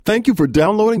Thank you for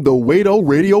downloading the Wado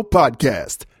Radio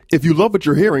podcast. If you love what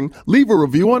you're hearing, leave a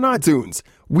review on iTunes.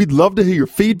 We'd love to hear your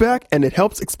feedback, and it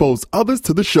helps expose others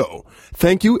to the show.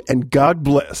 Thank you, and God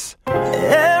bless.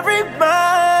 Everybody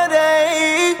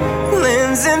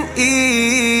lends an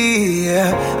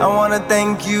ear. I want to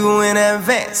thank you in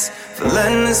advance for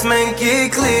letting us make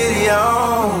it clear to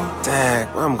y'all. Dang,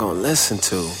 what I'm gonna listen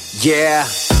to? Yeah,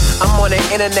 I'm on the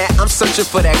internet, I'm searching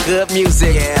for that good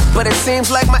music. Yeah, but it seems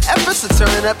like my efforts are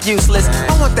turning up useless.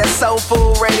 I want that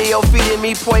soulful radio feeding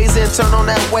me poison. Turn on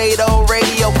that Wado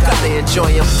radio, gotta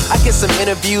enjoy him. I get some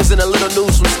interviews and a little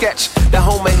news from Sketch, the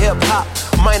home of hip hop,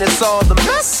 minus all the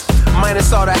mess.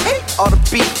 Minus all the hate, all the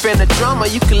beef and the drama.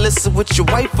 You can listen with your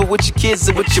wife or with your kids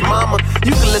or with your mama.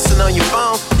 You can listen on your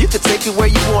phone, you can take it where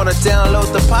you wanna.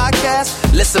 Download the podcast,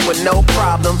 listen with no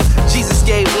problem. Jesus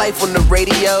gave life on the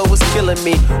radio, it's killing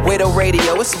me. Wado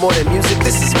Radio, it's more than music,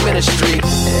 this is ministry.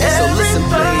 So listen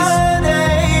please.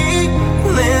 Everybody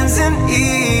lends an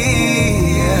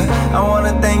ear. I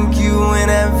wanna thank you in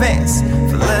advance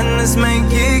for letting us make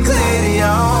it clear to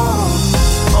y'all.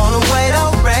 On the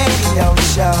Wado Radio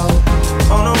Show.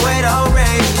 On the Wado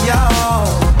Radio.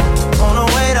 On the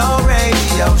Wado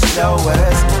Radio Show. Where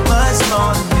it's much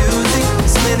more than music,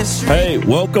 it's ministry. Hey,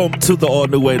 welcome to the all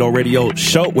new Wado Radio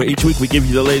Show, where each week we give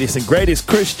you the latest and greatest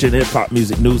Christian hip-hop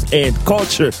music news and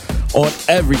culture on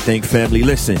everything, family.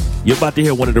 Listen, you're about to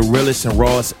hear one of the realest and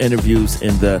rawest interviews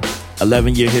in the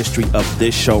 11-year history of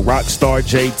this show. Rockstar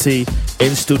JT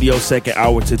in studio second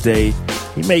hour today.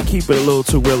 He may keep it a little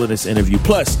too real in this interview.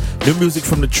 Plus, new music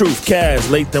from The Truth, Kaz,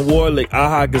 Lathan Warlick,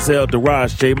 Aha Gazelle,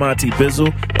 Daraj, J Monty,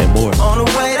 Bizzle, and more. On the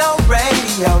Wado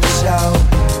Radio Show.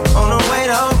 On the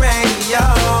Wado Radio.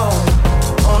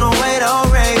 On the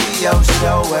Wado Radio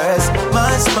Show. Where it's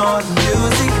much more than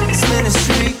music, it's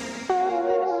ministry.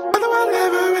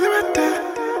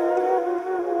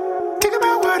 Think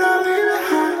about what I leave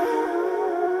behind.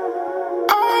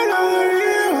 Oh, I know the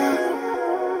real one.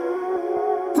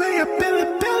 Way up in the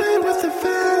building with the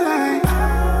feeling.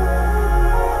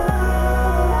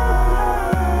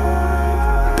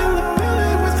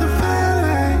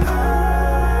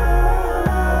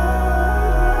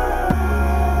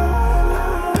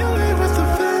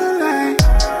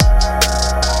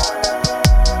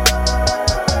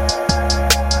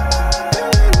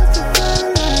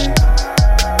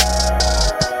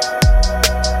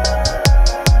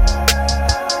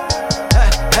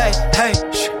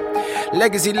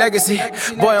 Legacy,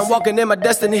 boy, I'm walking in my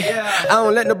destiny. I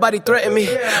don't let nobody threaten me.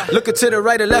 Looking to the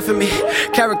right or left of me.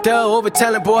 Character over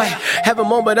talent, boy. Have a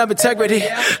moment of integrity.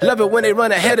 Love it when they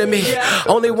run ahead of me.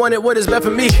 Only wanted what is left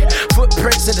of me.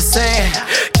 Footprints in the sand.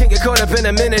 Can't get caught up in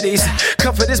amenities.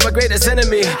 Comfort is my greatest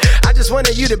enemy. I just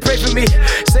wanted you to pray for me.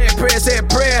 Say a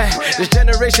prayer. This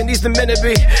generation needs the men to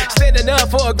be standing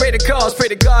up for a greater cause. Pray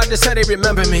to God, that's how they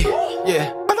remember me.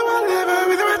 Yeah.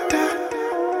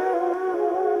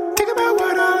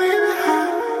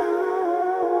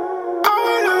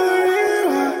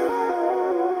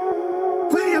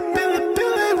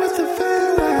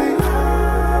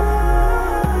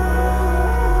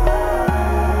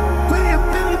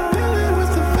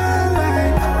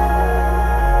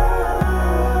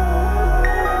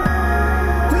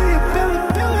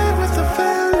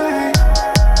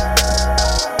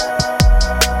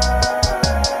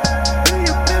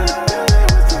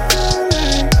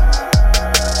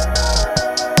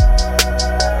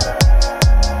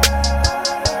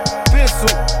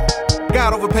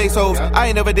 I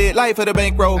ain't never did life for the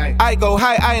bankroll. I go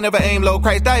high, I ain't never aim low.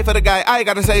 Christ died for the guy, I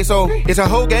gotta say so. It's a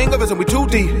whole gang of us and we too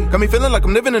deep. Got me feeling like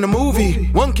I'm living in a movie.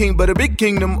 One king, but a big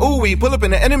kingdom. Ooh, we pull up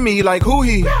in the enemy like who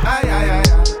he?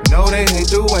 No, they hate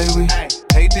the way we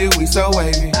hate that we so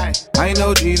wavy. I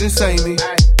know Jesus save me.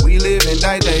 We live and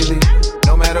die daily.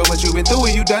 No matter what you've been through,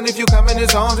 you done if you come in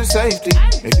his arms with safety.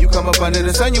 If you come up under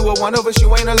the sun, you are one of us,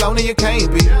 you ain't alone and you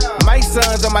can't be. My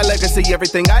sons are my legacy,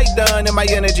 everything I done and my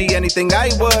energy, anything I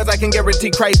was, I can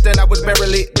guarantee Christ and I was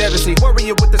barely dead to see.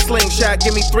 Warrior with the slingshot,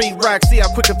 give me 3 rocks, see how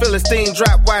quick a Philistine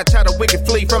drop. Watch how the wicked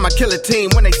flee from my killer team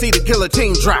when they see the killer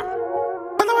team drop.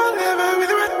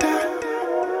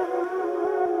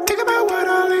 Think about what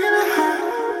I leave behind.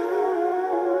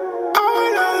 Oh, I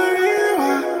know the real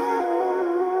one.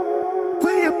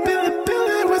 Way up in the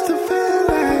building with the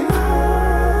feeling.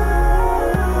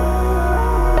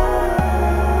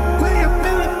 Way up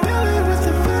in the building with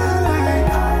the feeling.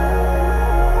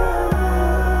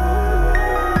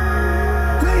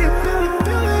 Way up in the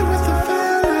building with the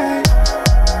feeling.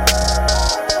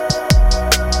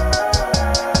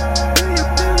 Way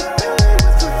up in the building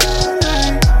with the feeling.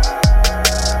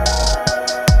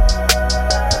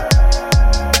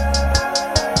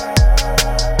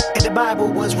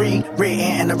 rewritten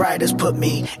and the writers put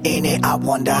me in it. I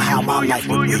wonder how my life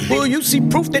would be. Will you see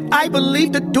proof that I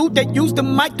believe the dude that used the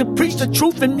mic to preach the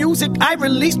truth in music I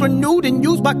released, renewed and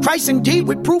used by Christ indeed,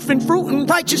 with proof and fruit and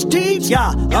righteous deeds?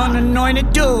 Yeah,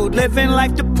 unanointed dude, living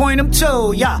life to point him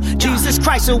to. Yeah, Jesus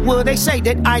Christ, or will they say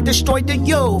that I destroyed the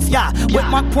youth? Yeah, with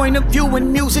my point of view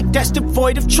in music that's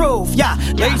devoid of truth. Yeah,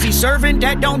 lazy servant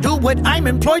that don't do what I'm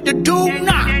employed to do.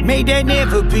 Nah, may that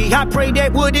never be. I pray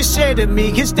that what is said of me.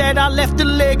 Instead I left a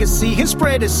legacy and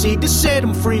spread a seed to set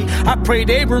them free. I pray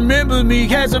they remember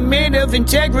me as a man of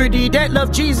integrity that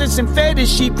loved Jesus and fed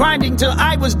his sheep, grinding till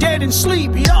I was dead in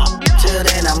sleep. Yeah. Till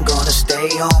then I'm gonna stay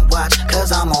on watch,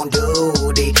 cause I'm on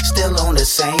duty, still on the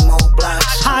same old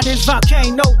blocks. Hot as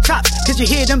volcano tops, cause you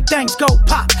hear them things go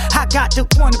pop. I got to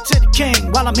point up to the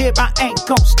king. While I'm here I ain't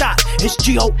gon' stop. It's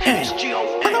G-O-N.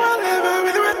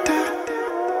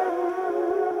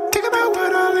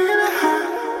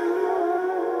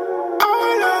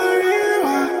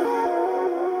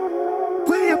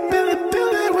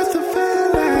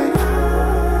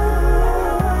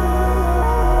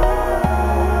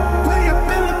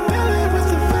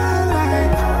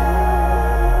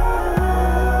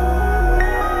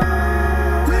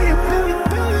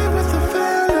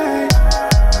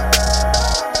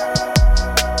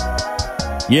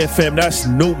 Yeah, fam, that's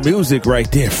new music right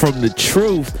there from The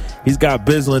Truth. He's got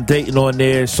Bizzle and Dayton on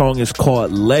there. His song is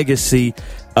called Legacy.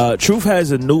 Truth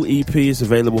has a new EP. It's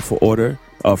available for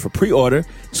pre-order.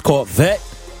 It's called Vet.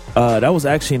 That was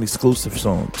actually an exclusive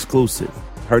song. Exclusive.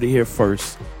 Heard it here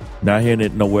first. Not hearing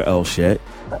it nowhere else yet.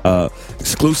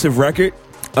 Exclusive record.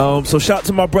 So shout out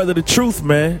to my brother The Truth,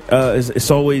 man.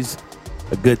 It's always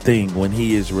a good thing when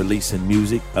he is releasing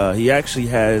music. He actually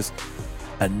has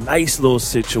a nice little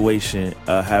situation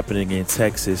happening in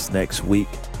Texas next week.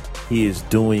 He is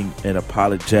doing an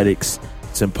apologetics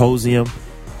symposium,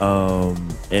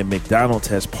 and McDonald's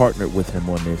has partnered with him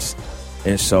on this.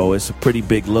 And so it's a pretty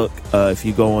big look. If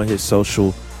you go on his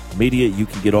social media, you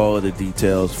can get all of the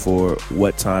details for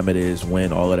what time it is,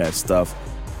 when, all of that stuff.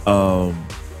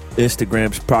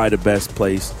 Instagram's probably the best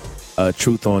place.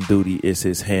 Truth on Duty is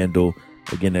his handle.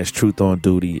 Again, that's Truth on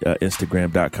Duty,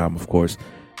 Instagram.com, of course.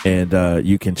 And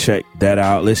you can check that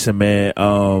out. Listen, man,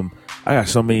 I got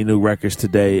so many new records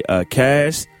today.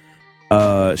 Cass,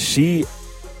 she,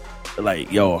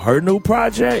 her new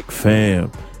project,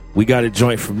 fam. We got a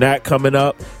joint from that coming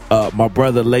up. My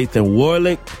brother Lathan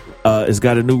Warlick has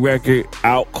got a new record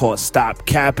out called Stop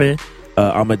Capping.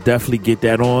 I'm going to definitely get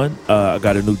that on. I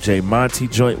got a new J Monty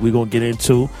joint we're going to get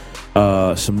into.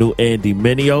 Some new Andy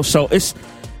Mineo. So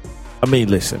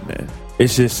listen, man.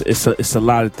 It's a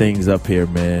lot of things up here,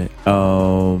 man.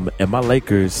 And my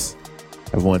Lakers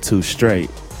have won 2 straight.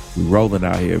 We rolling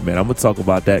out here, man. I'm gonna talk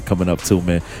about that coming up too,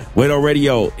 man. Weirdo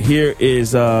Radio. Here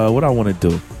is what I want to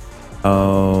do.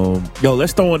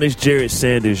 Let's throw on this Jared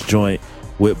Sanders joint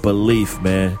with Belief,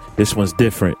 man. This one's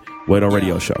different. Weirdo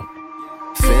Radio show.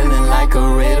 Feeling like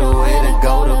a riddle with a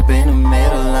gold up in the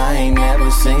middle. I ain't never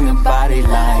seen a body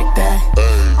like that.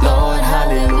 Lord,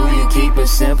 hallelujah, keep it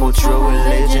simple. True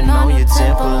religion on your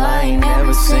temple. I ain't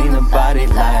never seen a body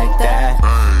like that.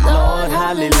 Lord,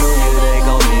 hallelujah, they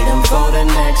gon' need him for the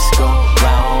next go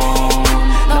round.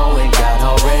 Knowing God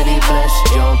already blessed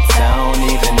your town,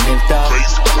 even if the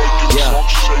place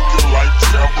shaking like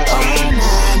tambourine.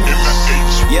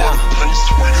 Yeah,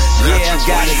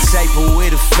 got a taper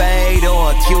with a fade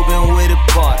or a Cuban with a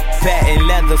part. Patent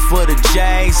leather for the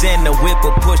J's and the whipper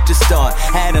push to start.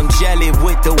 Had them jelly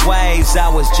with the waves, I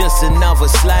was just another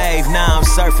slave. Now I'm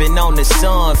surfing on the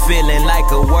sun, feeling like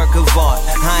a work of art.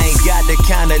 I ain't got the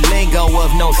kind of lingo of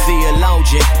no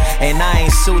theologian, and I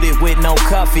ain't suited with no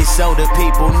coffee so the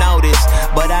people notice.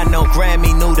 But I know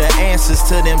Grammy knew the answers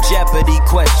to them Jeopardy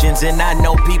questions, and I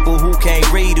know people who can't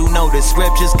read who know the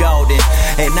scriptures golden.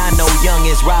 And I know young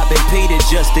is robbing Peter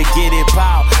just to get it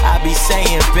pow. I be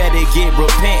saying better get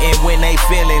repentant when they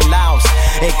feeling lost.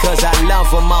 And cause I love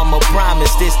them, I'ma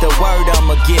promise this the word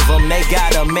I'ma give them. They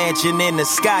got a mansion in the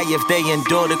sky if they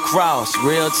endure the cross.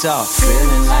 Real talk.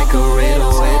 Feeling like a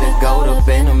riddle with a gold up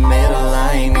in the middle.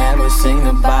 I ain't never seen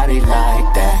a body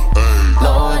like that.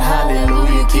 Lord,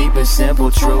 hallelujah, keep it simple.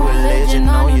 True religion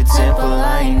on your temple.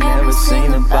 I ain't never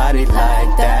seen a body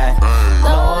like that.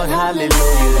 Lord,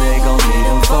 hallelujah, they gon' need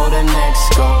him for the next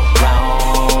go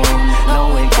round.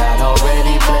 Knowing God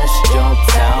already blessed your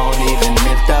town, even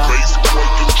if the place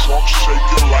quaking, trunk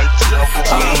shaking like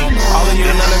tambourine. All of you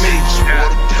and none of me.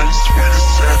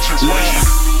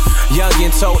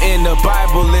 Youngin' toting the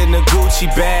Bible in the Gucci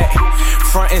bag.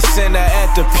 Front and center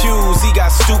at the pews, he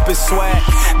got stupid swag.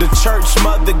 The church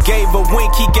mother gave a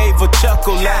wink, he gave a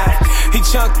chuckle laugh. He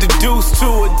chunked the deuce to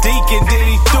a deacon, then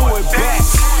he threw it back.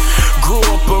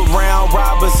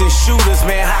 shooters,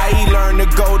 man. How he learned to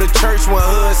go to church when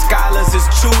hood scholars is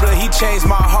tutor. He changed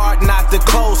my heart, not the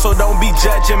clothes, so don't be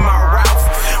judging my route.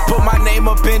 Put my name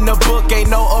up in the book, ain't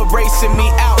no erasing me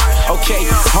out. Okay,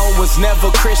 home was never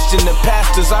Christian. The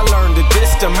pastors, I learned to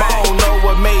diss them. I don't know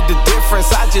what made the difference.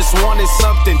 I just wanted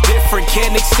something different.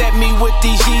 Can't accept me with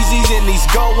these Yeezys and these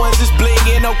gold ones is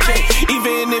blinging. Okay,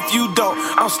 even if you don't,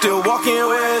 I'm still walking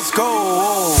where it's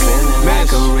gold. Feeling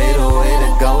like a riddle with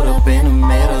a gold up in the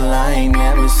middle. I ain't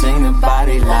never seen a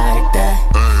body like that.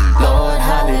 Lord,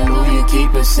 hallelujah,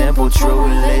 keep it simple. True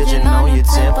religion on your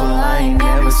temple. I ain't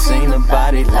never seen a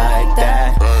body like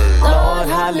that. Lord,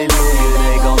 hallelujah,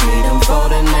 they gon' need him for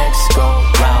the next go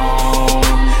round.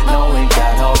 Knowing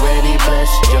God already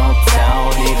blessed your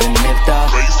town, even if the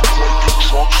bass play the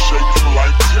trunk shaking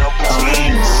like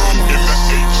tambourines. In the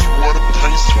H, what a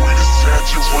paint sweet as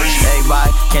tangerine.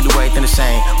 Everybody can't do everything the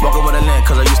same. Walking with a link,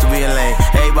 cause I used to be a lame.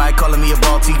 Everybody calling me a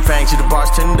ball T-Fang. To the bars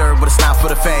tender, but it's not for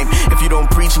the fame. If you don't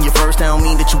preach in your first, that don't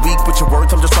mean that you're weak with your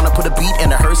words. I'm just trying to put a beat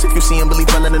in a hearse. If you see and believe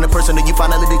better than a person, then you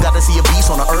finally got to see a beast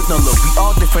on the earth. Now look, we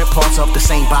all different parts of the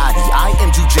same body. I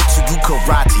am jujitsu, you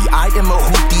karate. I am a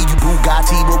hoopty, you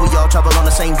Bugatti. But we all travel on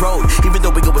the same road. Even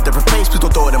though we go with different pace, please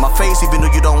don't throw it in my face. Even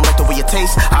though you don't like the way it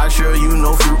tastes, I sure you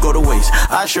know fruit go to waste.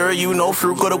 I sure you know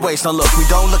fruit go to waste. Now look, we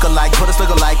don't look alike, but it's look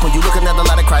alike. When you looking at the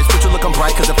light of Christ, but you looking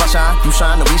bright. Cause if I shine, you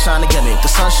shine, and we shine together. If the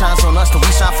sun shines on us, then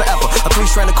we shine forever. A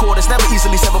three-stranded cord is never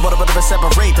easily severed, but a bit of a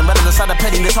separate. The metal inside the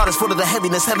pettiness, heart is full of the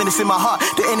heaviness in my heart.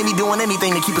 The enemy doing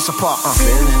anything to keep us apart.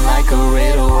 Feeling like a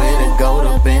riddle with a gold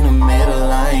up in the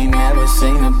middle. I ain't never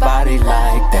seen a body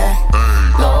like that.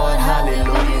 Lord,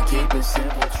 hallelujah, keep it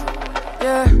simple, true.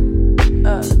 Yeah,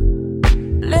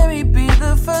 let me be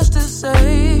the first to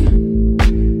say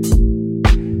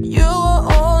you were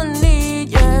all I need,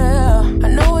 yeah. I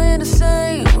know we're the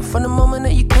same from the moment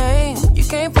that you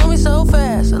came for me so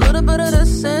fast. A little bit of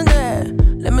this and that.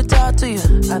 Let me talk to you.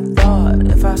 I thought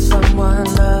if I someone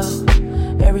love,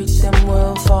 everything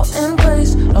will fall in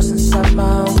place. Lost inside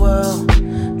my world.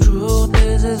 Truth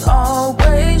is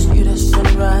always you that's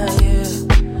been right here.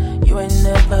 You ain't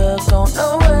never gone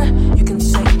nowhere. You can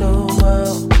take the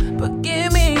world, but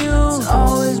give me you. It's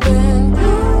always been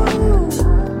you.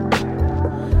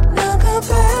 Nothing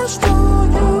past to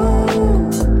you.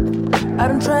 I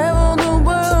done traveled the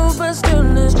world, but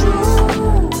still it's true.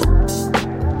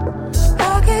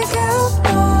 I can't count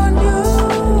on you.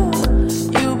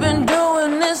 You've been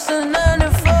doing this since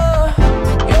 '94.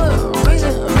 You're the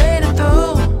reason I made it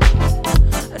through.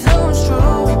 I know it's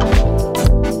true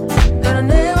that I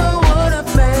never would have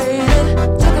made it.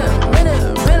 Took a minute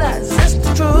to realize it's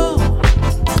the truth.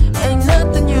 Ain't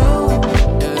nothing new.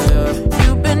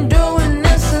 You've been doing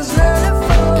this since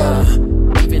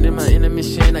 '94. Even in my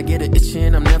intermission, I get it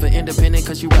itching. I'm never independent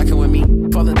cause you rockin' with me.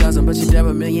 Fall a dozen, but you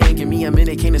never a million. Give me a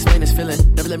minute, can't explain this feeling.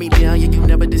 Never let me down, yeah, you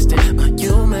never distant.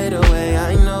 You made a way,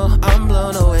 I know. I'm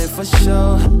blown away for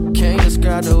sure. Can't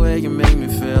describe the way you make me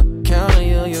feel. Count on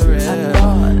you, you're real. I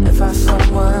thought if I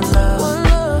someone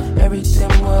love, everything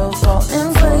will fall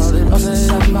in place. Lost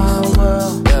inside my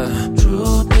world.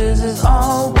 Truth is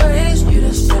always you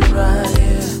that's been right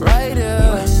here. Right here.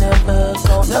 You ain't never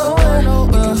gone nowhere. You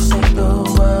can take the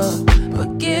world, but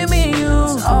give me you.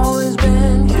 It's always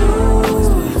been you.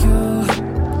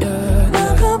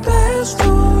 Not compares to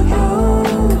you.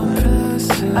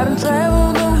 I done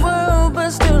traveled the world, but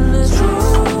still it's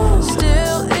true.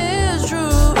 Still is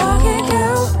true. I can't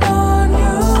count on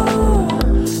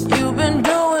you.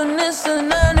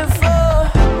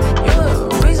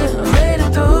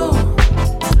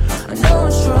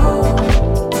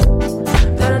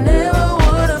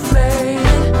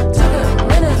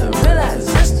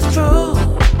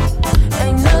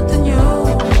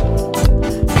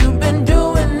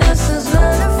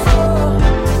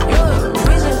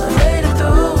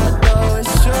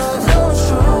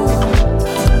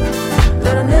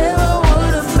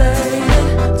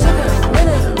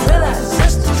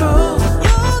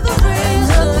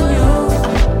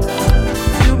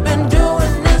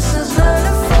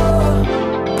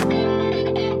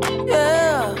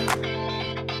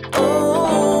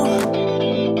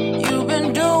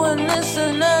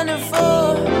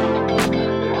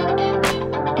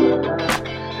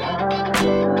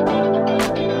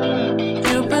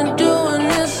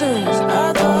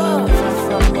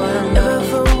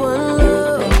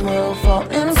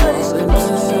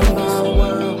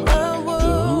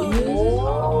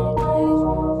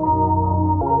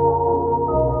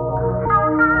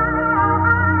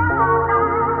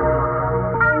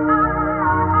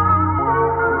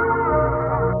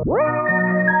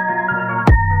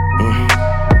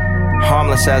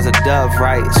 harmless as a dove,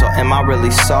 right? So am I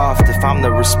really soft if I'm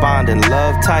the responding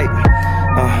love type?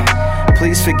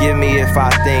 Please forgive me if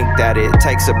I think that it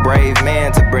takes a brave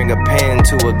man to bring a pen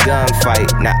to a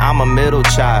gunfight. Now I'm a middle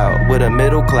child with a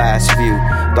middle class view.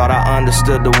 Thought I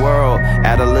understood the world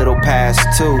at a little past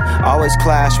two. Always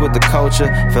clash with the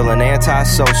culture, feeling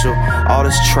antisocial. All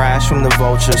this trash from the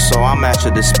vultures, so I'm at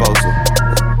your disposal.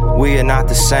 We are not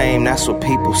the same, that's what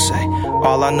people say.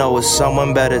 All I know is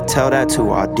someone better tell that to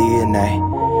our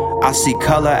DNA. I see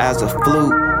color as a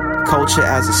flute, culture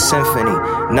as a symphony.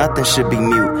 Nothing should be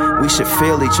mute, we should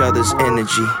feel each other's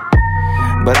energy.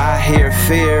 But I hear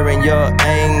fear in your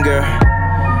anger.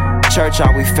 Church,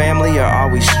 are we family or are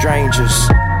we strangers?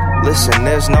 Listen,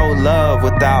 there's no love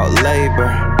without labor.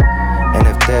 And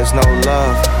if there's no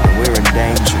love, then we're in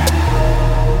danger.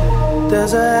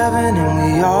 There's a heaven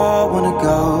and we all wanna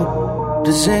go.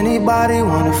 Does anybody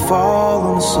wanna fall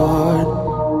on the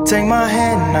sword? Take my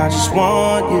hand and I just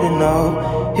want you to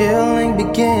know healing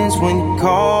begins when you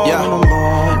call on the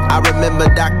Lord. I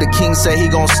remember Dr. King said he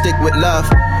gon' stick with love.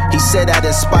 He said that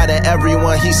in spite of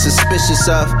everyone he's suspicious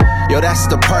of. Yo, that's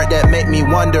the part that make me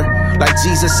wonder. Like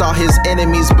Jesus saw his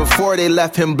enemies before they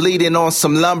left him bleeding on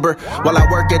some lumber. While I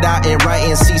work it out and write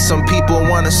and see some people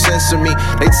wanna censor me.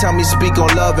 They tell me speak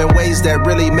on love in ways that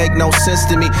really make no sense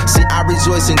to me. See, I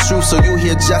rejoice in truth, so you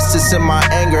hear justice in my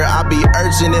anger. I be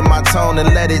urgent in my tone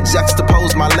and let it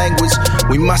juxtapose my language.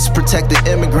 We must protect the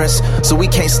immigrants, so we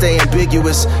can't stay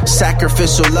ambiguous.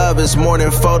 Sacrificial love is more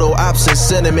than photo ops and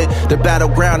sentiment. The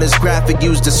battleground is graphic,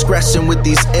 use discretion with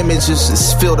these images.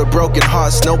 It's filled with broken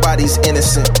hearts, nobody's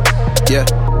innocent. Yeah.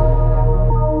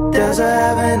 There's a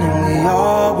heaven and we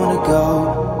all wanna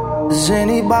go. Does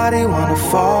anybody wanna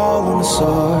fall on the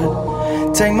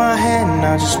sword? Take my hand and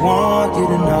I just want you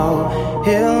to know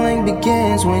healing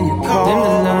begins when you call. Dim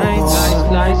the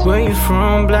lights. Where you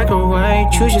from, black or white?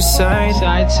 Choose your side.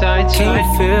 Can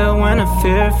you feel when I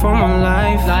fear for my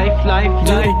life?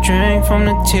 Do the drink from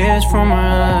the tears from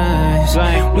our eyes.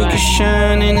 We can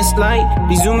shine in this light.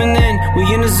 Be zooming in,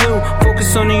 we in the zoo.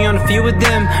 Focus only on a few of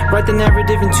them. Write the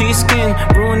narrative into your skin.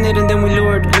 Ruin it and then we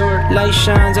lured. Light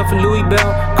shines off a Louis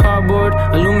Bell. Cardboard,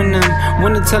 aluminum.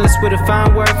 Wanna tell us where to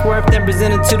find worth that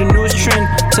presented to the newest trend.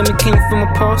 Tell me, can you feel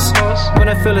my pulse? What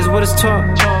I feel is what is taught.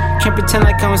 Can't pretend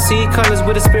like I don't see colors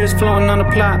with the spirits floating on the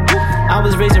plot. I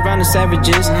was raised around the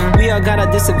savages. We all got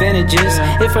our disadvantages.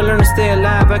 If I learn to stay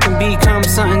alive, I can become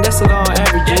something that's a law of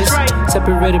averages.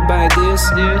 Separated by this.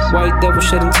 White devils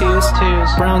shedding tears.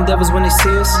 Brown devils when they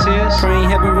see us. Praying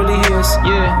heaven really hears.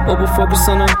 Over focus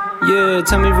on them. Yeah,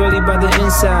 tell me really about the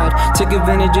inside. Took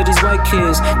advantage of these white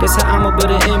kids. That's how I'm about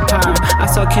an empire. I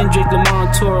saw Kendrick Lamar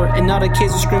on tour, and all the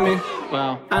kids were screaming.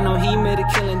 Wow. I know he made a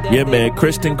killing. Yeah, man.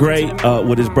 Christian Grey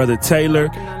with his brother Taylor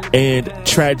and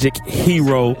Tragic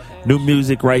Hero. New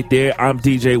music right there. I'm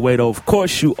DJ Wado. Of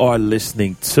course, you are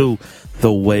listening to the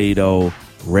Wado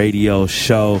Radio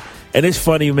Show. And it's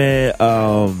funny, man.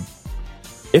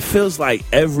 It feels like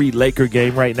every Laker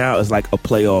game right now is like a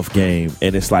playoff game.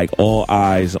 And it's like all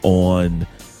eyes on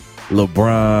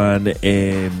LeBron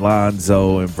and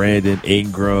Lonzo and Brandon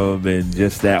Ingram and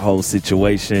just that whole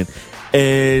situation.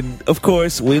 And, of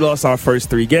course, we lost our first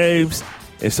 3 games.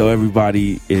 And so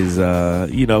everybody is,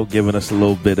 giving us a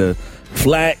little bit of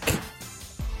flack.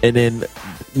 And then,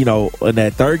 in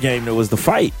that third game, there was the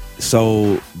fight.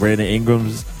 So Brandon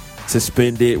Ingram's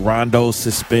suspended, Rondo's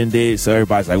suspended. So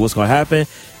everybody's like, what's going to happen?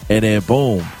 And then,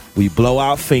 boom, we blow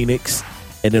out Phoenix.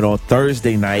 And then on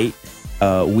Thursday night,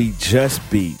 we just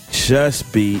beat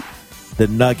the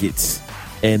Nuggets.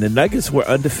 And the Nuggets were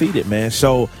undefeated, man.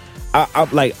 So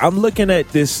I'm looking at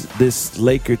this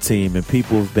Laker team, and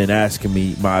people have been asking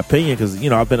me my opinion because,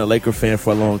 I've been a Laker fan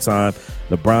for a long time.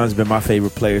 LeBron's been my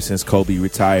favorite player since Kobe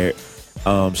retired.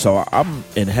 So I'm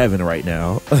in heaven right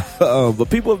now. But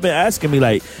people have been asking me,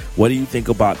 like, what do you think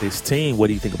about this team? What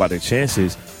do you think about their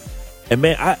chances? And,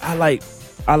 man, I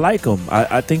like them.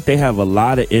 I think they have a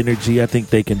lot of energy. I think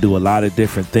they can do a lot of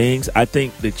different things. I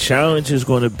think the challenge is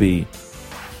going to be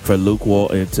for Luke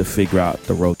Walton to figure out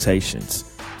the rotations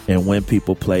and when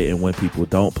people play and when people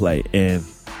don't play. And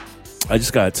I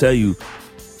just got to tell you,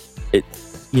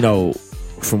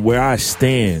 from where I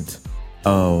stand,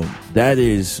 that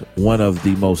is one of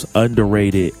the most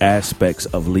underrated aspects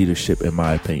of leadership, in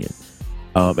my opinion.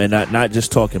 And not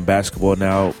just talking basketball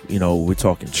now, we're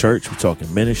talking church, we're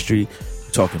talking ministry,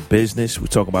 we're talking business, we're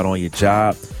talking about on your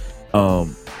job.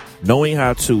 Knowing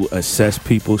how to assess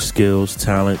people's skills,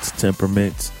 talents,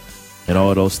 temperaments, and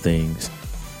all those things.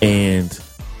 And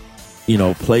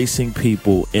placing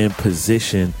people in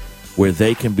position where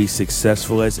they can be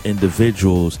successful as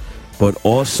individuals, but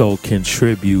also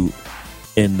contribute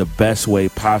in the best way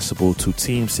possible to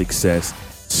team success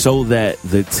so that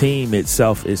the team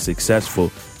itself is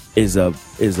successful is a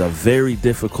very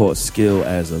difficult skill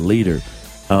as a leader.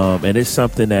 And it's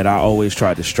something that I always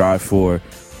tried to strive for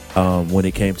when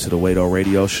it came to the Wado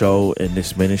Radio Show and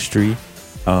this ministry.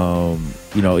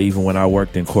 Even when I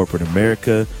worked in corporate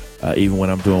America, even when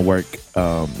I'm doing work,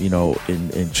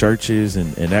 in churches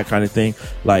and that kind of thing,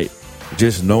 like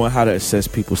just knowing how to assess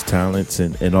people's talents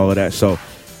and all of that. So,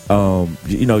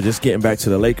 just getting back to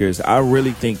the Lakers, I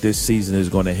really think this season is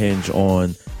going to hinge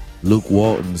on Luke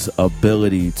Walton's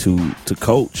ability to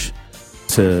coach,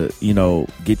 to,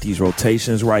 get these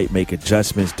rotations right, make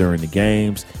adjustments during the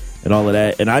games and all of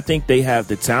that. And I think they have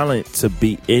the talent to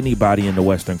beat anybody in the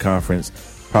Western Conference,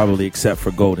 probably except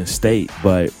for Golden State.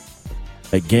 But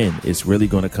again, it's really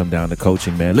going to come down to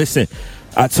coaching, man. Listen,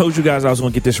 I told you guys I was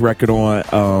going to get this record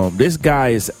on. This guy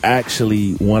is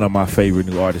actually one of my favorite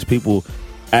new artists. People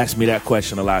ask me that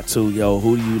question a lot too. Yo,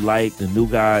 who do you like, the new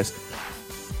guys?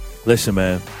 Listen,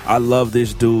 man, I love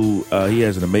this dude. He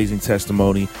has an amazing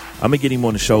testimony. I'm going to get him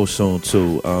on the show soon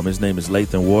too. His name is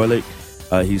Lathan Warlick.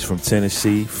 He's from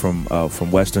Tennessee, from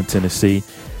Western Tennessee,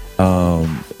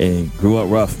 and grew up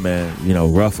rough, man.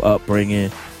 Rough upbringing,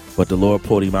 but the Lord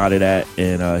pulled him out of that,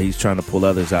 and he's trying to pull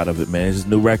others out of it, man. His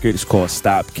new record is called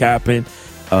Stop Capping.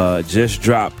 Just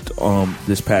dropped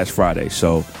this past Friday,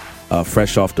 so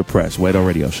fresh off the press. Wado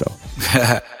Radio Show.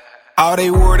 All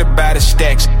they worried about is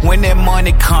stacks, when that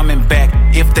money coming back.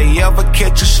 If they ever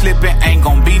catch you slipping, ain't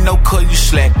gon' be no cut you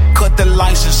slack. Cut the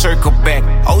lights and circle back.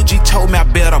 OG told me I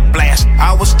better blast.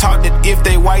 I was taught that if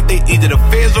they white, they either the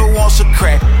feds or wants a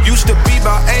crack. Used to be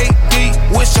about AD,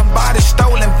 with somebody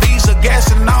stolen Visa,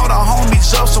 gassing all the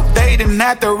homies up so they didn't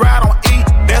have to ride on E.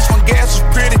 That's when gas was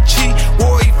pretty cheap,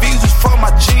 wore visas for my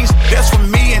jeans. That's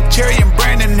when me and Terry and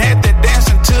Brandon had to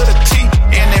dancing to the T.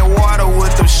 In that water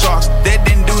with them sharks, that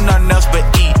didn't do nothing else but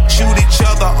eat. Shoot each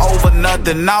other over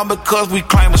nothing, all because we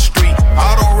claim a street.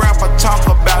 All the rapper talk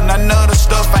about, none of the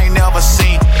stuff ain't never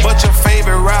seen. But your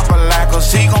favorite rapper like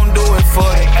us, he gon' do it for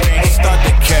the green. Start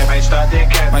the cap, man, start the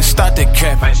cap, man, start the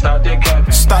cap, man, start the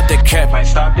cap, start the cap, man,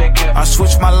 start the cap. I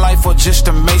switched my life up just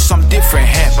to make some different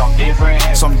happen. Some different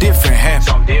happen, some different happen,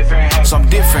 some different happen, some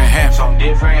different happen, some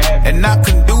different happen. And I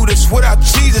can do this without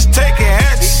Jesus taking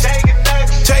action.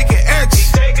 Taking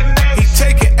action, he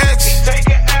taking action.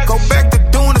 Go back to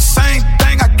doing the same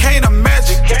thing. I can't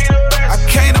imagine. I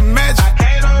can't imagine.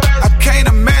 I can't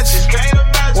imagine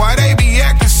why they be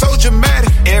acting so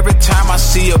dramatic. Every time I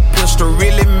see a pistol,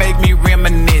 really make me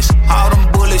reminisce. All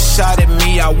them bullets shot at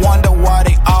me, I wonder why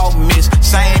they all miss.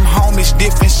 Same homies,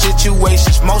 different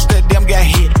situations. Most of them got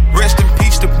hit. Rest in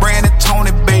peace to Brandon,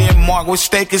 Tony, Bay, and Mark. Wish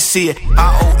they could see it.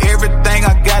 I owe everything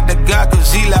I got to God,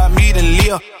 cause he allowed me to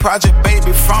live. Project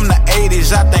Baby from the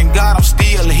 80s, I thank God I'm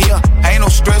still here. Ain't no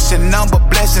stress and none but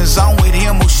blessings. I'm with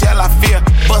him, who shall I fear?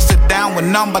 Busted down with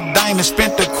number diamonds,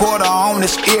 spent a quarter on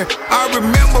his ear. I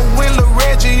remember when Lil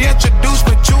Reggie introduced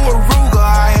me to a Ruger.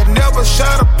 I had never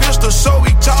shot a pistol, so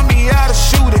he taught me how to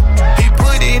shoot it. He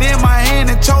put it in my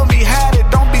hand and told me how to,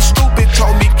 don't be stupid.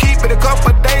 Told me keep it a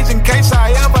couple days in case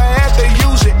I ever had to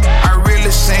use it. I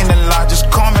really seen a lot just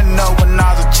coming up when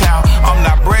I was a child. I'm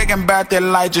not bragging about that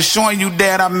life, just showing you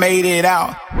that I made it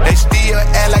out. They still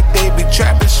act like they be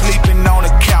trapping, sleeping on the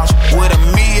couch with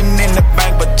 $1 million in the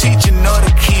bank, but teaching other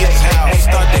kids how.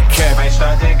 Start the cap, man,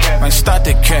 start the cap, man, start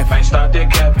the cap, man, start the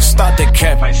cap, start the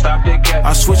cap, man, start the cap.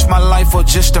 I switched my life up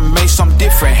just to make some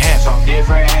different happen. Some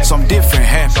different happen, some different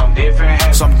happen, some different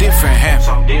happen, some different happen,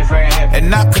 some different happen.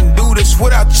 And I can do this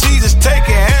without Jesus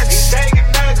taking action.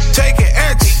 Taking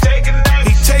action,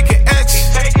 he taking action.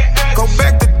 Go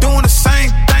back to doing the same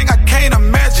thing. I can't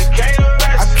imagine.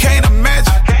 I can't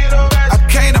imagine. I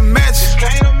can't imagine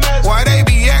why they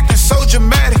be acting so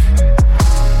dramatic.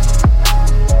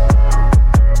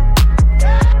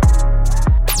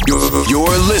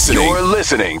 You're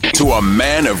listening to a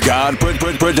Man of God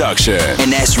production,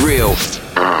 and that's real.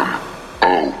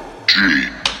 M-O-G.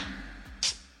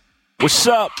 What's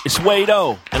up? It's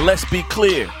Wado, and let's be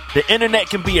clear. The internet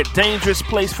can be a dangerous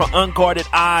place for unguarded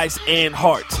eyes and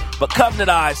hearts. But Covenant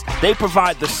Eyes, they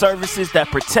provide the services that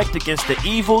protect against the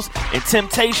evils and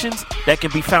temptations that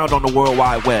can be found on the World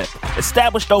Wide Web.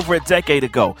 Established over a decade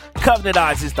ago, Covenant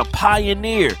Eyes is the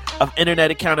pioneer of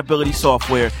internet accountability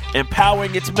software,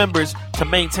 empowering its members to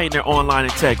maintain their online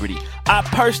integrity. I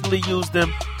personally use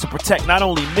them to protect not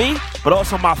only me, but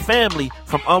also my family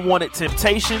from unwanted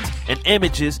temptations and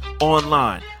images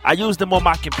online. I use them on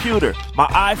my computer, my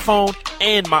iPhone,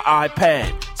 and my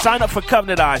iPad. Sign up for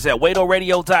Covenant Eyes at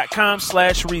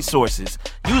wadoradio.com/resources.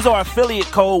 Use our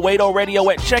affiliate code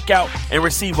WadoRadio at checkout and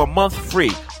receive a month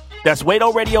free. That's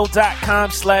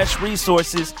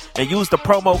WaitoRadio.com/resources and use the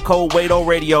promo code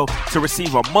WaitoRadio to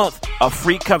receive a month of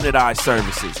free Covenant Eyes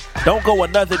services. Don't go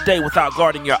another day without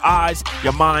guarding your eyes,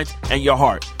 your mind, and your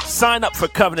heart. Sign up for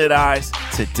Covenant Eyes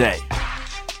today.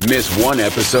 Miss one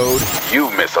episode, you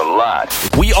miss a lot.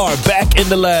 We are back in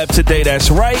the lab today,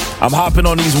 that's right. I'm hopping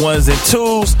on these ones and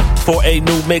twos for a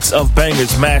new mix of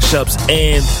bangers, mashups,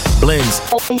 and blends.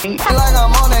 Like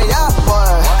I'm on a yacht,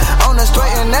 boy. On the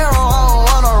straight and narrow, I don't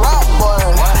wanna rock, boy.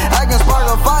 I can spark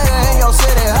a fire in your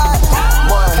city hot,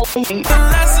 boy.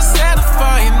 Unless it's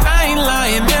satisfying, I ain't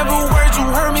lying. Every word you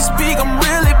heard me speak, I'm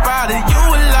really about it. You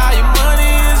a liar,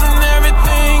 money isn't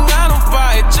everything. I don't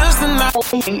buy it, just enough.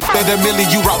 That a milli,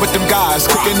 you rock with them guys.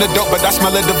 Cooking the dope, but I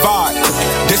smell of the vibe.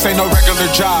 This ain't no regular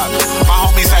job. My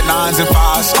homies had 9s and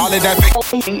 5s. All of that fake.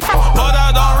 But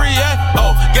I don't react.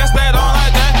 Oh, guess they don't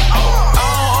like that. Oh, I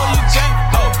don't owe you jack.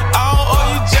 Oh, I don't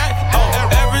owe you jack.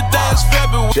 Oh, every day is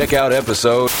February. Check out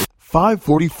episode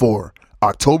 544,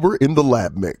 October in the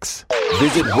Lab Mix.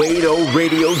 Visit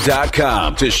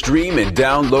WaitoRadio.com to stream and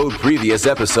download previous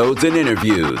episodes and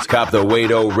interviews. Cop the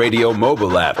Waito Radio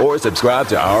mobile app or subscribe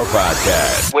to our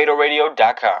podcast.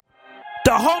 WaitoRadio.com.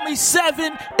 The homie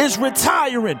 7 is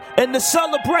retiring, and to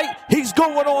celebrate, he's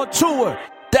going on tour.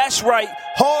 That's right,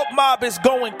 Hog Mob is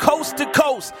going coast to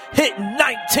coast, hitting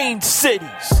 19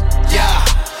 cities. Yeah,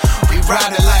 we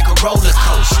riding like a roller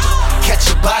coaster.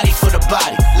 Catch a body for the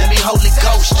body, let me Holy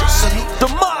Ghost you. Salute. The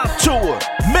Mob Tour,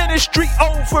 ministry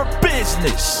over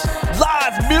business,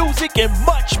 live music and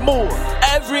much more.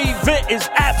 Every event is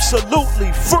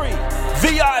absolutely free.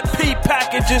 VIP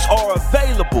packages are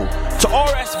available. To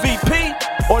RSVP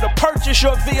or to purchase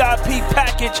your VIP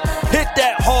package, hit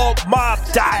that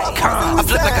hogmob.com. I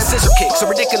flip like a scissor kick, so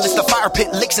ridiculous the fire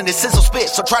pit licks and it sizzle spit.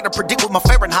 So try to predict what my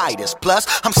Fahrenheit is. Plus,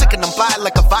 I'm sick and I'm fly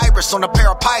like a virus on a pair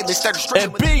of pilots that are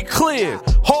streaming. And be clear,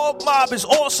 Hog Mob is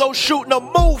also shooting a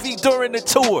movie during the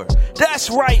tour. That's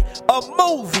right, a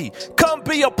movie. Come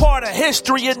be a part of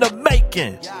history in the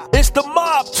making. It's the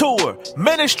Mob Tour,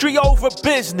 ministry over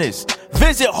business.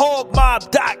 Visit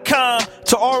hogmob.com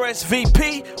to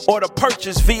RSVP or to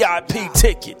purchase VIP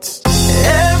tickets.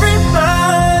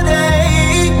 Everybody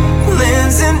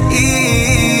lends an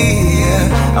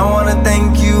ear. I wanna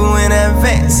thank you in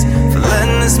advance for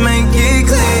letting us make it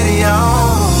clear to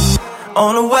y'all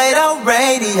on the Waito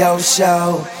Radio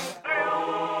Show.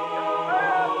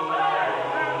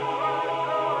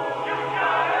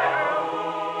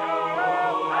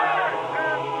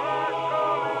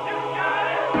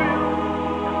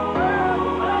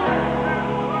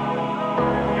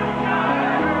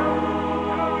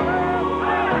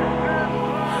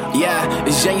 Yeah,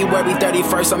 it's January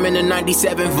 31st, I'm in a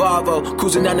 97 Volvo,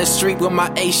 cruising down the street with my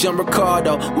ace young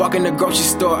Ricardo. Walking the grocery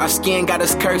store, our skin got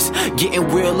us cursed, getting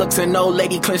weird looks, an old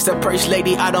lady clenched her purse.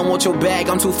 Lady, I don't want your bag,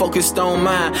 I'm too focused on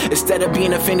mine. Instead of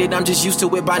being offended, I'm just used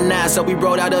to it by now. So we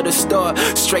rode out of the store,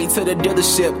 straight to the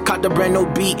dealership, caught the brand new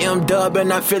BM dub,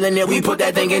 and I'm feeling it, we put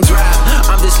that thing in drive.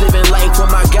 I'm just living life with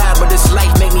my guy, but this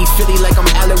life make me feel like I'm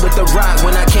Allen with the rock.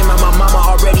 When I came out, my mama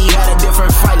already had a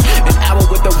different fight, an hour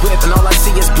with the whip, and all I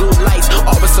see is blue lights.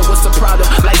 Officer, what's the problem?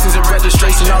 License and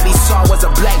registration. All he saw was a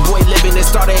black boy living and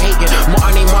started hating.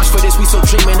 Martin ain't march for this, we so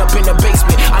dreaming up in the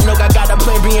basement. I know I got a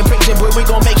plan, being patient, but we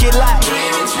gon' make it live.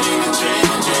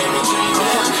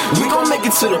 We gon' make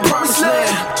it to the promised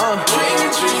land.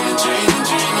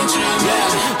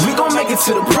 We gon' make it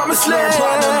to the promised land.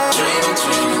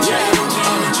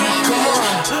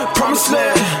 Promised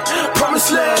land,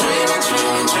 promised land.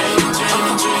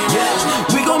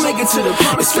 We gon' make it to the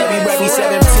promised land. February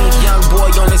 17th, young boy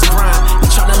on his prime. He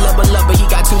tryna level up, but he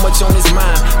got too much on his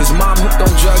mind. His mom hooked on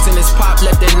drugs and his pop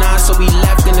left at 9, so he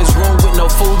left in his room with no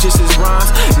food, just his rhymes.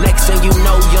 Next thing you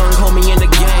know, young homie in the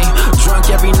gang, drunk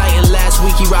every night, and last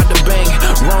week he robbed the bank.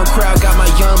 Wrong crowd got my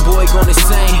young boy going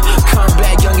insane. Come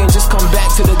back, young, and just come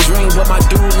back to the dream. But my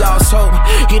dude lost hope.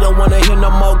 He don't wanna hear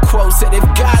no more quotes. Said if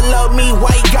God loved me,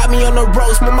 why he got me on the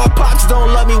roast? But my pops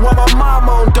don't love me, why my mom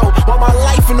on dope? Why my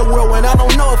life in the world when I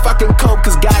don't know if I can cope?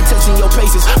 Cause God touching your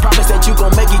paces, promise that you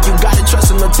gon' make it. You gotta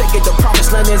trust him to take it. The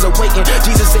promised land is awaiting.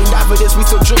 Jesus ain't died for this, we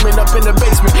still dreaming up in the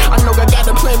basement. I know I got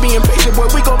a plan, being patient, boy,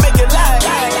 we gon' make it live.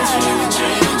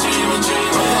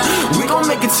 We gon'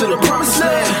 make it to the promised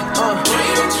land.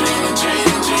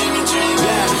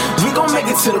 We gon' make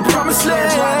it to the promised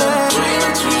land.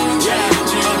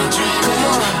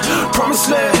 Promised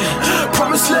land,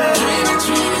 promised land.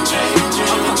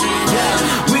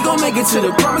 We gon' make it to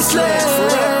the promised land.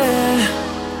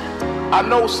 I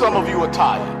know some of you are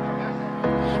tired.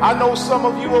 I know some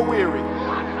of you are weary.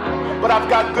 But I've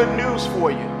got good news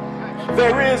for you.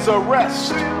 There is a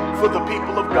rest for the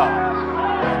people of God.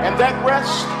 And that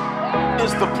rest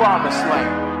is the promised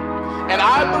land. And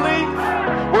I believe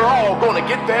we're all going to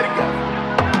get there together.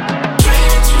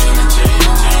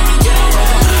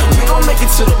 We gon' make it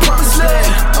to the promised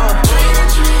land.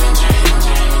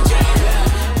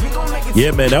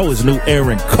 Yeah, man, that was new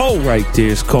Aaron Cole right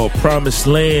there. It's called Promised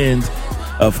Land,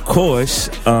 of course.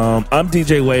 I'm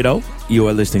DJ Wado. You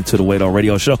are listening to the Wado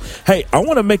Radio Show. Hey, I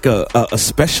want to make a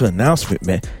special announcement,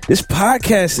 man. This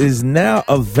podcast is now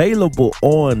available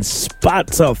on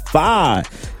Spotify.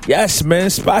 Yes, man.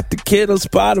 Spot the kid on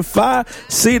Spotify.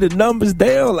 See the numbers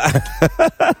down.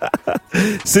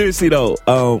 Seriously,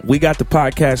 though, we got the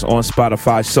podcast on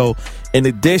Spotify. So, in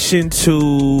addition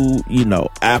to,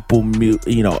 Apple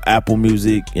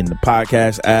Music in the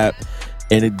podcast app,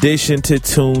 in addition to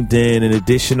Tuned In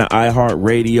addition to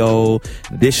iHeartRadio,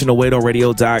 in addition to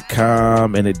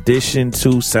WadoRadio.com, in addition to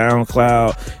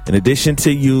SoundCloud, in addition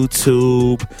to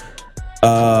YouTube,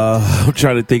 I'm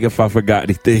trying to think if I forgot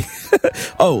anything.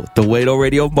 Oh, the Wado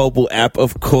Radio mobile app,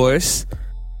 of course.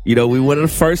 We one of the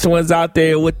first ones out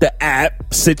there with the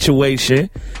app situation.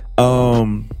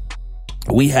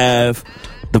 We have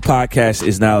the podcast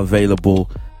is now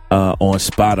available on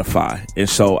Spotify. And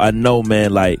so I know,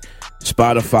 man, like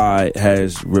Spotify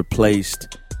has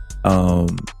replaced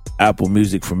Apple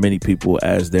Music for many people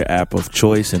as their app of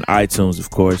choice, and iTunes, of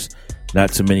course.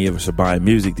 Not too many of us are buying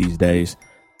music these days.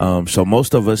 So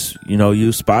most of us,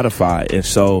 use Spotify. And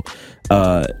so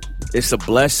it's a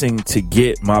blessing to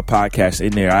get my podcast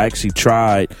in there. I actually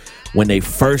tried when they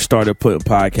first started putting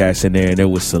podcasts in there, and it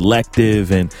was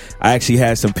selective. And I actually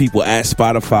had some people at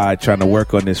Spotify trying to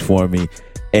work on this for me.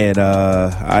 And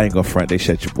I ain't gonna front, they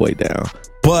shut your boy down.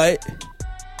 But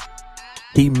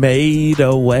he made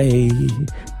a way.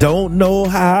 Don't know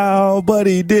how, but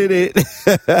he did it.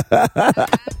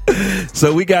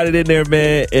 So we got it in there,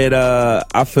 man. And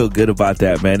I feel good about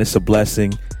that, man. It's a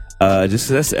blessing.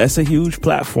 That's a huge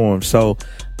platform. So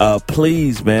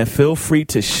please, man, feel free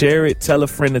to share it. Tell a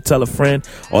friend to tell a friend.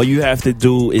 All you have to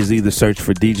do is either search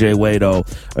for DJ Wado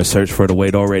or search for the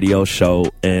Wado Radio Show.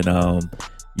 And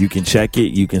you can check it.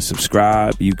 You can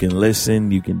subscribe. You can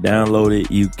listen. You can download it.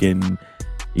 You can,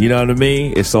 you know what I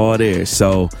mean? It's all there.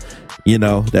 So,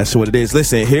 that's what it is.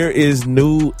 Listen, here is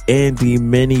new Andy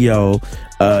Mineo.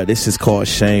 This is called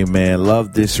Shame, man.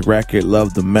 Love this record.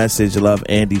 Love the message. Love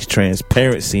Andy's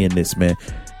transparency in this, man.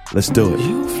 Let's do it.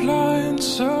 You fly in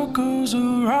circles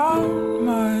around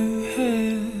my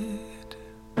head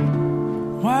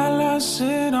while I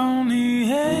sit on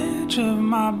the edge of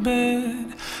my bed.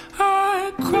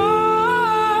 I cry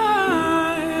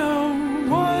on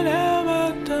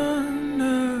whatever done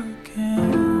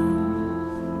again.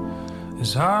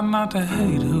 It's hard not to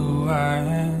hate who I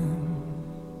am.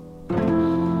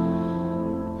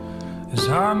 It's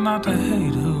hard not to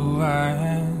hate who I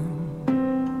am.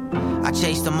 I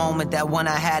chased the moment that when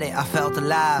I had it, I felt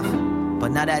alive.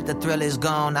 But now that the thrill is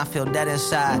gone, I feel dead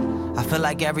inside. I feel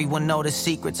like everyone know the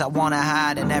secrets I wanna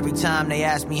hide. And every time they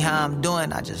ask me how I'm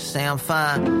doing, I just say I'm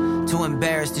fine. Too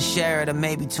embarrassed to share it or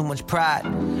maybe too much pride.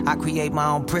 I create my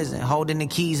own prison, holding the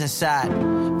keys inside.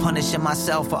 Punishing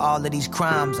myself for all of these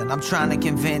crimes. And I'm trying to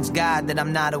convince God that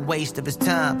I'm not a waste of his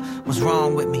time. What's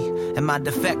wrong with me? Am I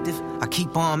defective? I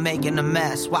keep on making a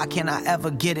mess. Why can't I ever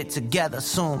get it together?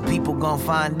 Soon people gon'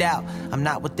 find out I'm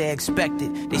not what they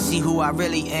expected. They see who I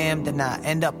really am, then I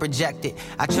end up rejected.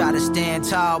 I try to stand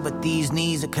tall, but these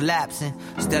knees are collapsing.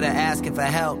 Instead of asking for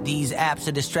help, these apps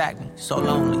are distracting. So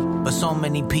lonely, but so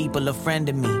many people are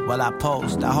friending me while I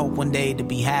post. I hope one day to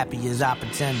be happy as I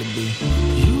pretend to be.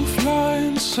 You fly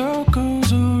in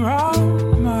circles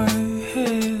around my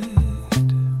head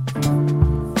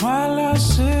while I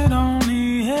sit on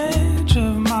the edge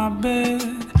of my bed.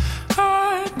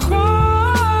 I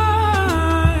cry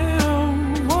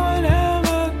on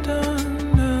whatever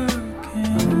done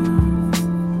again.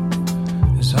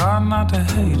 It's hard not to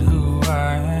hate who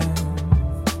I am.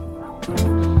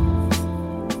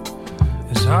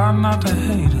 It's hard not to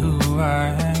hate who I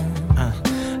am.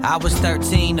 I was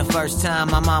 13 the first time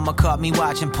my mama caught me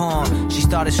watching porn. She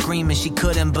started screaming she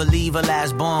couldn't believe her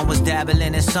last born was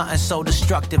dabbling in something so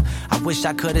destructive. I wish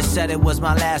I could have said it was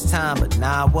my last time, but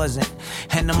nah, I wasn't.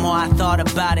 And the more I thought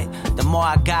about it, the more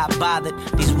I got bothered.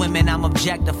 These women I'm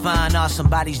objectifying are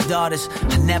somebody's daughters.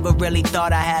 I never really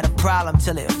thought I had a problem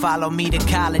till it followed me to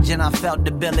college, and I felt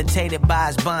debilitated by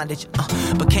his bondage.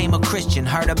 Became a Christian,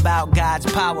 heard about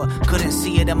God's power. Couldn't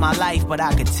see it in my life, but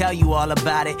I could tell you all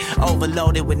about it.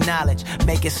 Overloaded with with knowledge,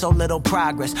 making so little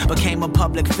progress. Became a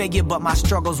public figure, but my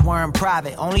struggles weren't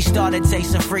private. Only started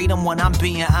tasting freedom when I'm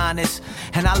being honest.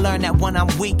 And I learned that when I'm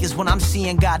weak is when I'm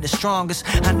seeing God the strongest.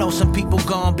 I know some people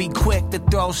gon' be quick to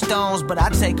throw stones, but I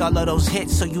take all of those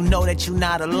hits so you know that you're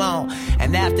not alone.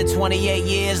 And after 28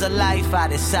 years of life, I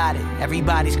decided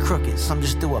everybody's crooked, some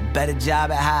just do a better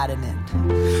job at hiding it.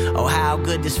 Oh, how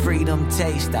good does freedom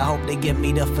taste? I hope they give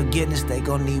me the forgiveness they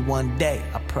gon' need one day,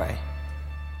 I pray.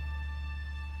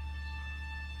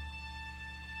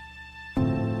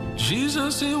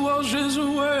 Jesus, He washes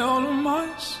away all of my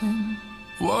sin.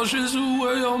 Washes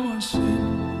away all my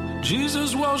sin.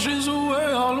 Jesus washes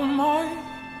away all of my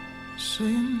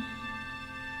sin.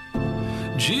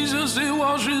 Jesus, He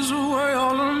washes away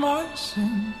all of my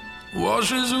sin.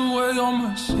 Washes away all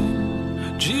my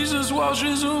sin. Jesus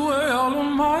washes away all of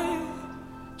my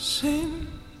sin.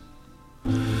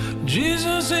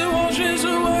 Jesus, He washes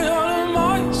away all of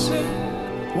my sin.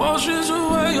 Washes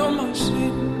away all my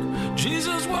sin.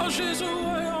 Jesus washes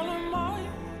away all of my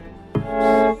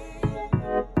sin.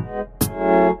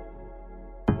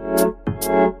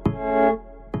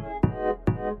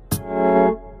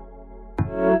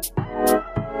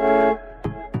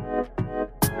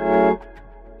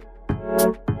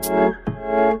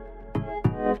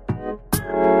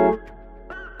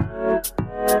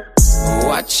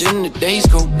 Watching the days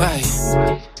go by,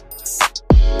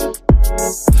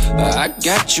 I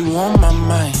got you on my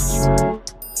mind.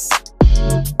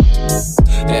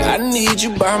 Yeah, I need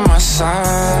you by my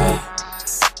side,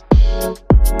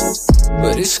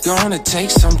 but it's gonna take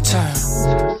some time.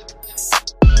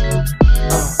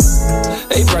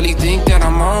 They probably think that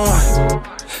I'm on one,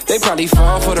 they probably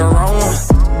fall for the wrong one.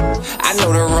 I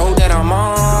know the road that I'm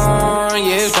on,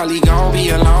 yeah, it's probably gonna be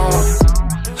alone.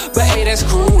 But hey, that's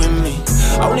cool with me,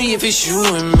 only if it's you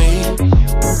and me.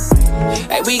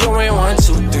 Hey, we going 1,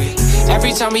 2, 3,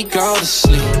 every time we go to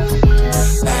sleep.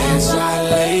 As I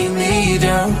lay me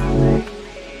down,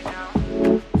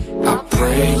 I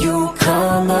pray you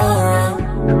come around.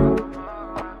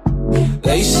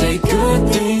 They say good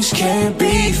things can't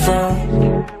be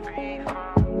found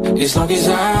as long as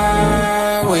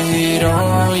I wait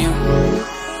on you.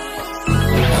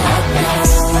 I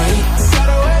gotta wait.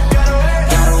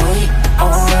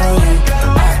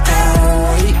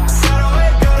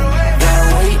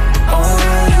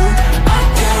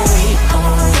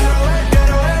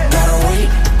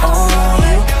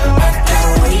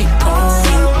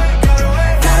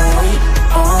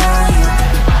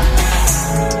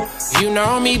 You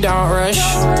know me, don't rush.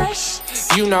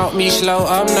 You know me, slow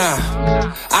up now.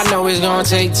 I know it's gonna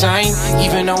take time,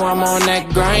 even though I'm on that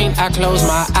grind. I close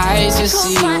my eyes to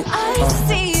see you.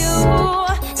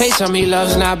 They tell me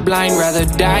love's not blind, rather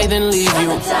die than leave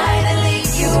you.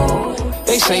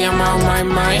 They say I'm on my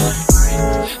mind.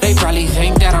 They probably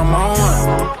think that I'm on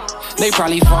one. They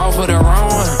probably fall for the wrong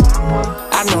one.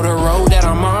 I know the road that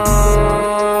I'm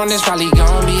on, it's probably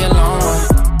gonna be a long one.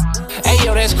 Hey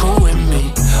yo, that's cool with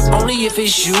me, only if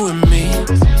it's you and me.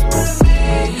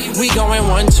 We going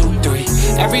 1, 2, 3,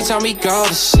 every time we go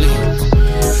to sleep.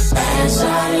 As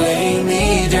I lay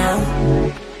me down,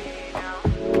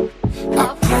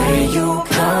 I pray you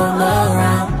come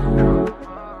around.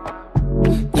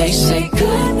 They say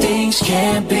good things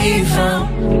can't be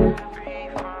found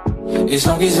as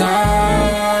long as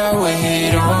I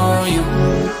wait on you.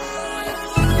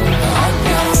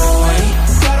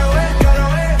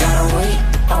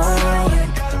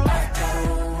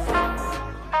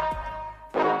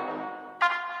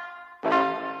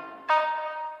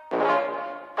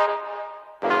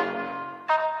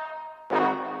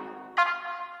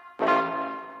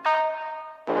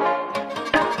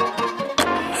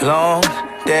 Long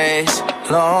days,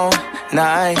 long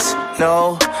nights,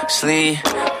 no sleep,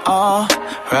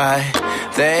 alright.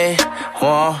 They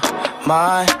want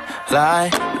my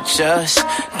life, but just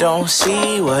don't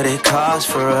see what it costs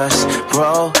for us.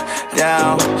 Roll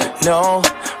down, no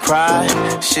pride,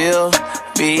 she'll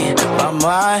be by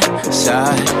my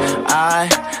side. I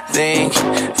think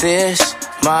this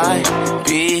might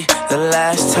be the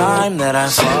last time that I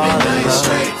fall in love.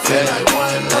 Straight, feel like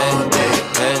one long day.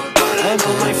 I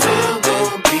know my feel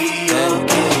gon' be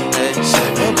okay.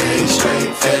 7 days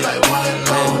straight, feel like one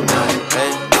long night.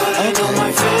 I know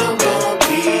my feel gon'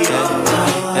 be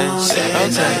alright.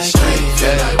 7 days straight,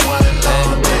 feel like one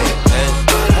long day.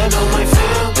 I know my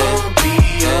feel gon' be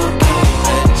okay.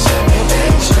 7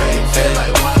 days straight, feel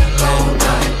like one long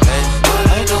night.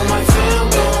 I know my feel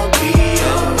gon' be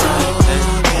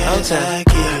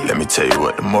alright. Let me tell you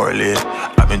what the moral is.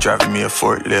 I've been driving me a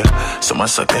forklift. So my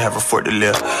suck to have a fort to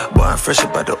live. Boy, I'm fresh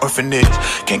about the orphanage.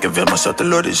 Can't convince myself the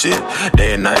Lord is it.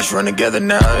 Day and nights run together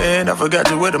now, and I forgot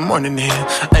to where the morning is.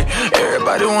 Ay,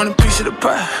 everybody want a piece of the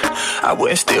pie. I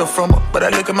wouldn't steal from her, but I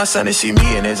look at my son and see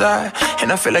me in his eye.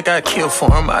 And I feel like I'd kill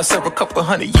for him. I serve a couple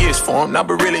 100 years for him. Nah,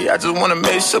 but really, I just wanna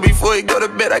make sure before he go to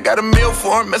bed, I got a meal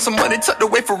for him. And some money tucked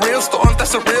away for real storms.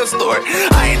 That's a real story.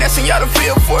 I ain't asking y'all to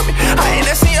feel for me. I ain't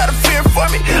asking y'all to fear for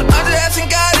me. I'm just asking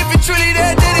God if it's truly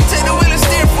that, then he take the wheel and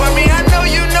steer for me. I know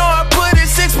you know I put it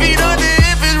 6 feet under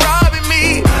if it's robbing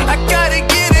me. I gotta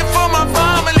get it for my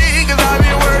family, cause I've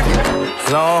been working.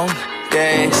 Long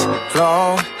days,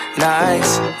 long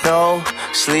nights, no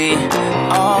sleep,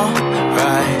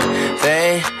 alright.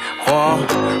 They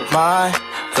want my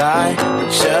life,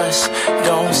 just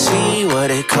don't see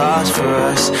what it costs for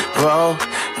us. Broke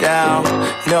down,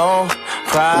 no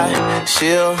pride,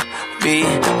 she'll be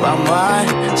by my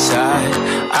side.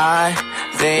 I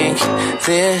think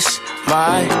this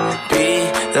might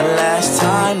be the last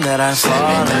time that I fall in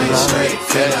love. 7 days straight,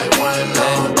 feel like one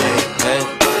long day.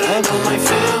 I know my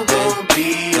fam gon' be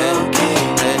okay.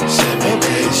 7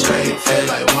 days straight, feel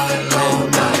like one long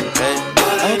night.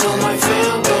 I know my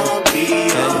fam gon'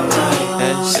 be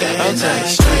alright. 7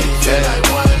 days straight, feel like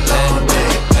one long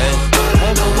day.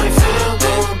 I know my fam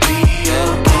gon' be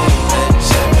okay.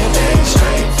 7 days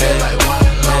straight, feel like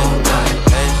one long night.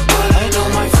 I know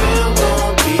my fam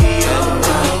gon' be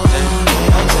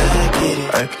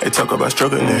alright. They talk about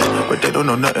struggling, but they don't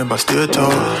know nothing about steel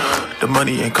toes. The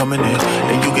money ain't coming in,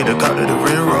 and you get a car to the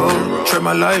railroad. Trade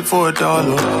my life for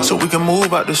 $1, so we can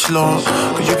move out the slum.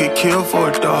 Cause you get killed for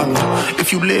 $1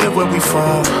 if you live where we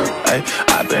from. Ay,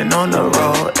 I've been on the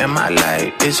road, and my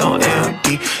life is on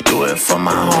empty. Do it for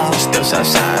my home, steps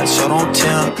outside, so don't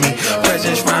tempt me.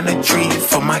 Presents round the tree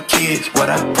for my kids, what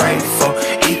I pray for.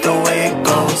 Either way it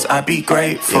goes, I be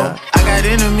grateful. Yeah. I got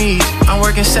enemies, I'm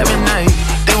working 7 nights.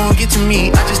 They won't get to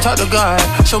me, I just talk to God.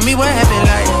 Show me what heaven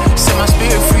like, set my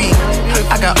spirit free.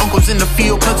 I got uncles in the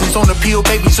field, cousins on the peel,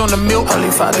 babies on the milk.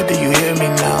 Holy Father, do you hear me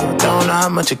now? Don't know how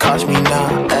much it cost me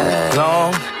now.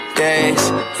 Long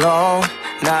days, long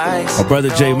nights. My brother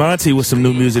Jay Monty with some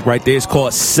new music right there. It's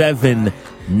called 7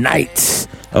 Nights.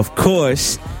 Of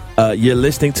course, you're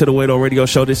listening to the Wado Radio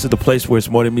Show. This is the place where it's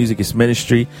more than music, it's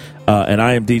ministry. And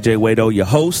I am DJ Wado, your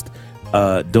host.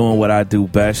 Doing what I do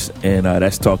best, and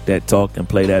that's talk that talk and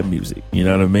play that music. You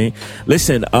know what I mean?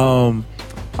 Listen,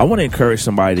 I want to encourage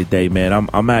somebody today, man.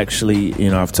 I'm actually,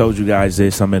 I've told you guys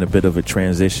this. I'm in a bit of a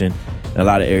transition in a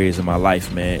lot of areas of my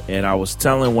life, man. And I was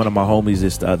telling one of my homies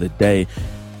this the other day.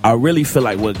 I really feel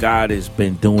like what God has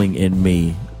been doing in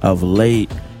me of late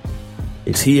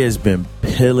is He has been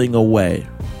peeling away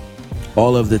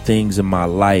all of the things in my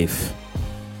life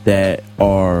that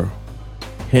are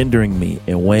hindering me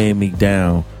and weighing me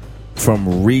down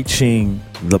from reaching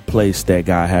the place that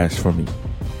God has for me.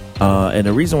 And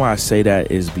the reason why I say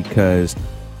that is because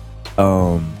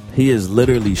He is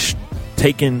literally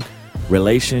taking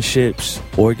relationships,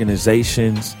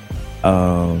 organizations,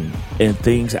 and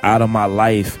things out of my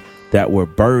life that were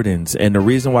burdens. And the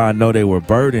reason why I know they were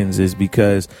burdens is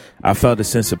because I felt a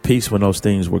sense of peace when those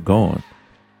things were gone.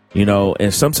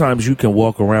 And sometimes you can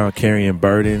walk around carrying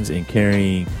burdens and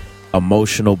carrying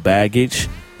emotional baggage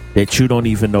that you don't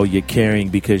even know you're carrying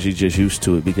because you're just used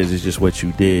to it, because it's just what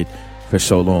you did for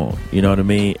so long. You know what I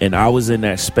mean? And I was in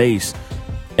that space,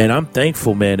 and I'm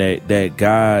thankful, man, that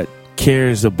God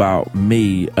cares about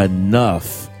me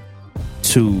enough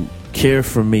to care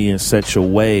for me in such a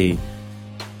way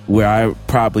where I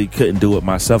probably couldn't do it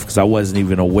myself because I wasn't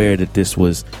even aware that this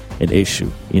was an issue,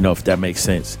 if that makes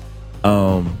sense.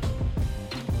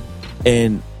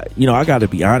 And I got to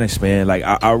be honest, man. Like,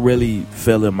 I really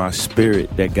feel in my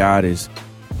spirit that God has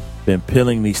been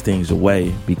peeling these things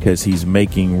away because He's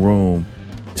making room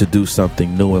to do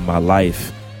something new in my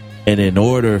life. And in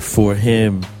order for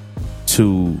Him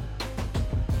to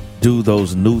do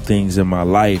those new things in my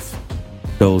life,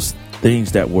 those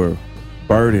things that were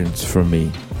burdens for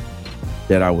me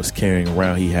that I was carrying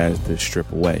around, He has to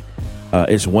strip away.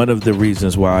 It's one of the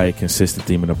reasons why a consistent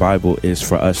theme in the Bible is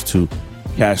for us to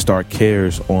cast our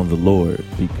cares on the Lord,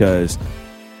 because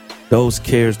those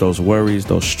cares, those worries,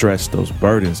 those stress, those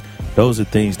burdens, those are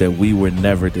things that we were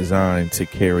never designed to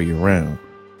carry around.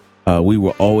 We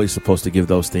were always supposed to give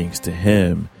those things to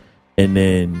Him. And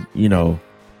then,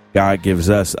 God gives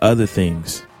us other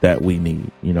things that we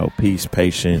need, peace,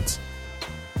 patience,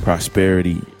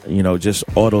 prosperity, just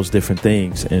all those different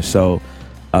things. And so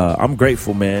I'm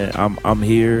grateful, man. I'm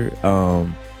here.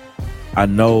 I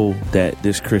know that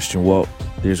this Christian walk,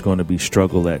 there's going to be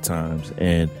struggle at times.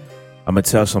 And I'm going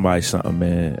to tell somebody something,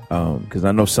 man, because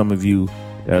I know some of you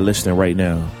that are listening right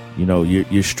now, you know,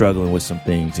 you're struggling with some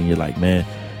things and you're like, man,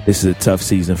 this is a tough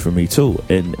season for me too.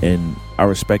 And I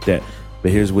respect that. But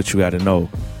here's what you got to know.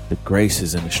 The grace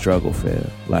is in the struggle, fam.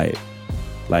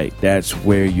 Like that's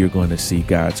where you're going to see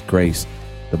God's grace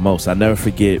the most. I never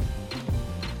forget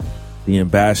the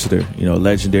Ambassador, you know,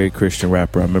 legendary Christian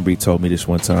rapper. I remember he told me this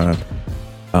one time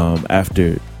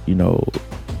after, you know,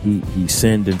 he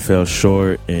sinned and fell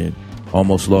short and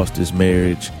almost lost his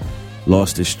marriage,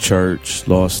 lost his church,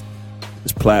 lost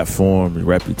his platform and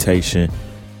reputation.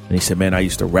 And he said, man, I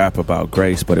used to rap about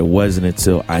grace, but it wasn't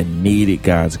until I needed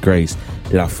God's grace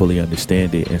that I fully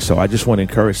understand it. And so I just want to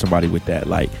encourage somebody with that.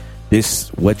 Like, this,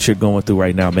 what you're going through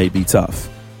right now may be tough.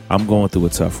 I'm going through a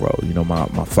tough road. You know, my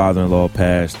father-in-law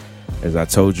passed. As I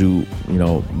told you, you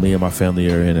know, me and my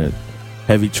family are in a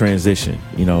heavy transition,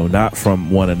 you know, not from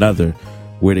one another.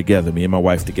 We're together, me and my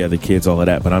wife together, kids, all of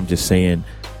that. But I'm just saying,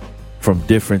 from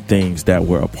different things that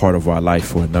were a part of our life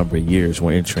for a number of years,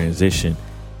 we're in transition.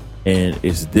 And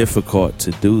it's difficult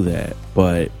to do that,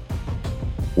 but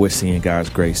we're seeing God's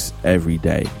grace every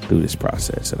day through this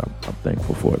process, and I'm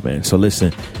thankful for it, man. So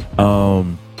listen, I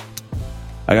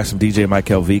got some DJ Mike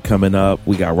LV coming up.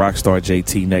 We got Rockstar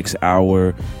JT next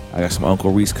hour. I got some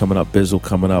Uncle Reese coming up, Bizzle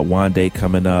coming up, Wande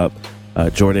coming up,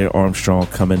 Jordan Armstrong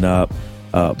coming up.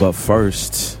 But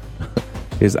first,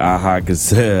 is Aha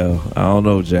Gazelle. I don't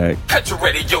know, Jack. Catch your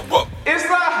radio up. It's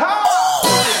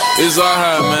Aha! It's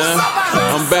Aha, man.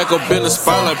 I'm back up in the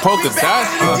spot like polka dot.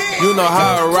 You know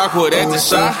how I rock with at the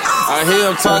shot. I hear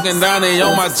him talking down there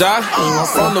on my job. I'm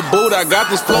from the boot, I got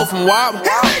this flow from WAP.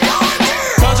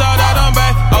 Told y'all that I'm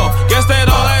back. Oh, guess they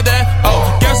don't like that. Oh,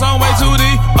 guess I'm way too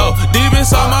deep. Oh, deep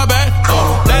inside my back.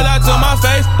 Oh, they lie to my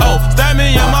face. Oh, stab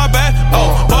me in my back.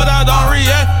 Oh, but I don't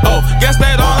react. Oh, guess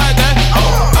they don't like that.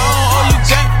 Oh, I don't owe you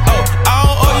jack. Oh, I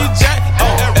don't owe you jack.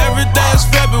 Oh, every day is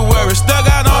February. Still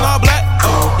got on all black.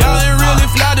 Oh, y'all ain't really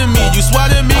fly to me. You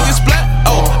swatted me, get splat.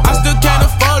 Oh, I still can't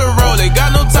afford a roll. They got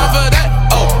no time for that.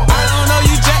 Oh, I don't know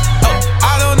you jack. Oh,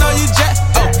 I don't know you jack.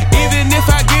 Oh, even if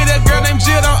I get a girl named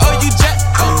Jill, don't owe you jack.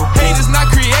 Oh, haters not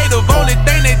creative. Only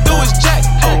thing they do is jack.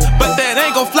 Oh, but that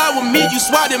ain't gon' fly with me. You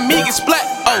swatted me, get splat.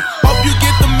 Oh, hope you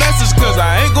get the message, cause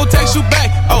I ain't gon' text you back.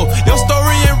 Oh, your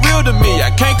story ain't real to me. I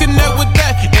can't connect with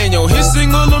that. And your hit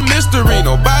single a mystery.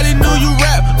 Nobody knew you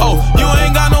rap. Oh, you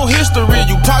ain't got no history.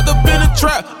 You popped up in a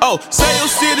trap. Oh, say your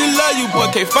city love you,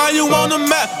 but can't find you on the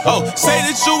map. Oh, say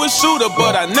that you a shooter,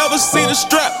 but I never seen a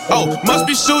strap. Oh, must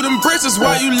be shooting bricks, is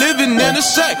why you living in a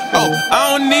shack. Oh,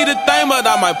 I don't need a thing, but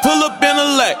I might pull up in a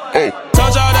lack. Oh,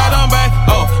 told y'all that I'm back.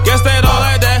 Oh, guess they don't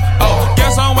like that. Oh,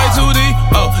 guess I'm way too deep.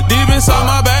 Oh, deep inside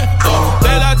my back. Oh,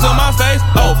 they lie to my face.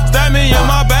 Oh, stab me in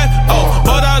my back. Oh,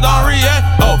 but I don't react.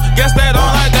 Oh, guess they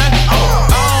don't like that. Oh,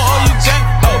 I don't owe you jack.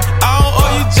 Oh, I don't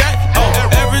owe you jack. Oh,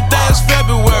 every day is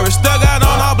February. Still got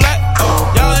on all black. Oh,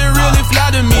 y'all ain't really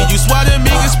fly to me. You swatted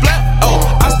me, get splat. Oh,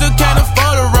 I still can't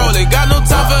afford a roll. They got no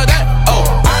time for that. Oh,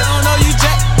 I don't know you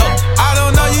jack. Oh, I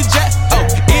don't know you jack. Oh,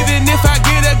 even if I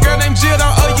get a girl named Jill,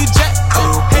 don't owe you jack.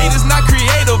 Oh, haters not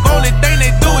creative. Only thing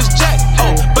they do is jack.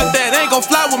 Oh, but that ain't gon'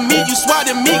 fly with me. You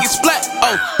swatted me, get splat.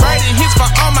 Oh, writing hits for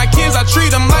all my kids. I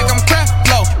treat them like I'm crap.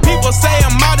 Low. People say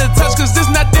I'm out of touch, cause there's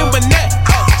nothing but net.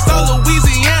 Oh, so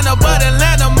Louisiana, but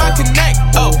Atlanta, my connect.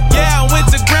 Oh, yeah, I went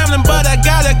to Gremlin, but I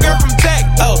got a girl from Tech.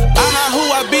 Oh, I know who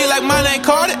I be, like my name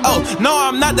Carter. Oh, no,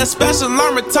 I'm not that special,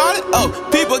 I'm retarded. Oh,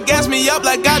 people gas me up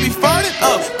like I be farted.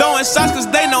 Oh, throwing shots cause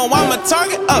they know I'm a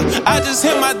target. Oh, I just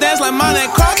hit my dance like my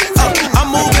name Carter. Oh, I'm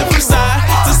moving from side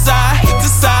to side, to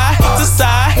side, to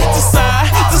side, to side,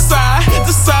 to side,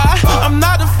 to side. I'm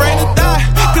not afraid to die,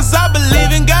 cause I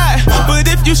believe in God. But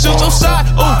if you shoot your shot,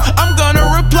 oh, I'm gonna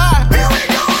reply.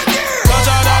 Told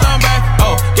y'all that I'm back.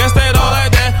 Oh, guess they don't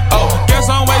like that. Oh, guess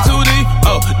I'm way too deep.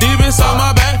 Oh, deep inside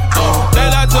my back. Oh, they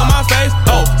lie to my face.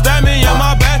 Oh, stab me in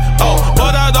my back. Oh,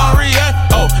 but I don't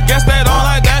react. Oh, guess they don't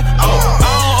like that. Oh, I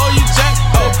don't owe you jack.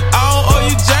 Oh, I don't owe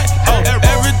you jack. Oh,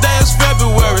 every day is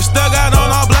February. Still got on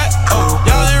all black. Oh,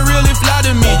 y'all ain't really fly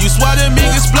to me. You swatted me,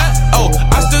 get splat. Oh,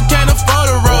 I still can't afford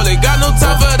a roll. They got no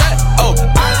time for that. Oh,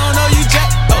 I don't know you jack.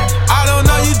 Oh, I don't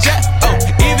know you jack. Oh,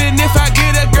 even if I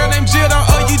get a girl named Jill, don't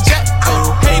owe you jack.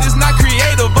 Oh, haters not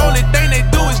creative. Only thing they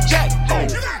do is jack.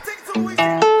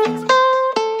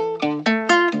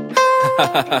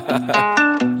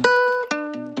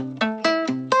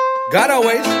 God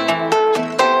always.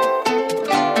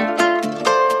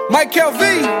 Mike LV.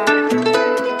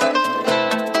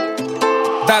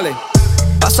 Dale.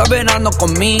 I Pasa verano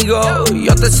conmigo,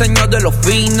 yo te enseño de lo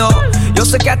fino. Yo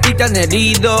sé que a ti te han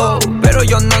herido, pero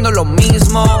yo no ando lo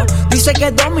mismo. Dice que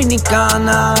es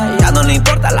dominicana, ya no le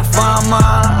importa la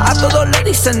fama. A todos le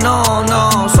dicen no,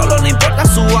 no, solo le importa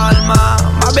su alma.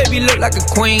 My baby look like a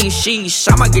queen, sheesh,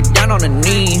 I'ma get down on her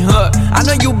knee, huh. I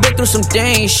know you been through some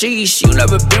things, sheesh, you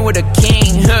never been with a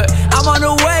king, huh. I'm on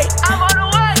the way,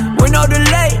 with no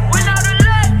delay.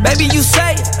 Baby, you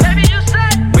say,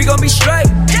 we gon' be straight.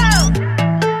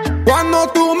 Cuando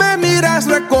tú me miras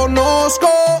reconozco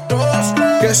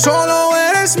que solo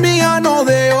eres mía, no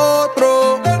de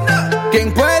otro.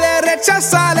 ¿Quién puede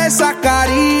rechazar esa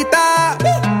carita?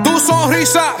 Tu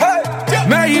sonrisa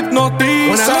me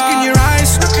hipnotiza. When I look in your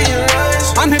eyes,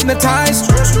 I'm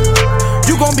hypnotized.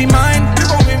 You gon' be mine,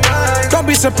 don't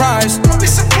be surprised.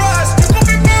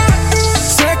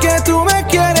 Sé que tú me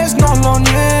quieres, no lo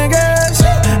niegues.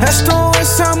 Esto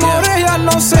es amor, ella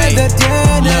no se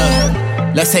detiene.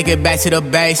 Let's take it back to the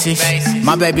basics.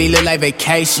 My baby look like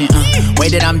vacation. Way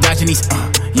that I'm dodging these.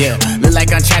 Yeah, look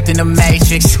like I'm trapped in the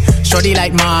matrix. Shorty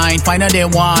like mine, finer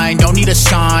than wine. Don't need a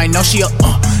sign. No, she a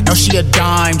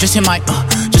dime. Just in my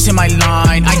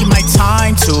line. I give my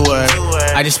time to her.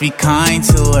 I just be kind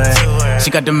to her.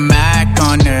 She got the Mac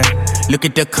on her. Look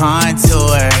at the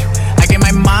contour. I give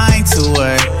my mind to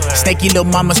her. Snaky little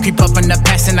mamas creep up in the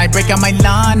past and I break out my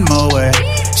lawnmower.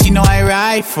 She know I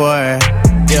ride for her.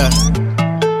 Yeah.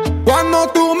 Cuando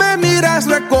tú me miras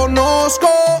reconozco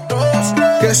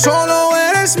que solo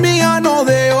eres mía, no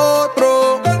de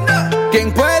otro.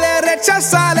 ¿Quién puede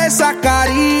rechazar esa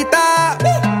carita?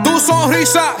 Tu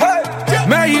sonrisa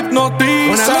me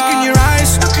hipnotiza. When I look in your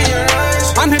eyes,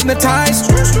 I'm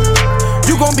hypnotized.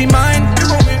 You gon' be mine,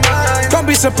 don't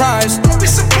be surprised.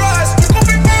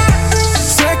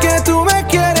 Sé que tú me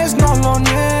quieres, no lo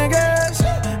niegues.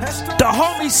 The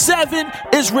homie 7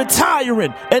 is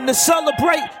retiring, and to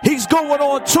celebrate, he's going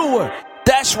on tour.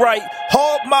 That's right,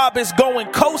 Hog Mob is going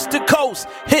coast to coast,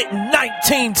 hitting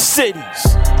 19 cities.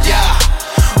 Yeah,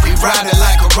 we riding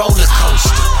like a roller coaster.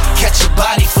 Catch a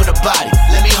body for the body,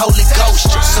 let me hold it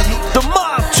ghost. Salute. The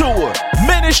Mob Tour,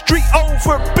 ministry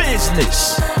over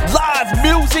business, live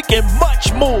music and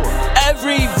much more.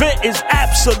 Every event is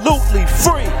absolutely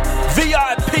free.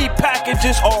 VIP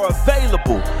packages are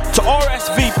available. To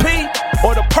RSVP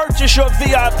or to purchase your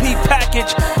VIP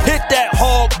package, hit that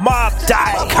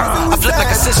hogmob.com. I flip like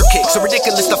a scissor kick, so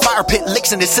ridiculous the fire pit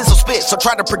licks and it sizzle spit. So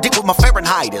try to predict what my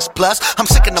Fahrenheit is. Plus, I'm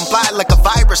sick and I'm blind like a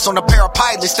virus on a pair of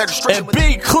pilots that are stricken. And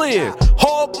be clear,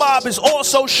 Hog Mob is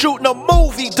also shooting a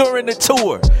movie during the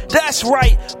tour. That's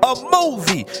right, a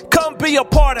movie. Come be a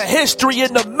part of history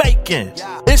in the making.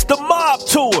 It's the Mob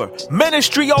Tour,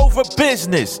 ministry over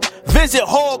business. Visit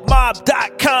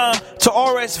hogmob.com to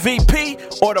RSVP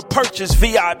or to purchase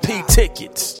VIP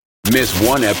tickets. Miss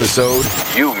one episode,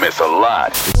 you miss a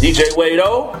lot. DJ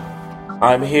Wade-O,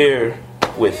 I'm here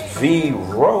with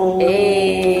V-Rose.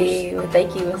 Hey, well,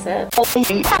 thank you. What's up? SOS,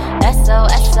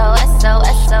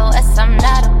 I'm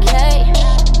not okay.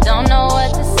 Don't know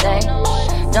what to say.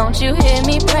 Don't you hear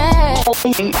me pray? So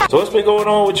what's been going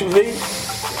on with you, V?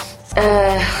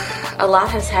 A lot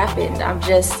has happened.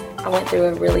 I went through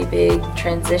a really big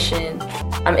transition.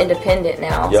 I'm independent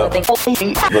now. Yep. So I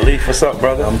think Belief, what's up,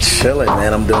 brother? I'm chilling,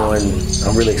 man. I'm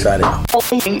really excited.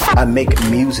 I make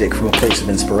music from a place of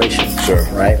inspiration. Sure.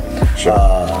 Right? Sure.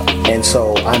 And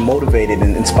so I'm motivated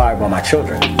and inspired by my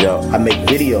children. Yeah. I make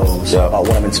videos about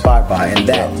what I'm inspired by, and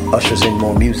that ushers in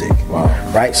more music. Wow.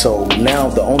 Right? So now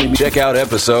the only... Check out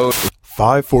episode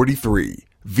 543,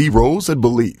 V-Rose and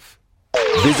Belief.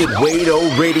 Visit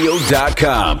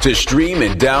WadeORadio.com to stream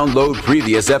and download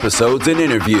previous episodes and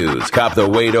interviews. Cop the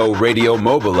Wade-O Radio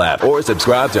mobile app or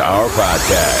subscribe to our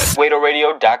podcast.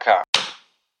 WadeORadio.com.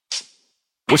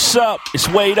 What's up? It's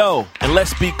Wade-O, and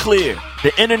let's be clear.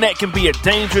 The internet can be a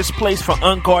dangerous place for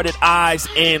unguarded eyes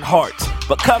and hearts.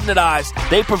 But Covenant Eyes,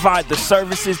 they provide the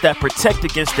services that protect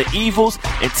against the evils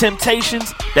and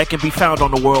temptations that can be found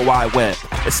on the World Wide Web.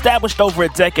 Established over a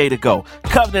decade ago,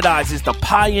 Covenant Eyes is the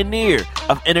pioneer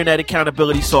of internet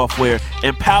accountability software,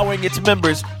 empowering its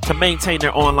members to maintain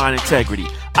their online integrity.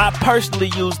 I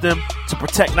personally use them to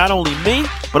protect not only me,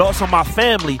 but also my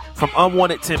family from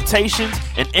unwanted temptations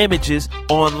and images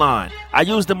online. I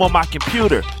use them on my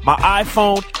computer, my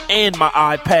iPhone, and my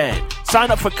iPad. Sign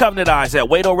up for Covenant Eyes at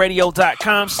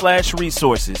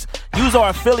WadeORadio.com/resources. Use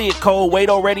our affiliate code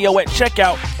WadeORadio at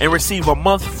checkout and receive a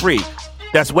month free.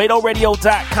 That's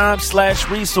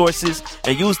WadeORadio.com/resources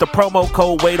and use the promo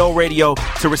code WadeORadio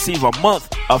to receive a month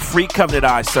of free Covenant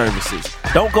Eyes services.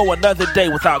 Don't go another day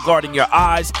without guarding your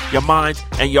eyes, your mind,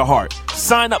 and your heart.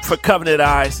 Sign up for Covenant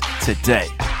Eyes today.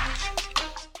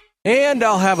 And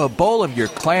I'll have a bowl of your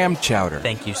clam chowder.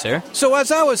 Thank you, sir. So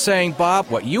as I was saying, Bob,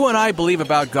 what you and I believe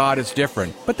about God is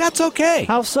different, but that's okay.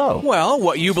 How so? Well,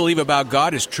 what you believe about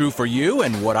God is true for you,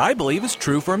 and what I believe is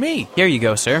true for me. Here you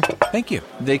go, sir. Thank you.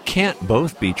 They can't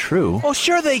both be true. Oh,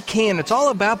 sure they can. It's all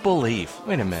about belief.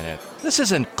 Wait a minute. This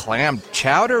isn't clam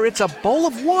chowder. It's a bowl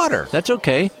of water. That's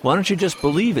okay. Why don't you just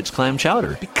believe it's clam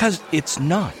chowder? Because it's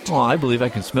not. Oh, I believe I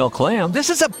can smell clam.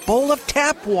 This is a bowl of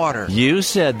tap water. You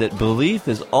said that belief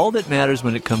is all that matters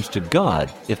when it comes to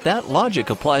God. If that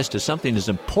logic applies to something as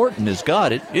important as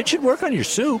God, it should work on your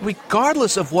soup.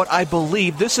 Regardless of what I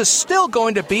believe, this is still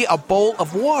going to be a bowl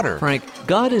of water. Frank,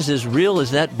 God is as real as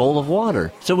that bowl of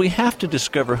water. So we have to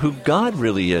discover who God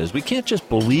really is. We can't just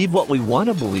believe what we want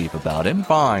to believe about him.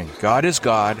 Fine. God is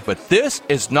God, but this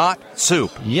is not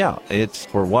soup. Yeah, it's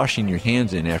for washing your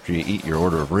hands in after you eat your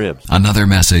order of ribs. Another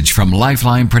message from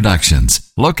Lifeline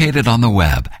Productions, located on the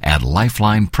web at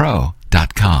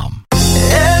lifelinepro.com.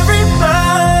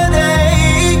 Everybody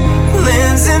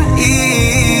lends an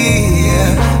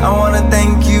ear. I want to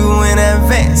thank you in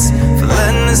advance for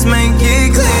letting us make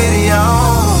it clear to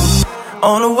y'all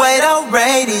on the Wait Out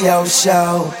Radio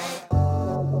Show.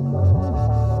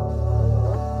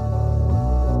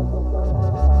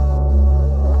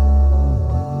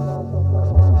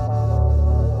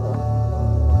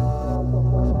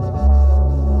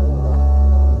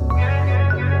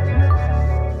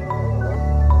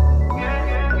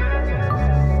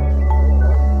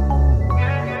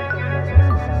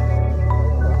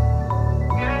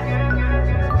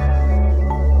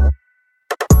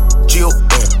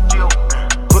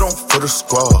 The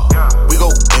squad, we go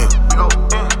in,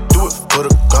 do it for the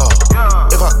God.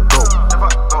 If I go,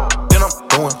 then I'm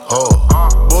going hard.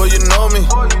 Boy, you know me,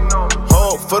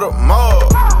 hard for the mob.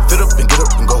 Fill up and get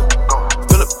up and go,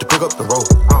 fill up to pick up and roll.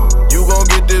 You gon'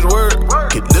 get this word,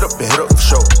 get lit up and hit up for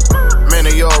show. Man,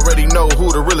 they already know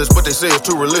who the realest, but they say it's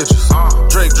too religious.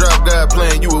 Drake drop guy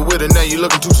playing you with it, now you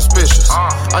looking too suspicious.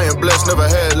 I am blessed, never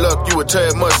had luck, you a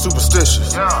tad much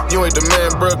superstitious. You ain't the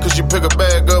man, bruh, cause you pick a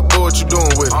bag up, boy, what you doing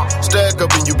with it? Stack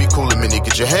up and you be cool a minute,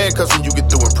 get your handcuffs and you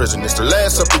get through in prison. It's the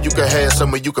last something you can have,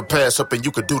 something you can pass up and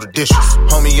you can do the dishes.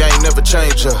 Homie, I ain't never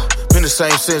changed up, been the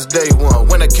same since day one.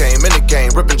 When I came in the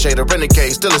game, ripping Jay the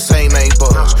renegade, still the same, ain't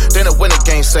budge. Then I win the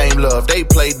game, same love, they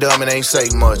play dumb and ain't say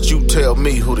much. You tell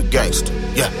me who the gangster,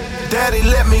 yeah. Daddy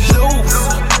let me loose,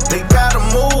 they gotta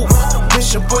move.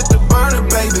 Bishop with the burner,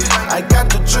 baby, I got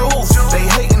the juice. They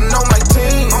hating on my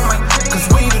team, cause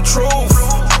we the truth.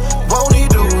 Won't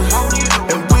he do it,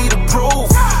 and we the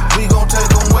proof. We gon' take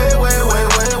them way, way, way,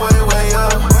 way, way, way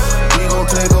up. We gon'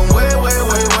 take them way, way,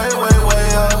 way, way, way, way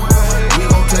up. We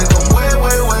gon' take them way,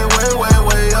 way, way, way, way,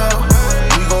 way up.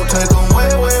 We gon' take them way,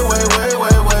 way, way, way,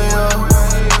 way, way up.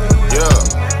 Yeah,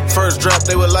 first drop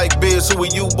they were like, Biz, who are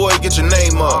you, boy, get your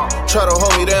name up. Try to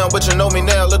hold me down, but you know me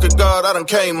now, look at God, I done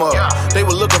came up. They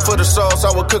were looking for the sauce,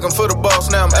 I was cooking for the boss,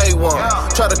 now I'm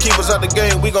A1. Try to keep us out the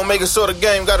game, we gon' make it so the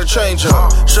game gotta change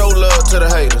up. Show love to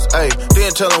the haters, ayy,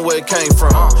 then tell them where it came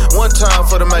from. One time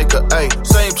for the maker, ayy,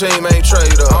 same team ain't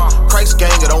trade up. Christ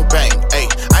gang, it don't bang, ayy,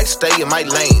 I stay in my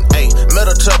lane, ayy.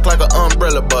 Metal tuck like an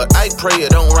umbrella, but I pray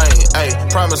it don't rain, ayy.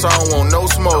 Promise I don't want no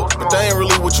smoke, but they ain't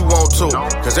really what you want to.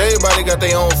 Cause everybody got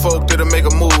their own folk that'll make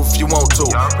a move if you want to.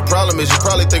 The problem is you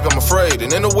probably think I'm afraid,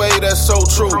 and in a way that's so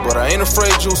true. But I ain't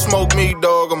afraid you'll smoke me,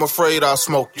 dog, I'm afraid I'll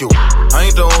smoke you. I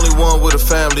ain't the only one with a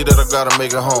family that I gotta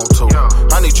make it home to.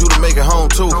 I need you to make it home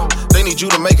too. They need you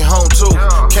to make it home too.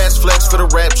 Cash flex for the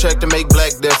rap check to make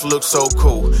Black Death look so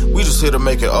cool. We just here to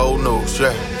make it old news,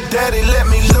 yeah. Daddy let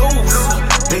me loose,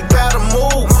 they gotta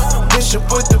move. Bishop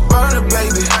with the burner,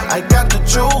 baby, I got the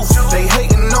juice. They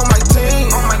hating on my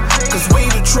team, cause we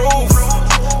the truth.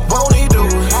 Won't he do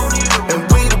it, and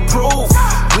we the proof.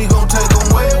 We gon' take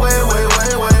them way, way, way,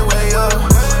 way, way, way up.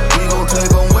 We gon' take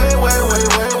them way, way, way,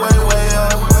 way, way, way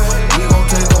up. We gon'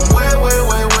 take them way, way,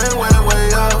 way, way, way, way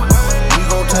up. We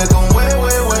gon' take them way,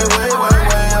 way, way, way, way,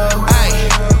 way up. Ay,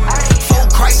 full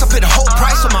Christ, I pay the whole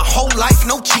price of my whole life.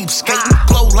 No cheapskating,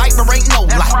 glow light, but ain't no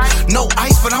light. No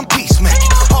ice, but I'm peacemaking.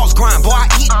 All's grind, boy,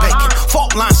 I eat bacon.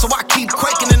 Fault line, so I keep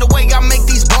quaking. In the way I make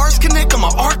these bars connect, I'm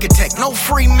an architect, no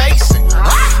Freemason.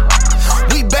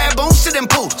 We baboons to them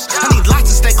poodles. I need lots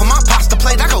of steak on my pasta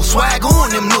plate. I go swag on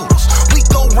them noodles. We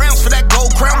go rounds for that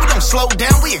gold crown. We don't slow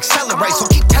down, we accelerate. So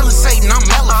keep telling Satan I'm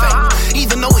elevating.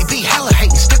 Even though he be hella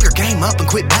hating, step your game up and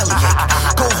quit bellyaching.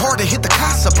 Go hard to hit the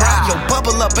casa, bro. Yo,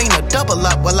 bubble up ain't a double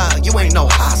up. Well, you ain't no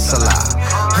hustler.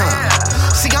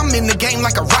 See, I'm in the game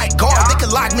like a right guard. They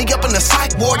could lock me up in the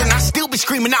psych ward and I still be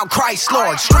screaming out Christ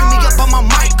Lord. String me up on my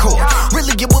mic cord.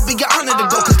 Really, it would be an honor to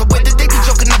go. Cause the way that they be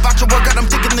joking, I about your work out, I'm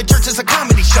thinking the church is a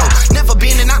comedy show. Never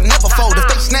been and I never fold. If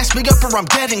they snatch me up or I'm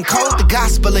dead and cold, the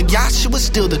gospel of Yahshua is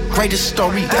still the greatest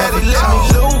story ever told. Let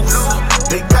me loose.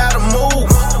 They gotta move.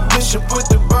 Bishop with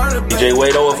the burner. DJ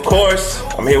Wado, of course.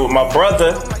 I'm here with my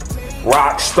brother,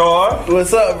 Rockstar.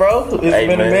 What's up, bro? It's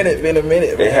been a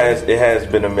minute. Man. It has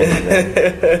been a minute,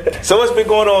 man. So what's been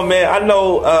going on, man? I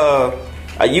know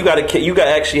you gotta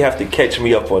actually have to catch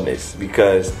me up on this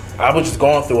because I was just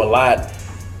going through a lot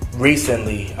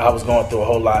recently. I was going through a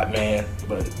whole lot, man.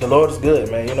 But the Lord is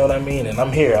good, man. You know what I mean? And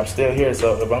I'm here. I'm still here.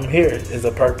 So if I'm here, it's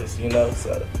a purpose, you know.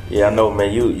 So yeah, I know,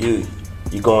 man.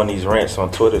 You go on these rants on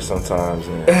Twitter sometimes,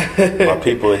 and my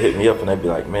people would hit me up and they'd be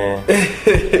like, man,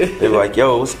 they be like,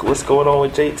 yo, what's going on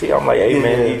with JT? I'm like, hey,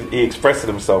 man, he expressed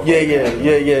himself.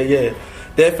 Yeah.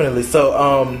 Definitely.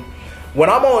 So when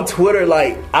I'm on Twitter,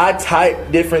 like, I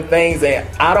type different things and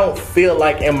I don't feel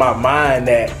like in my mind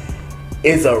that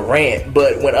it's a rant.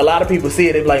 But when a lot of people see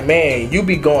it, they be like, man, you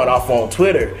be going off on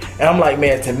Twitter. And I'm like,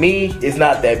 man, to me, it's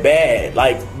not that bad.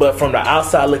 Like, but from the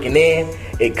outside looking in,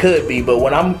 it could be. But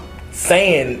when I'm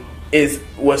saying is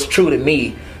what's true to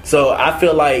me. So I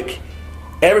feel like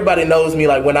everybody knows me.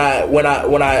 Like when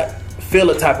I feel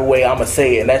a type of way, I'ma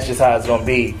say it, and that's just how it's gonna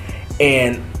be.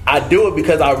 And I do it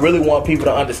because I really want people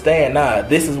to understand. Nah,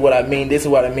 this is what I mean. This is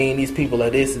what I mean. These people are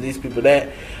this and these people that.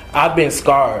 I've been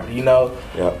scarred, you know.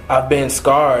 Yep. I've been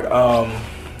scarred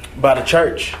by the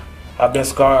church. I've been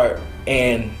scarred,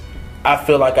 and I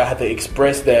feel like I have to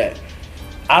express that.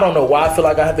 I don't know why I feel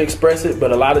like I have to express it,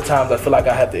 but a lot of times I feel like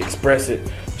I have to express it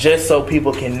just so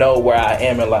people can know where I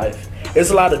am in life. It's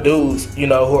a lot of dudes, you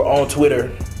know, who are on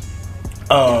Twitter.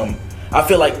 I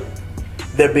feel like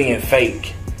they're being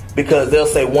fake because they'll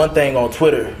say one thing on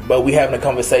Twitter, but we having a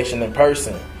conversation in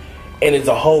person, and it's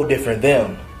a whole different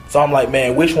them. So I'm like,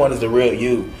 man, which one is the real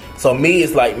you? So me,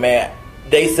 it's like, man,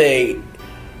 they say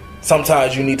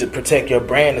sometimes you need to protect your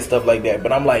brand and stuff like that,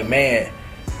 but I'm like, man,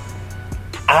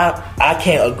 I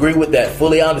can't agree with that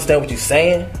fully. I understand what you're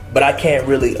saying, but I can't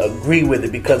really agree with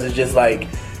it because it's just like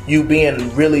you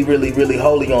being really, really, really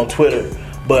holy on Twitter.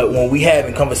 But when we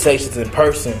having conversations in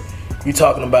person, you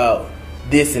talking about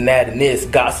this and that and this,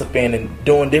 gossiping and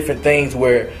doing different things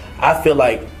where I feel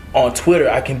like on Twitter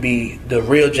I can be the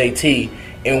real JT,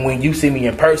 and when you see me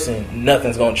in person,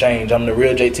 nothing's gonna change. I'm the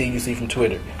real JT you see from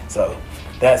Twitter. So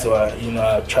that's why, you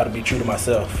know, I try to be true to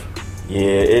myself. Yeah,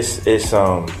 it's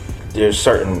there's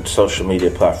certain social media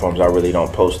platforms I really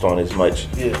don't post on as much.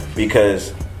 Yeah.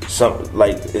 Because some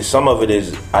of it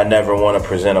is I never want to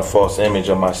present a false image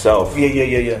of myself.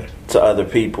 Yeah. To other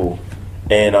people,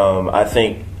 and I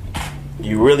think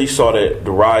you really saw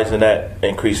the rise in that,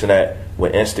 increase in that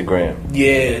with Instagram.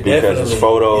 Yeah, because definitely. It's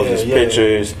photos, it's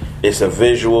pictures, it's a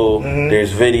visual,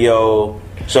 there's video.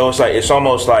 So it's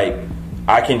almost like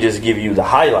I can just give you the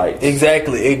highlights.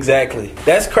 Exactly.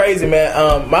 That's crazy,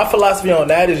 man. My philosophy on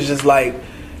that is just like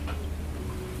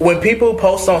when people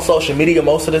post on social media,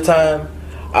 most of the time,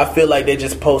 I feel like they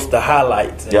just post the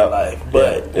highlights in their life.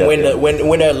 But when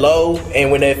they're low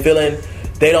and when they're feeling,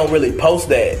 they don't really post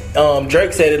that.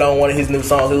 Drake said it on one of his new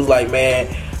songs. It was like, man,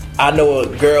 I know a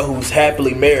girl who's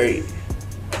happily married,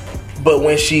 but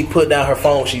when she put down her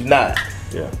phone, she's not.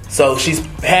 Yeah. So she's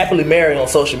happily married on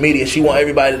social media. She want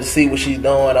everybody to see what she's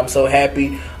doing. I'm so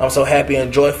happy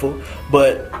and joyful.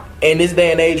 But in this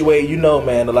day and age where, you know,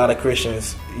 man, a lot of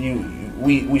Christians,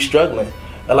 we struggling.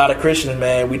 A lot of Christians,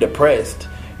 man, we depressed.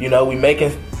 You know, we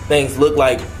making things look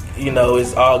like, you know,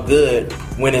 it's all good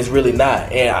when it's really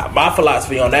not. And my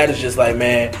philosophy on that is just like,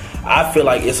 man, I feel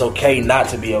like it's okay not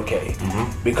to be okay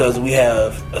because we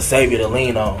have a savior to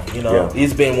lean on. You know,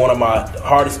 It's been one of my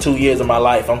hardest 2 years of my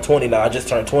life. I'm 20 now. I just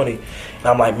turned 20. And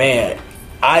I'm like, man,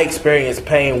 I experienced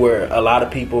pain where a lot of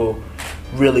people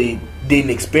really didn't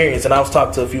experience. And I was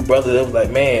talking to a few brothers that was like,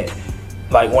 man,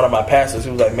 like one of my pastors, he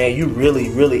was like, man, you really,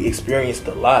 really experienced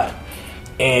a lot.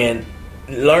 And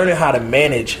learning how to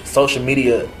manage social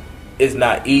media is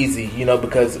not easy, you know,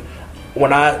 because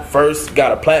when I first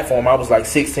got a platform, I was like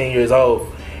 16 years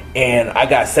old, and I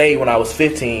got saved when I was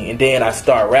 15, and then I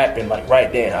started rapping like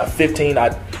right then. I was 15,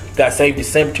 I got saved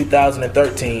December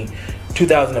 2013.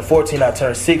 2014, I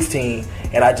turned 16,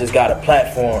 and I just got a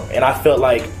platform, and I felt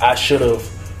like I should have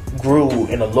grew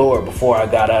in the Lord before I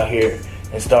got out here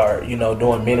and start, you know,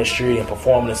 doing ministry and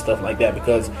performing and stuff like that,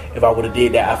 because if I would have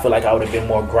did that, I feel like I would have been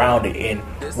more grounded and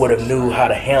would have knew how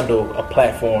to handle a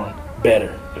platform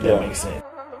better, if that makes sense.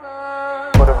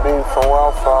 For the beat from where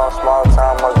I'm from, small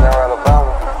town, Montgomery, Alabama.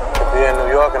 To be in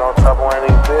New York and on top of one of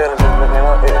these buildings, just looking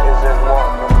up, it's just more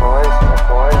inspiration.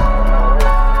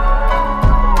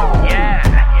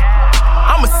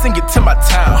 I'ma sing it to my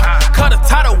town. Cut a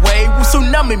tidal wave with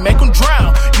tsunami me, make them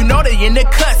drown. You know they in the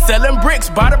cut, selling bricks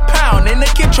by the pound. In the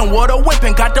kitchen, water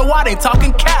whipping, got the water, ain't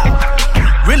talking cow.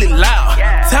 Really loud,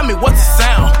 tell me what's the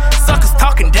sound. Suckers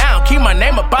talking down, keep my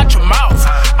name about your mouth.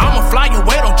 I'ma fly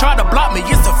away, don't try to block me,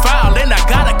 it's a foul. And I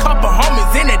got a couple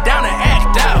homies in it down and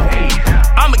act out.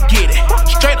 I'ma get it,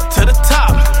 straight up to the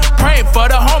top. Praying for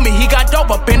the homie, he got dope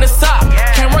up in the sock.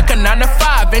 Can't work a 9 to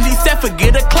 5, and he said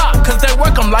forget a clock. Cause they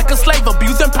work him like a slave,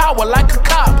 abusing power like a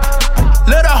cop.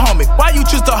 Little homie, why you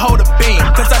choose to hold a beam?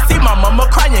 Cause I see my mama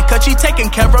crying, cause she taking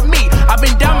care of me. I've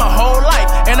been down my whole life,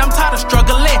 and I'm tired of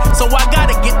struggling. So I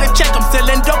gotta get the check, I'm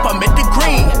selling dope, I'm at the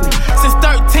green. Since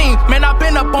 13, man, I've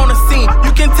been up on the scene.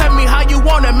 You can tell me how you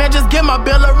want it, man, just give my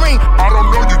bill a ring. I don't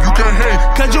know you, you can't hate.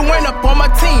 Cause you ain't up on my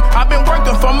team. I've been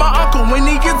working for my uncle when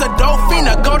he is a dope fiend.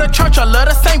 I go to church, I love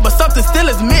to sing, but something still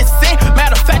is missing.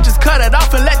 Matter of fact, just cut it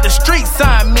off and let the streets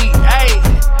sign me, ayy.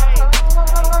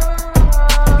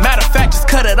 Matter of fact, just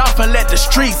cut it off and let the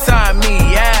streets sign me,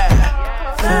 yeah.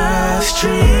 The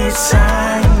streets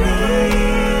sign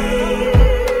me.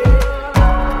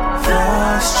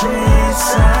 The streets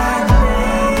sign me.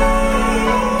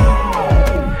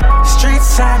 Streets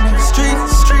sign me.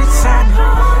 Streets sign me.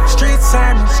 Streets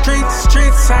sign me.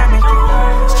 Streets sign me.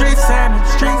 Streets sign me.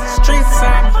 Streets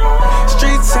sign me.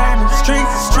 Streets sign me.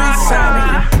 Streets sign me.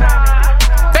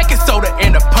 Baking soda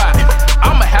in the pot.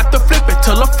 I'ma have to flip it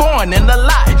till I'm foreign in the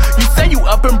lot. You say you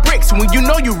up in bricks when you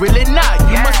know you really not.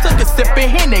 You must took a sip in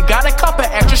Henny, got a couple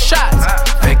extra shots.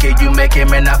 Fake it, you make it,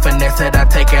 man, I finesse it, I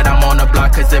take it. I'm on the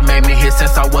block cause it made me hit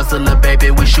since I was a little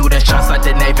baby. We shooting shots like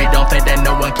the Navy, don't think that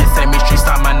no one can say me. Streets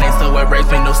on my name, so it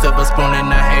raised me, no silver spoon and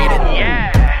I hate it.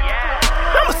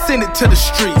 I'ma send it to the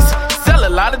streets. Sell a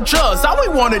lot of drugs, all we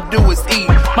wanna do is eat.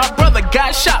 My brother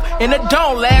got shot in the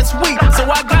dome last week, so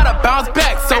I gotta bounce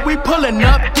back, so we pulling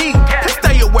up deep.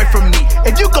 Stay away from me,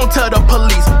 if you gon' tell the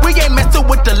police, we ain't messing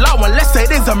with the law unless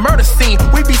it is a murder scene.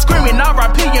 We be screaming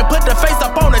R.I.P. and put the face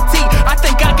up on the T. I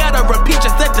think I gotta repeat,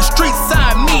 just let the streets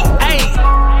sign me, ayy.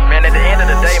 Man, at the end of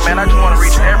the day, man, I just wanna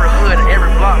reach every hood,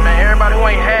 every block, man. Everybody who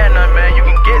ain't had nothing, man, you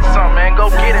can get something, man. Go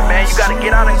get it, man. You gotta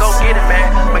get out and go get it,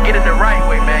 man. But get it the right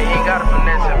way, man. You ain't gotta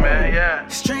finesse it, man. Yeah.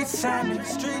 Streets sign me.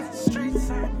 Streets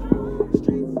sign me.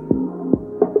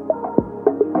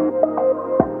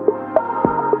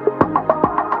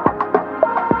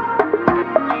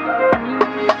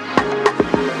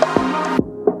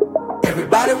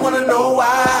 Everybody wanna know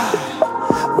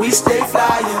why we stay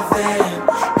flyer than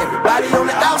everybody on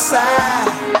the outside.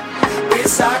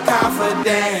 It's our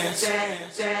confidence.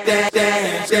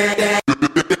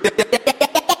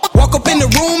 Walk up in the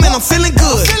room and I'm feeling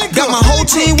good. Got my whole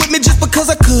team with me just because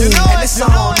I could. And it's on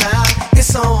now,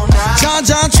 it's on now.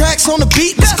 John tracks on the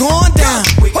beat, it's going down.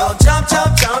 We gon' jump to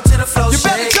the flow. You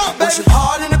better jump, baby. Worship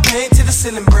hard in the paint to the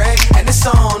ceiling break. And it's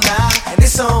on now, and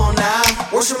it's on now.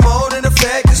 Worship mode in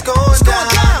effect, it's going down.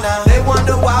 Now. They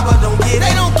wonder why, but don't get it.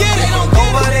 They don't get it.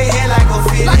 Over their head like a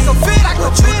fit.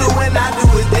 What you do when I do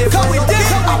it different.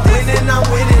 I'm winning, I'm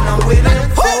winning, I'm winning.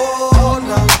 Oh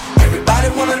no, everybody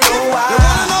wanna know why.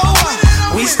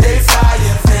 We stay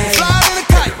flyer thing.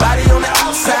 Everybody on the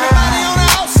outside.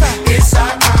 It's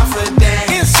our confidence.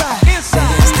 Dance. It's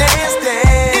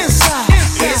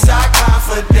our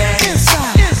confidence. Dance.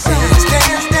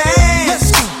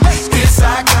 It's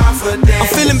our confidence. I'm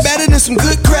feeling better than some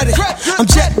good credit. I'm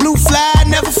jet blue fly,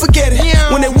 never forget it.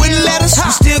 When they wouldn't let us,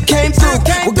 we still came through.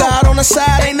 With God on our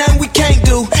side, ain't nothing we can't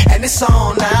do. And it's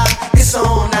on now, it's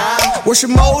on now. Worship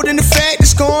mode in effect,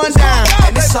 it's going down.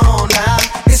 And it's on now,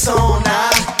 it's on now.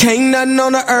 Can't nothing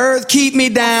on the earth keep me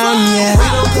down, yeah. We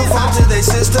don't conform to their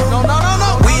system. No.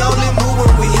 We only move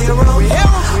when we hear them.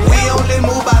 We only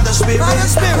move by the spirit.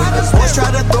 Boys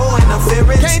try to throw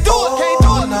interference. Can't do it.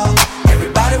 No.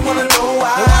 Everybody wanna know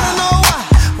why.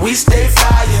 We stay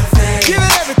flyer thing. Give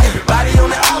it everything. Everybody on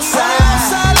the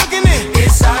outside. Looking in.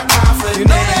 It's our confidence. You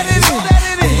know that it is.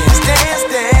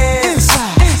 Dance.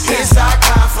 It's our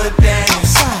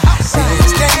confidence. Dance.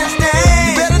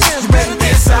 You better dance.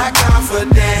 It's our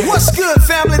confidence. What's good,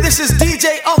 family? This is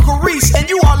DJ Uncle Reese, and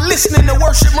you are listening to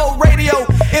Worship Mode Radio.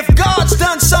 If God's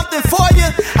done something for you,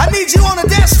 I need you on the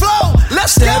dance floor.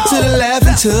 Let's Step go. to the left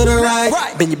and to the right.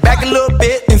 Bend your back a little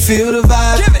bit and feel the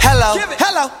vibe. Hello.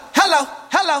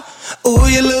 Ooh,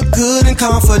 you look good and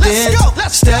confident.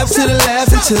 Step to the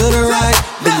left and to the right.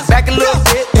 Bend your back a little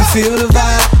bit and feel the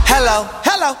vibe. Hello.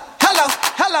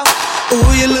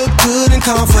 Ooh, you look good and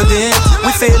confident.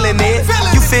 We feeling it.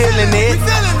 You feeling it.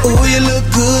 Ooh, you look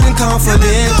good and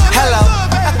confident. Hello.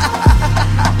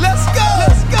 Let's go.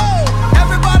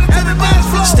 Everybody to the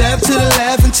dance floor. Step to the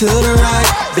left and to the right.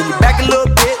 Bend your back a little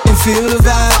bit and feel the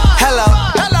vibe. Hello.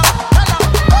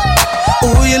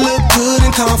 Ooh, you look good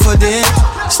and confident.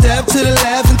 step to the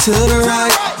left and to the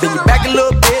right. Then you back a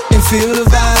little bit and feel the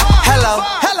vibe. Hello,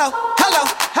 hello, hello,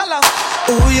 hello.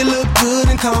 Ooh, you look good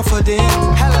and confident.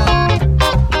 Hello.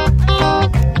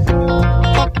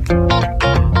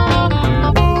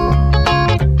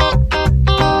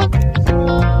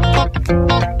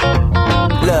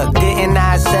 Look, didn't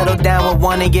I settle down with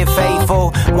one and get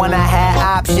faithful? When I had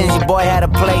options, your boy had a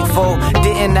plate full.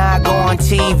 Didn't I go on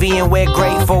TV and wear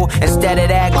grateful? Instead of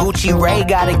that, Gucci Ray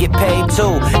gotta get paid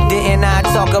too. Didn't I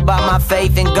talk about my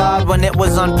faith in God when it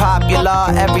was unpopular?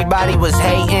 Everybody was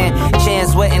hating.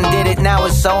 Chance went and did it, now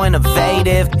it's so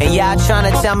innovative. And y'all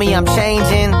trying to tell me I'm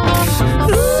changing?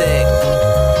 You sick.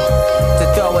 To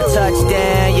throw a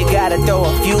touchdown, you gotta throw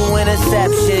a few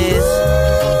interceptions.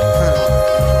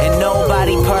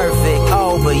 Nobody perfect,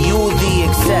 oh, but you the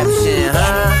exception,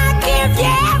 huh? Didn't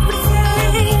I give you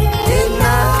everything? Didn't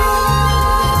I?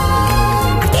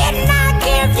 Didn't I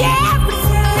give you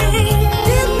everything?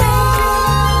 Didn't I?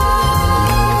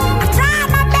 I tried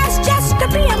my best just to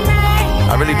be a man.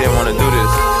 I really didn't want to do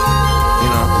this, you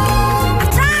know. I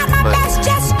tried my best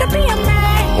just to be a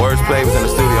man. Words Play was in the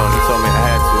studio and he told me I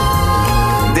had to.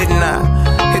 Didn't I?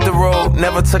 Hit the road,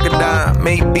 never took a dime.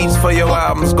 Made beats for your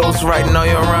albums, ghostwriting all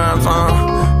your rhymes,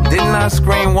 Didn't I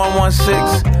scream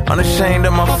 116? Unashamed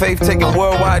of my faith, taking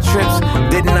worldwide trips.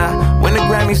 Didn't I? When the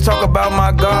Grammys talk about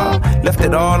my God, left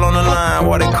it all on the line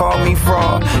while they called me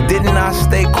fraud. Didn't I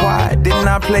stay quiet? Didn't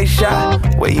I play shy?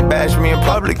 Way you bash me in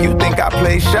public, you think I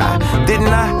play shy? Didn't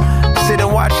I? Sit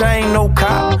and watch, I ain't no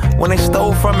cop. When they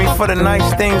stole from me for the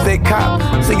nice things they cop.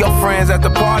 See your friends at the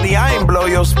party, I ain't blow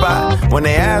your spot. When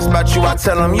they ask about you, I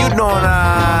tell them you doing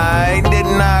alright.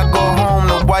 Didn't I go home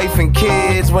to wife and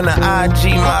kids when the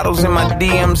IG models in my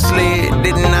DM slid?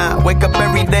 Didn't I wake up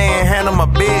every day and handle my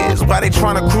biz? Why they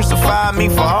tryna crucify me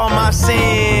for all my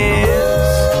sins?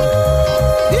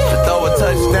 To throw a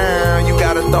touchdown, you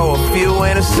gotta throw a few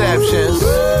interceptions.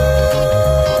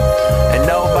 And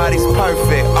nobody's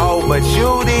perfect, oh, but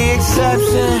you the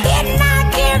exception. Didn't I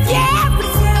give you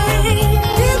everything?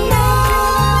 Didn't I?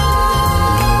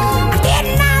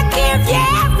 Didn't I give you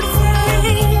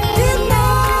everything? Didn't I?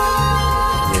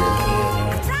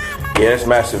 Yeah, that's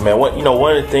massive, man. One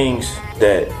of the things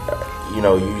that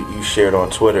you shared on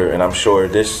Twitter, and I'm sure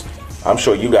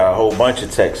you got a whole bunch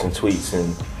of texts and tweets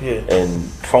and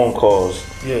phone calls.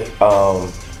 Yeah.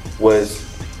 Was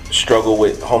struggle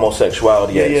with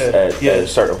homosexuality at a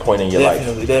certain point in your life.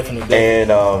 Definitely.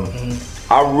 And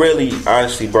I really,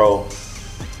 honestly, bro,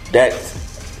 that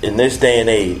in this day and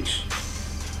age,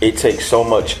 it takes so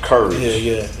much courage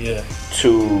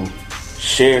to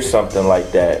share something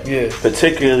like that. Yeah.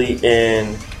 Particularly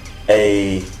in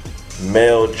a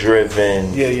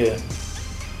male-driven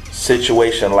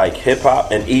situation like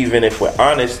hip-hop, and even if we're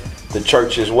honest, the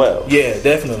church as well. Yeah,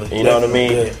 definitely. You know what I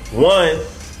mean? Yeah. One,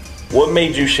 what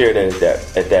made you share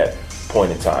that at that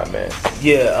point in time, man?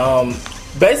 Yeah,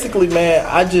 basically, man,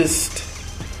 I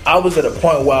was at a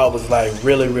point where I was like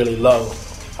really, really low.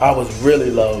 I was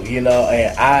really low, and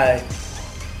I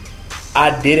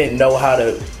didn't know how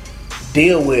to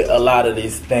deal with a lot of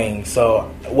these things. So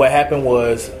what happened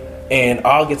was, in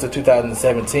August of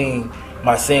 2017,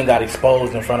 my sin got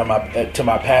exposed in front of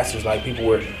my pastors. Like, people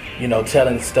were,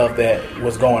 telling stuff that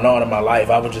was going on in my life.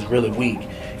 I was just really weak.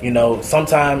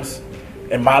 Sometimes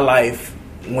in my life,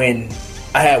 when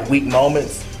I have weak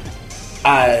moments,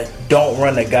 I don't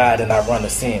run to God and I run to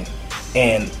sin.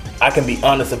 And I can be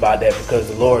honest about that because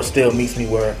the Lord still meets me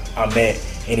where I'm at,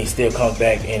 and He still comes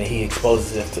back and He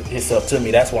exposes Himself to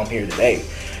me. That's why I'm here today.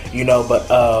 But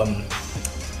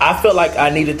I felt like I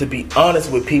needed to be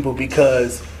honest with people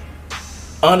because,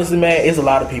 honestly, man, it's a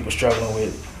lot of people struggling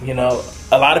with it.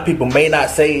 A lot of people may not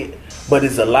say it, but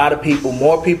it's a lot of people,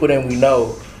 more people than we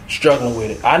know, struggling with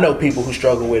it. I know people who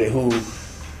struggle with it who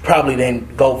probably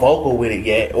didn't go vocal with it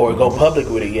yet or go public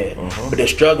with it yet, but they're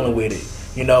struggling with it.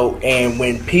 And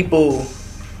when people,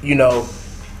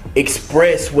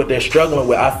 express what they're struggling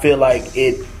with, I feel like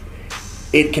it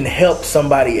can help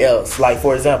somebody else. Like,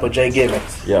 for example, Jay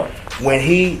Gibbons. Yeah. When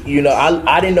he,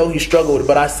 I didn't know he struggled with it,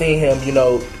 but I seen him,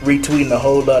 retweeting a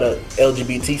whole lot of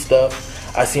LGBT stuff.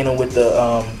 I seen him with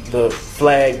the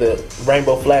flag, the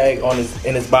rainbow flag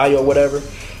in his bio or whatever.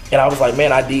 And I was like,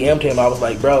 man, I DM'd him. I was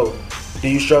like, bro, do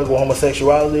you struggle with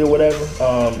homosexuality or whatever?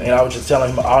 And I was just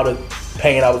telling him all the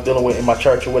pain I was dealing with in my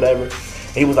church or whatever.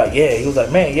 He was like, yeah. He was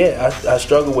like, man, yeah, I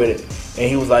struggle with it. And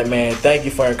he was like, man, thank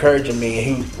you for encouraging me. And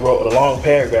he wrote a long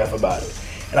paragraph about it.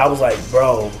 And I was like,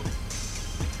 bro,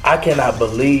 I cannot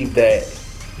believe that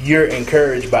you're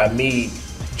encouraged by me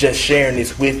just sharing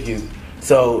this with you.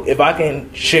 So if I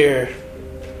can share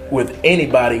with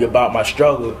anybody about my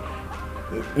struggle,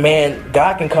 man,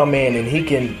 God can come in and he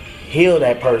can heal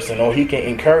that person, or he can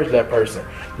encourage that person.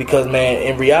 Because, man,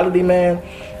 in reality, man,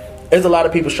 there's a lot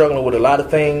of people struggling with a lot of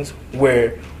things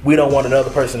where we don't want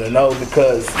another person to know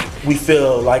because we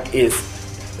feel like it's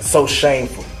so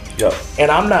shameful. Yep.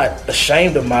 And I'm not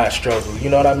ashamed of my struggle, you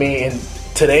know what I mean? And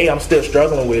today I'm still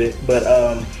struggling with it, but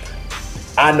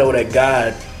I know that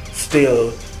God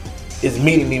still is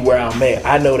meeting me where I'm at.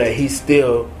 I know that he's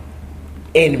still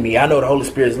in me. I know the Holy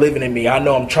Spirit is living in me. I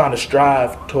know I'm trying to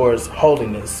strive towards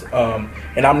holiness.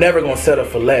 And I'm never going to settle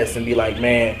for less and be like,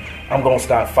 man, I'm going to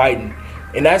stop fighting.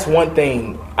 And that's one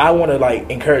thing I want to like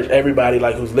encourage everybody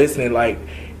like who's listening. Like,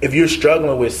 if you're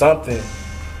struggling with something,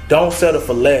 don't settle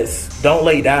for less. Don't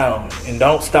lay down and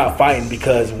don't stop fighting,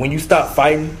 because when you stop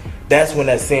fighting, that's when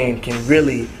that sin can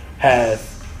really have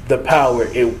the power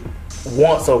it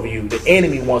wants over you. The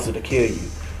enemy wants it to kill you.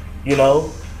 You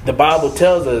know, the Bible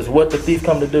tells us what the thief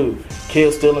come to do: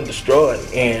 kill, steal, and destroy.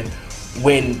 And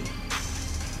when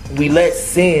we let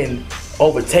sin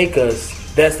overtake us,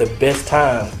 that's the best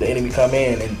time the enemy come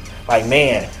in and like,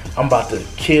 man, I'm about to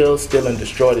kill, steal, and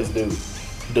destroy this dude.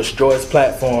 Destroy his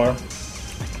platform,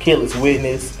 kill his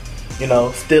witness, you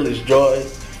know, steal his joy.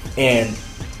 And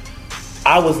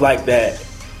I was like that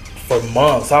for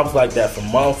months. I was like that for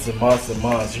months and months and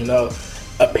months, you know,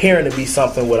 appearing to be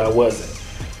something what I wasn't.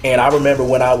 And I remember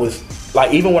when I was,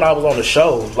 like, even when I was on the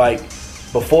show, like,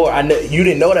 before, you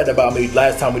didn't know that about me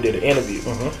last time we did an interview.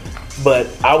 Mm-hmm. But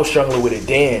I was struggling with it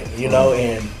then, you know,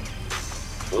 and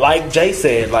like Jay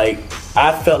said, like,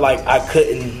 I felt like I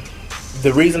couldn't,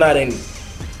 the reason I didn't,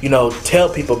 you know, tell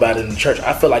people about it in the church,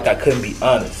 I feel like I couldn't be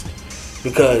honest.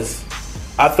 Because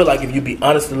I feel like if you be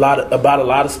honest about a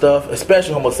lot of stuff,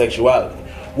 especially homosexuality,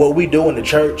 what we do in the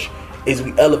church is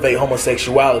we elevate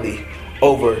homosexuality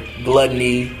over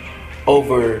gluttony,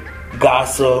 over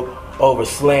gossip, over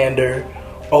slander,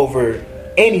 over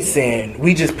any sin.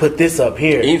 We just put this up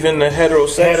here. Even the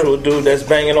heterosexual dude that's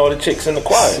banging all the chicks in the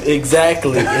choir.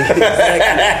 Exactly. And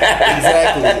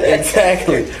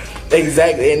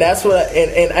that's what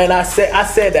I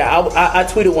said that I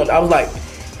tweeted once. I was like,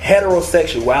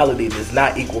 heterosexuality does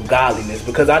not equal godliness,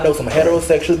 because I know some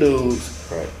heterosexual dudes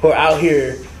who are out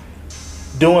here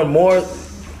doing more.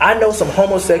 I know some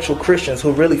homosexual Christians who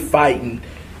are really fighting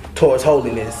towards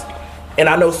holiness, and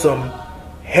I know some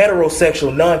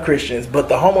heterosexual non-Christians, but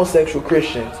the homosexual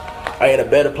Christians are in a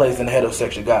better place than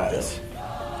heterosexual guys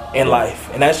in life.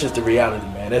 And that's just the reality,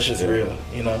 man. That's just real,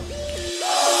 you know.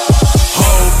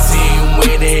 Whole team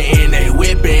winning and they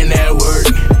whipping that work.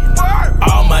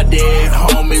 All my dead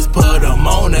homies put them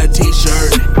on a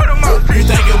t-shirt. You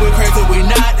thinking we crazy, we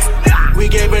not. We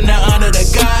giving the honor to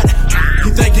God.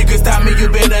 You think you can stop me, you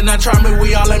better not try me.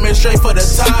 We all aiming straight for the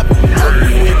top. We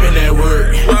whipping that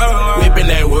work. Whipping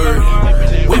that work.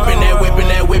 Whipping that work.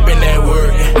 Whipping that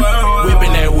work.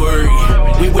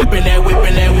 We whipping that work.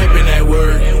 Whipping that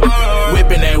work. We whipping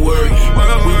that work.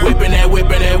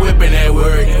 Whipping that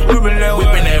work.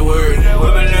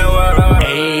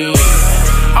 Hey,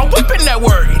 I'm whipping that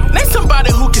work. Name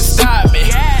somebody who can stop me.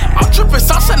 I'm tripping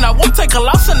sauce and I won't take a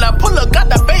loss, and I pull up, got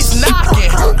the bass knocking.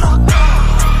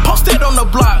 Posted on the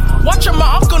block, watching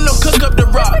my uncle them cook up the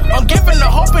rock. I'm giving the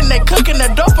hope and they cooking the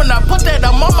dope, and I put that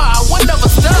on mama, I would never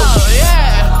stop.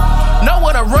 Yeah, know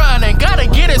where to run and gotta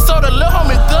get it, so the little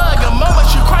homie thug. And mama,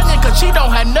 she crying cause she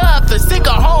don't have nothing. Sick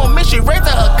of home, and she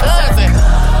raising her cousin.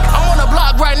 I'm on the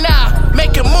block right now,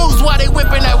 making moves while they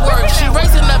whipping that work. She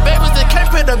raising the babies that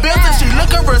can't pay the bills, and she look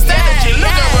at her standing, she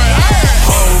look at her.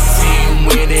 Whole team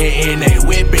winning and they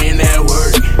whipping that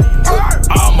work.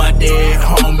 All my dead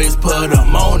homies put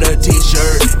them on a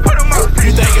t-shirt.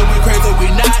 You thinking we crazy, we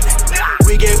not.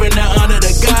 We giving the honor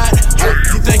to God.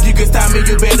 You think you can stop me,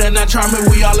 you better not try me.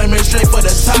 We all aiming straight for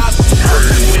the top.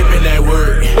 Whipping that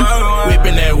work.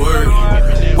 Whipping that work.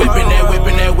 Whipping that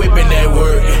work. Whipping that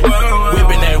work.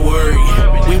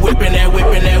 We whipping that work.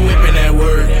 Whipping that work. We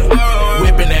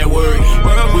whipping that work.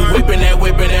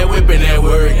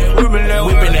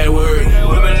 Whipping that work.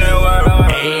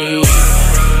 Hey.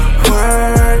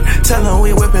 Tell them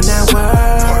we whipping that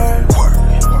word.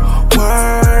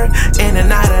 In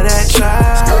and out of that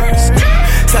trap.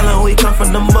 Tell them we come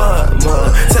from the mud.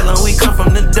 Tell them we come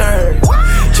from the dirt.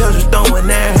 Judges throwing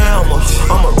their hammers.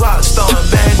 I'm a rock throwing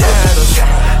bandanas.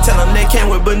 Tell them they came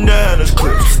with bananas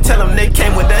clips. Tell them they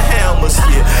came with the hammers,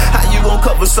 yeah. How you gon'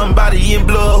 cover somebody in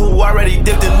blood who already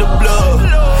dipped in the blood?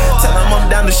 Tell them I'm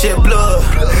down to shed blood.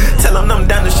 Tell them I'm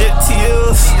down to shed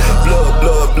tears. Blood,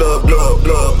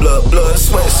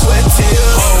 sweat,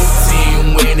 tears. Whole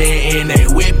team winning and they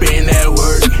whipping that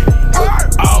work.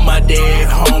 All my dead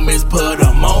homies put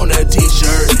them on a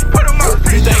t-shirt.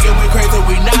 You thinking we crazy,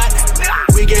 we not.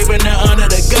 We giving the honor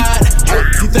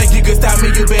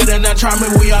I try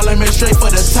me, we all aiming straight for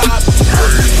the top.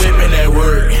 Whipping that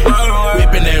work,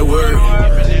 whipping that work,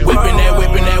 whipping that,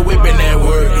 whipping that, whipping that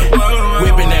work,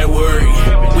 whipping that work.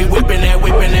 We whipping that,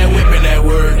 whipping that, whipping that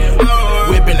work,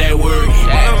 whipping that work.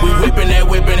 We whipping that,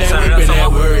 whipping that, whipping that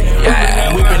work,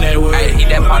 whipping that work. Eat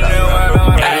that pot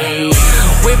up.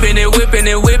 Whipping it, whipping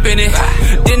it, whipping it.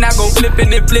 Then I go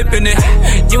flipping it, flipping it.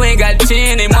 You ain't got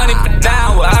 10 and money for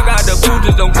down. Well, I got the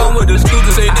boosters, don't come with the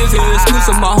scooters. Say this here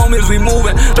exclusive, my homies, we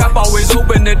moving. Drop always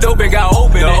open, the dope, it got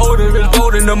open. The older is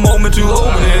folding the moment you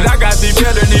open it. I got these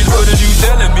better than these brothers, you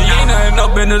telling me. Ain't nothing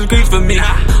up in the streets for me.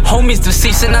 Homies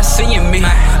deceased not seeing me.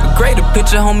 A greater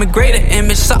picture, homie, greater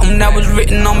image. Something that was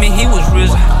written on me, he was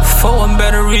risen. For a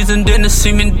better reason than to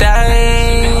see me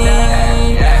die.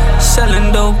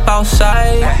 Selling dope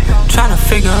outside, trying to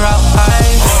figure out why.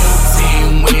 Whole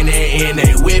team winning and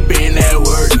they whipping that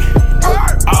work.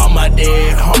 All my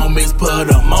dead homies put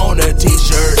them on a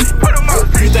t-shirt.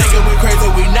 You thinking we crazy,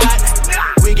 we not.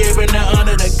 We giving the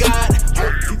honor to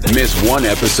God. Miss one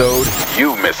episode,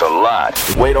 you miss a lot.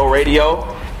 Wado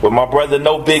Radio with my brother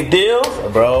No Big Deal.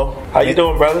 Bro, how you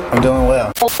doing, brother? I'm doing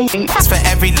well. It's for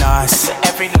every loss.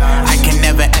 I can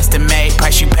never estimate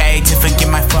price you pay to forgive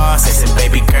my flaws. I said,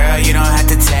 baby girl, you don't have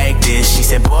to take this. She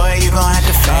said, boy, you gon' have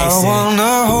to face it. I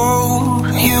wanna hold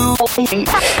you.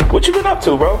 What you been up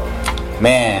to, bro?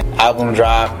 Man, album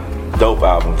drop. Dope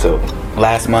album too.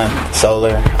 Last month,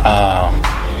 Solar.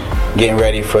 Getting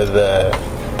ready for the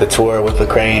tour with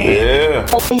Lecrae.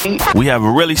 Yeah. We have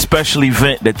a really special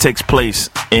event that takes place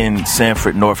in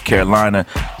Sanford, North Carolina.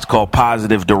 It's called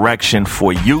Positive Direction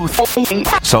for Youth.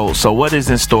 So what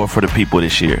is in store for the people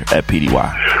this year at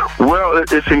PDY? Well,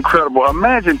 it's incredible.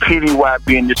 Imagine PDY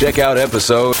being the... Check out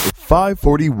episode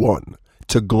 541.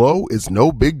 To glow is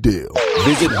no big deal.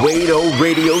 Visit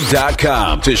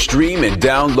WadoRadio.com to stream and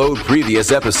download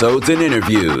previous episodes and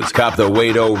interviews. Cop the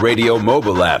Wado Radio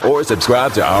mobile app or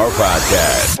subscribe to our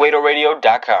podcast.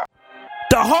 WadoRadio.com.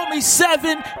 The homie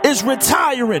 7 is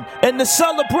retiring, and to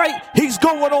celebrate, he's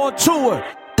going on tour.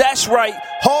 That's right,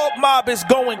 Hog Mob is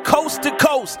going coast to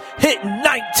coast, hitting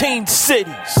 19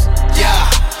 cities. Yeah,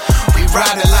 we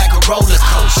riding like a roller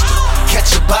coaster.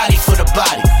 Catch a body for the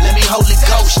body. Let me Holy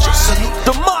Ghost you. Salute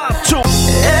the mob too.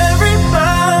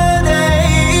 Everybody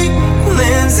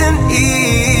lends an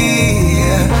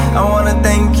ear. I wanna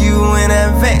thank you in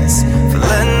advance for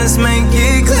letting us make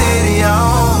it clear to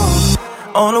y'all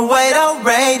on the Wado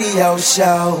Radio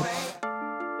Show.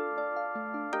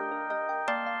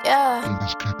 Yeah.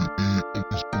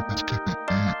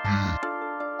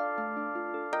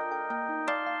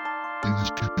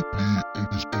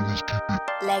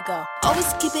 Lego.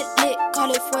 Always keep it lit,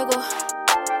 call it fuego.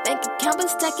 Bank account been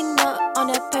stacking up on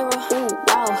that payroll. Ooh,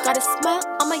 wow. Got a smile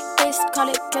on my face, call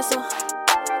it queso.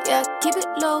 Yeah, keep it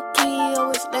low key,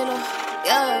 always lay low.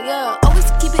 Yeah,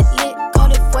 always keep it lit,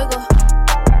 call it fuego.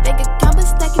 Bank account been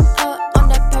stacking up on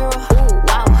that payroll. Ooh,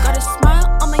 wow. Got a smile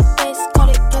on my face, call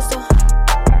it queso.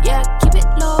 Yeah, keep it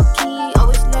low key,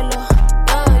 always lay low.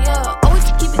 Yeah,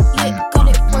 always keep it lit, call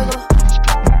it fuego.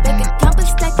 Bank account been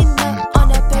stacking up on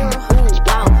that payroll. Ooh,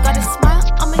 wow. Got a smile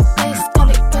on my face, call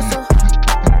it queso.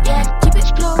 Yeah, keep it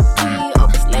low key,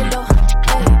 always lay low.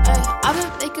 Hey, I've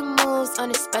been making moves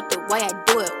unexpected, way I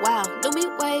do it, wow. Knew me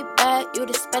way back, you'd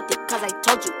expect it, cause I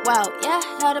told you, wow. Yeah,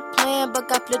 I had a plan, but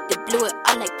got flipped and blew it,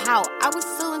 I like power. I was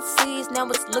sowing seeds, now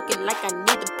it's looking like I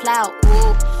need to plow.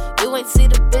 Ooh, you ain't see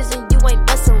the vision, you ain't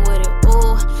messing with it.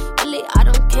 Ooh, really, I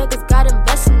don't care, cause God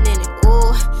investing in it.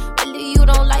 Ooh, really, you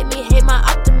don't like me, hate my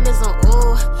optimism.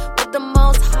 Ooh, with the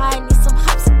most high, need some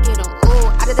hops to get on. Ooh,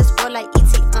 out of this world like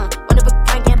E.T., one of a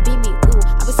kind can't beat me. Ooh,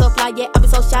 I be so fly, yeah, I be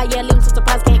so shy, yeah, leave me so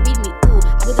surprised, can't read me. Ooh,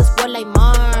 out of this world like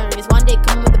Mars, one day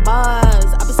coming with the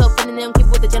bars. I be so feeling them, keep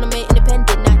with the gentleman,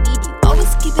 independent, not needy.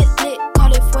 Always keep it lit,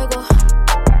 call it fuego.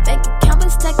 Bank account been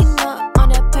stacking up on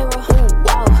that payroll. Ooh,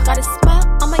 wow. Got a smile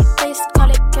on my face, call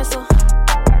it queso.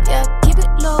 Yeah, keep it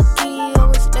low key,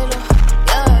 always lay low.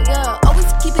 Yeah,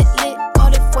 always keep it lit,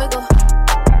 call it fuego.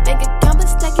 Bank account been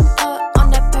stacking up on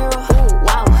that payroll. Ooh,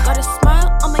 wow. Got a smile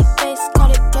on my face,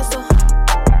 call it queso.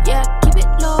 Yeah, keep it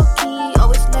low key,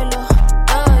 always lay low.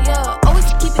 Yeah, always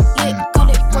keep it lit, call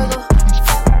it fuego.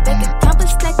 Bank account been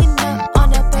stacking up on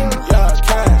that payroll. Yeah,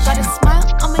 cash. Got a smile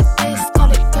on my face,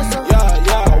 call it queso.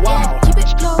 Yeah, wow. Yeah, keep it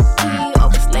low key,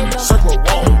 always lay low. Circle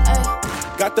wall.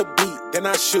 Ay. Got the beat, then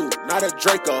I shoot, not a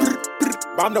Draco.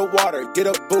 Bomb the water, get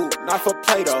a boot, not for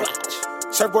Play-Doh.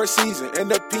 Surfboard season, and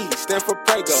the P stand for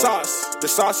Prego. Sauce, the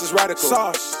sauce is radical.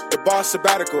 Sauce, the boss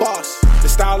sabbatical. Boss, the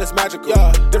style is magical.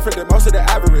 Yeah, different than most of the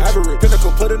average.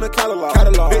 Pinnacle, put in a catalog.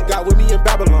 Big got with me in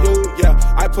Babylon. Yeah,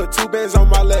 I put 2 bands on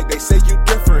my leg. They say you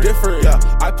different. Yeah,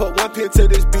 I put 1 pin to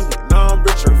this beat. Now I'm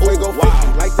richer. Fuego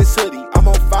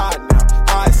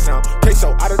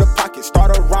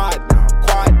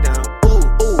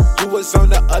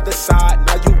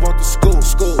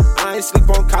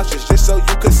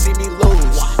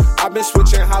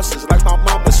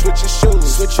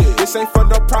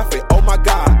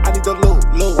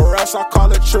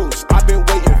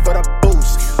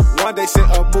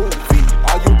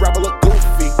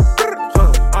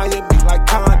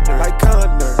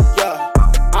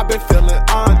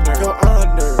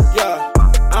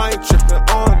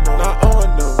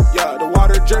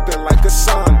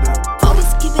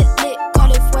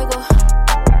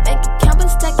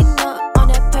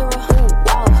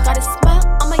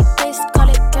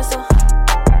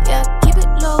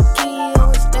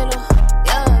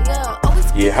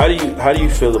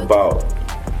feel about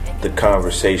the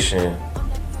conversation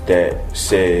that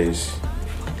says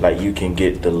like you can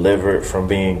get delivered from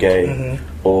being gay,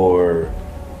 or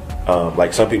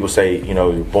like some people say, you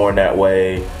know, you're born that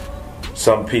way.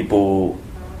 Some people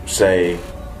say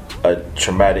a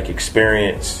traumatic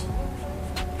experience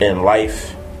in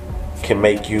life can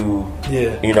make you,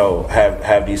 you know,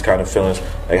 have these kind of feelings.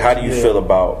 Like, how do you feel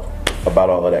about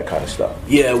all of that kind of stuff?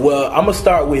 Yeah, well, I'm gonna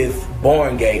start with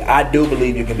born gay. I do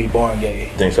believe you can be born gay.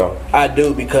 Think so? I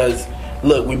do, because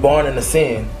look, we born in a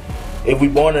sin. If we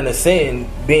born in a sin,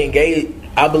 being gay,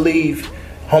 I believe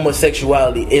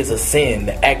homosexuality is a sin.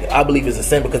 I believe it's a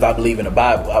sin because I believe in the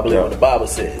Bible. I believe what the Bible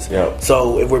says.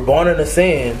 So if we're born in a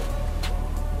sin,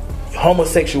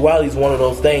 homosexuality is one of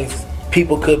those things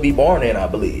people could be born in, I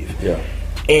believe.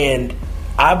 And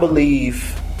I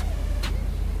believe,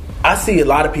 I see a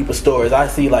lot of people's stories. I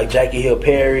see like Jackie Hill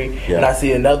Perry, and I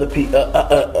see a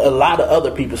lot of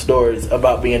other people's stories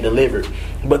about being delivered.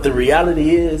 But the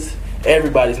reality is,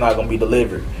 everybody's not going to be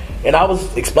delivered. And I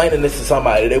was explaining this to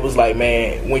somebody. They was like,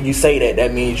 man, when you say that,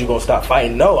 that means you're going to stop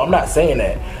fighting. No, I'm not saying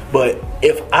that. But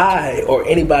if I or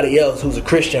anybody else who's a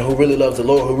Christian, who really loves the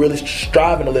Lord, who really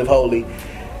striving to live holy,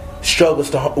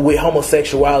 struggles with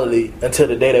homosexuality until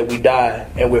the day that we die,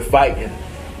 and we're fighting,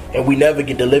 and we never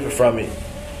get delivered from it.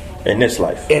 In this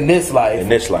life.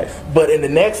 But in the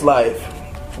next life,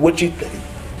 what you think?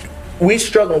 We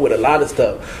struggling with a lot of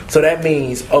stuff. So that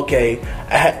means, okay,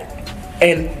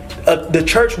 the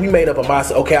church, we made up a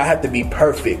mindset, okay, I have to be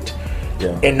perfect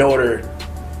in order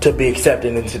to be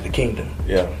accepted into the kingdom.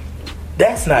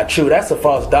 That's not true. That's a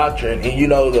false doctrine. And you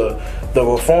know, the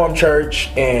Reformed Church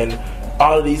and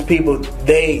all of these people,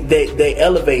 they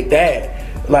elevate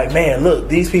that. Like, man, look,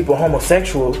 these people are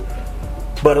homosexual.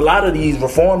 But a lot of these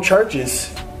Reformed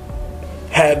churches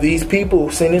have these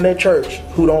people sitting in their church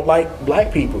who don't like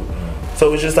black people.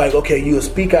 So it's just like, okay, you'll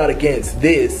speak out against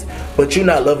this, but you're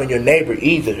not loving your neighbor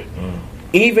either.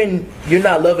 Even you're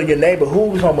not loving your neighbor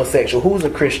who's homosexual, who's a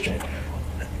Christian.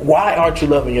 Why aren't you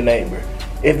loving your neighbor?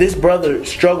 If this brother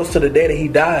struggles to the day that he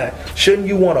died, shouldn't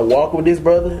you want to walk with this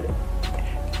brother?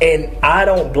 And I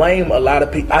don't blame a lot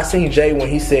of people. I seen Jay when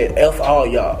he said F all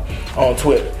y'all on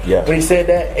Twitter. When he said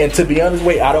that, and to be honest,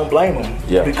 I don't blame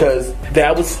him. Because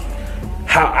that was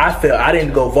how I felt. I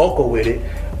didn't go vocal with it,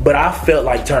 but I felt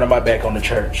like turning my back on the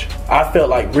church. I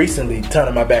felt like recently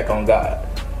turning my back on God.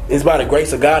 It's by the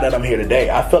grace of God that I'm here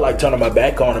today. I felt like turning my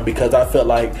back on him because I felt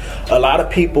like a lot of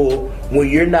people,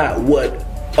 when you're not what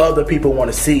other people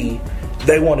want to see,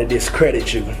 they want to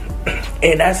discredit you.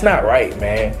 And that's not right,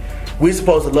 man. We're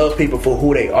supposed to love people for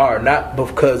who they are, not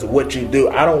because of what you do.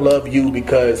 I don't love you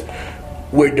because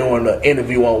we're doing an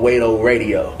interview on Wado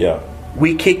Radio.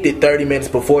 We kicked it 30 minutes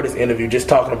before this interview just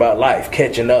talking about life,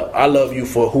 catching up. I love you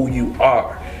for who you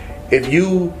are. If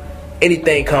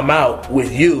anything come out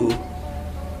with you,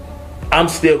 I'm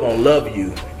still going to love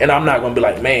you. And I'm not going to be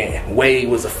like, man, Wade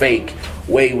was a fake.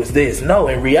 Wade was this. No,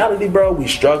 in reality, bro, we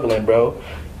struggling, bro.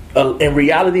 In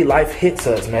reality, life hits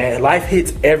us, man. Life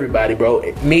hits everybody, bro.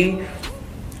 Me,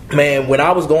 man, when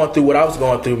I was going through what I was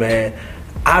going through, man,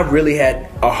 I really had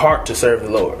a heart to serve the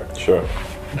Lord.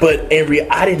 But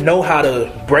I didn't know how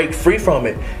to break free from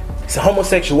it. So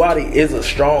homosexuality is a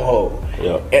stronghold.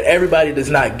 And everybody does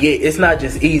not get, it's not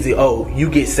just easy, oh, you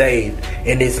get saved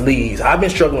and this leaves. I've been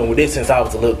struggling with this since I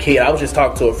was a little kid. I was just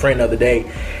talking to a friend the other day,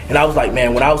 and I was like,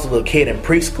 man, when I was a little kid in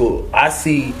preschool, I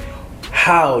see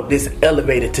how this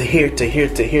elevated to here, to here,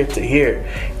 to here, to here.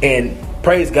 And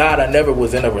praise God, I never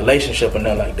was in a relationship or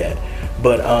nothing like that.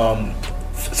 But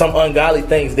some ungodly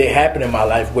things did happen in my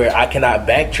life where I cannot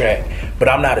backtrack, but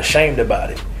I'm not ashamed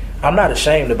about it. I'm not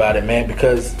ashamed about it, man,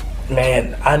 because,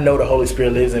 man, I know the Holy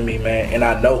Spirit lives in me, man, and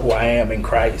I know who I am in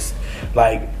Christ.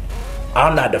 Like,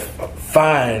 I'm not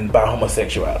defined by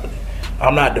homosexuality.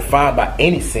 I'm not defined by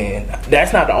any sin.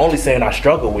 That's not the only sin I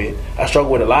struggle with. I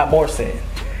struggle with a lot more sin.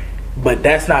 But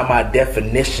that's not my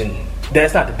definition.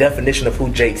 That's not the definition of who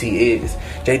JT is.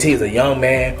 JT is a young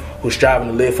man who's striving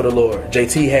to live for the Lord.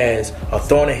 JT has a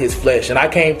thorn in his flesh. And I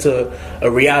came to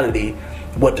a reality.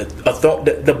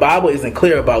 The Bible isn't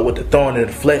clear about what the thorn in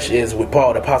the flesh is with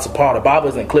Paul, the Apostle Paul. The Bible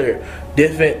isn't clear.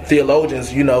 Different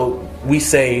theologians, you know, we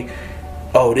say,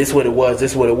 oh, this is what it was,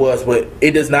 this is what it was. But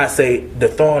it does not say the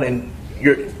thorn in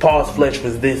Paul's flesh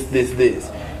was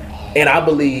this. And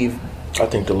I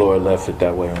think the Lord left it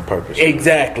that way on purpose.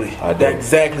 Exactly. That's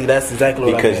exactly what I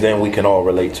mean. Because then we can all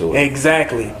relate to it.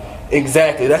 Exactly.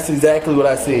 That's exactly what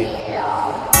I see.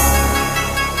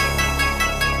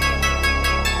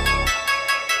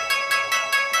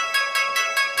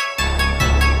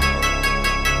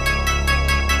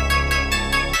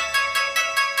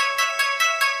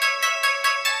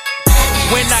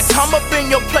 We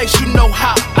your place, you know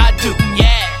how I do.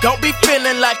 Yeah. Don't be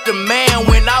feeling like the man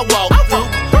when I walk through.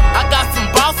 I got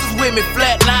some bosses with me,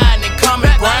 flatline and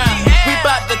coming grind. We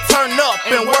bout to turn up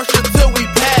and worship till we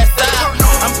pass out.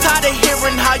 I'm tired of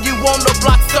hearing how you on the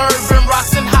block serving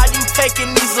rocks and how you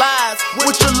taking these lies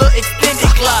with your little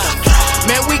extended glide.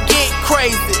 Man, we get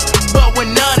crazy, but with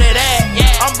none of that,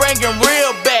 I'm bringing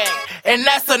real back, and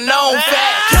that's a known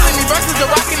fact. Killing these verses and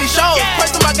rocking these shows. Pray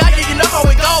to my God, yeah, you know how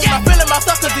it goes. I'm feeling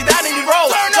myself cause he died in these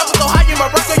roads. Jumping so high, you might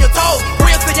break on your toes.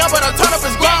 Real still young, but I turn up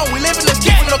is grown. We live in this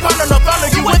shit, no corner, no thunder.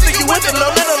 You with it, no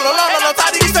little, no long, no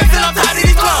tired of these fakes and I'm tired of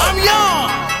these clones. I'm young,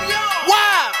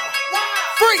 wild,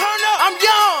 free. I'm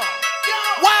young,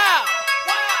 wild,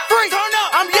 free.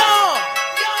 I'm young,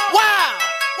 wild,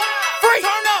 free.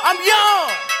 I'm young,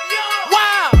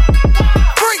 wild,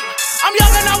 free. I'm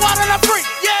young and I'm wild and I'm free.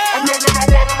 Yeah. I'm young and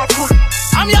I'm wild and I'm free.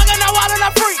 I'm young and I'm wild and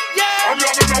I'm free. Yeah. I'm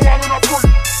young and I'm wild and I'm free.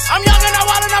 I'm young and I'm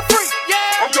wild and I'm free.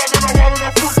 Yeah. I'm young and I'm wild and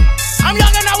I'm free. I'm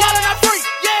young and I'm wild and I'm free.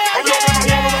 Yeah. I'm young and I'm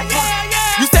wild and I'm free.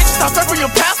 You say you stop serving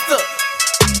your pastor.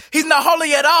 He's not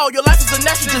holy at all. Your life is a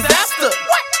natural disaster.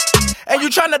 What? And you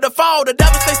tryna defall. The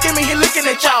devil stay scheming, he looking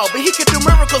at y'all. But he can do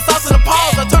miracles, sauce in the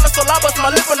pause. I turn it so loud, bust my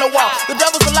lip on the wall. The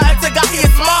devil's a lie, to God he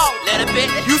is small.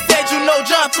 You said you know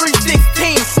John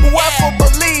 3:16. Whoever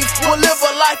believes will live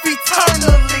a life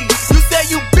eternally. You said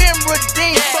you been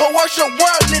redeemed, but worship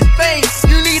worldly things.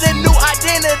 You need a new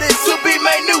identity to be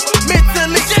made new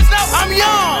mentally. Just know I'm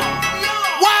young,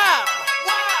 wild,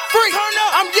 free.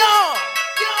 I'm young,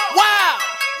 wild,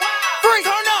 free.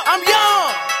 I'm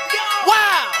young,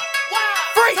 wild,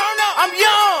 free. I'm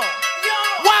young,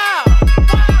 wild,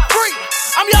 free.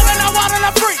 I'm young and I'm wild and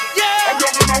I'm free. Yeah. I'm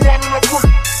young and I'm wild and I'm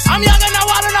free. I'm young and I'm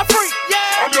wild and I'm free.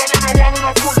 Yeah. I'm young and I'm wild and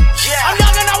I'm free. Yeah. I'm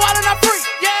young and I'm wild and I'm free.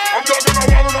 Yeah. I'm young and I'm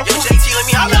wild and I'm free. Yo, JT, let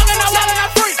me holler. I'm young and I'm wild and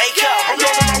I'm free. Hey, yo. I'm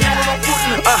young and I'm wild and I'm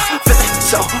free. Feeling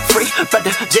so free, but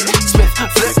the J. Smith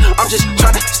flip. I'm just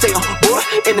trying to stay on board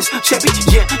in this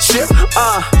championship.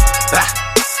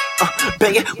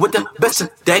 Banging with the best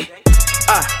today.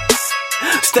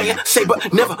 Staying safe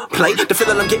but never play. The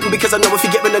feeling I'm getting because I know if he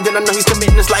get me, then I know he's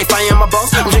committing his life. I am my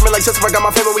boss. I'm dreaming like since I got my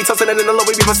family, we toasting it in the low.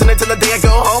 We be busting it till the day I go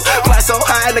home. Fly so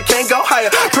high and I can't go higher.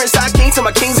 Prince I king to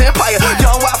my king's empire.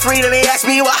 Young, wild, free, and they ask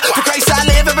me why. For Christ I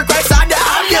live and for Christ I die.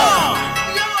 I'm young,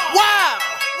 wild,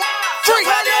 free.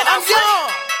 I'm young,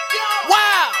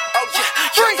 wild,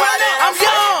 free. I'm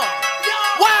young,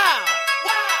 wild,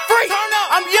 free.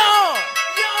 I'm young,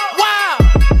 wild,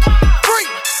 free.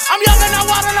 I'm young and I'm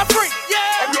wild and I'm free.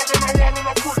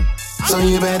 So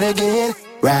you better get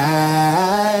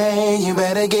right. You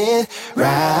better get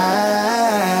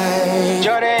right.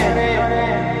 Jordan.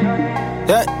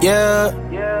 Yeah.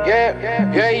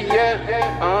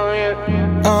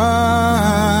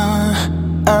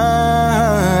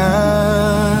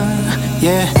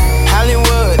 Yeah.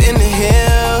 Hollywood in the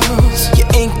hills. You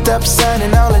inked up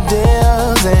signing all the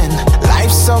deals. And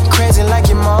life's so crazy like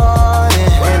you're Martin.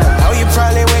 And I know you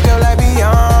probably wake up like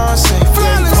Beyonce.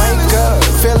 Wake up,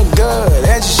 feeling good,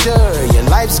 as you should. Your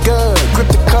life's good, grip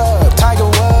the cup, Tiger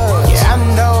Woods. Yeah, I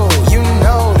know, you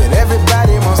know that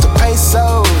everybody wants to pay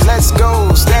souls. Let's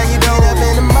go, stand you get up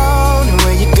in the morning,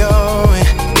 where you going?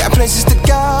 Got places to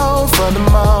go for the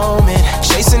moment.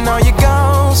 Chasing all your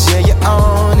goals, yeah, you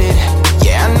own it.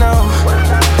 Yeah, I know,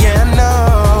 yeah, I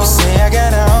know. You say I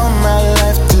got all my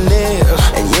life to live,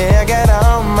 and yeah, I got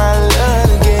all my love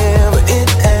to give, but it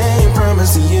ain't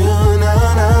promised to you, no.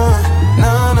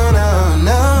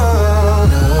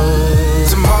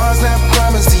 Tomorrow's not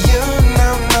promised to you, no.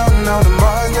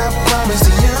 Tomorrow's not promised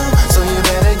to you, so you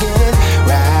better get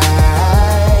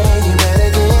right. You better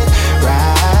get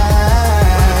right.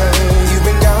 You've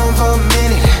been gone for a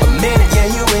minute, yeah,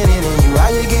 you winning and you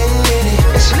out here getting litty.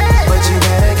 But you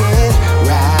better get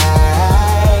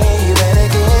right. You better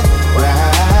get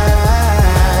right.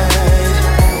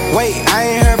 Wait, I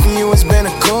ain't heard from you, it's been a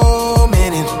cool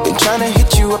minute. Been trying to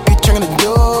hit you up, you trying to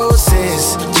do,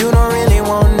 sis. You don't really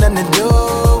want nothing to do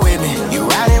with me. You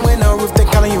riding with no roof, they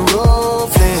calling you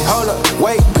ruthless. Hold up,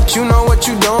 wait, but you know what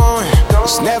you doing.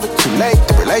 It's never too late,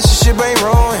 the relationship ain't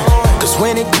ruined. Cause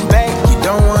when it come back, you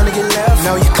don't wanna get left.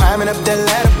 No, you're climbing up that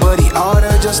ladder, but he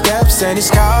ordered your steps and he's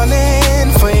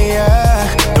calling for ya.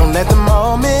 Don't let the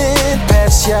moment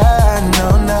pass ya, no.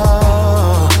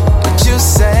 But you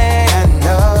say I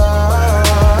know.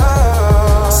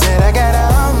 Said I got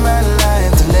all my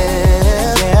life to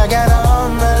live. Yeah, I got all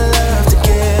my love to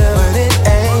give, but it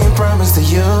ain't promised to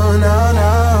you, no.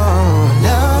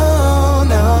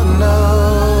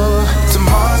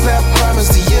 Tomorrow's not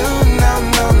promised to you, no.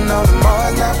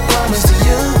 Tomorrow's not promised to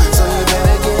you, so you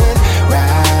better get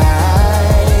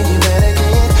right. You better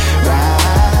get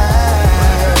right.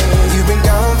 You've been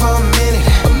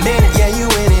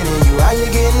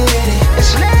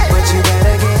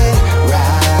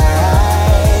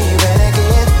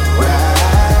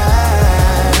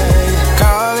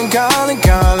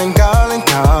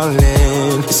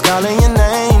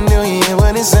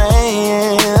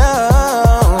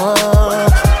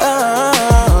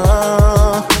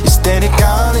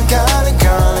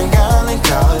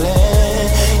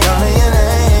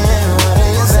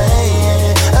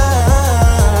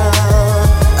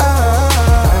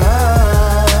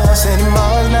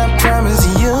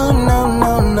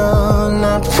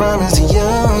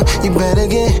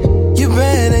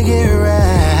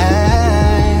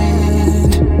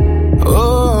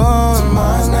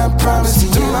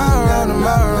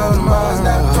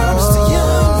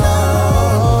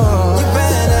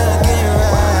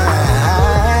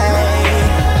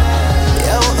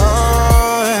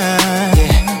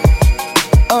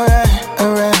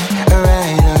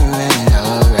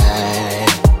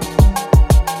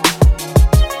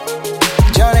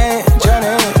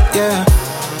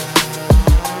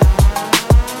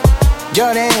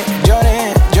Jordan,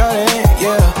 Jordan, Jordan,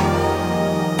 yeah.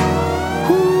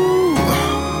 Woo.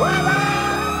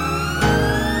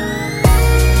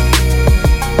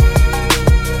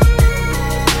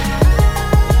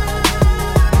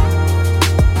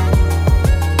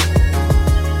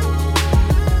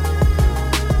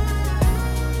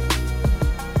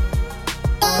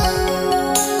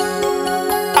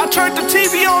 I turned the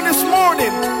TV on this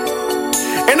morning,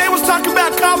 and they was talking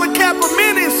about Colin Kaepernick.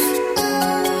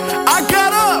 I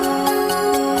got up,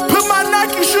 put my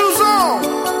Nike shoes on,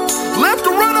 left to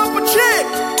run up a check.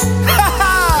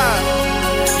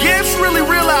 Yeah, it's really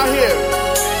real out here.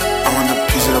 I want a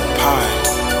piece of the pie.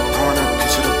 I want a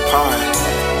piece of the pie.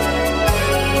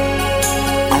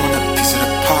 I want a piece of the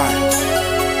pie.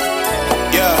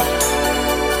 Yeah.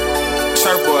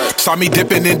 Surfboard. Saw me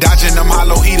dipping and dodging them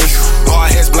hollow heaters. Ball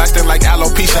heads blasting like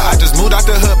alopecia. I just moved out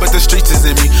the hood, but the streets is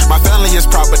in me. My family is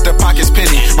proud, but the pocket's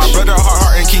penny. My brother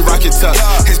hard and keep rockets up.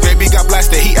 His baby got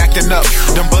blasted, he acting up.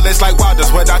 Them bullets like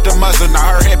wilders without the muzzle.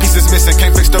 Now her headpiece is missing,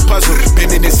 can't fix the puzzle.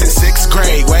 Been in this since 6th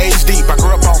grade, waves deep. I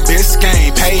grew up on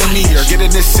Biscayne. Pay me or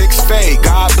getting this 6 fade.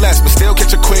 God bless, but still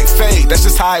catch a quick fade. That's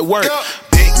just how it works.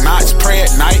 Big knots, pray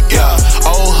at night, yeah.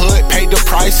 Old hood, paid the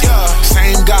price, yeah.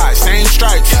 Same guy, same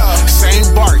stripes, same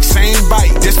bark, same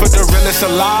bite. This for the realest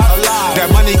alive. That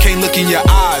money can't look in your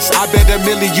eyes. I bet $1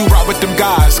 million you rock with them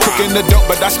guys. Cooking the dope,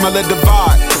 but I smell a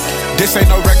divide. This ain't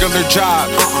no regular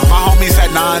job. My homies had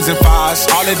 9s and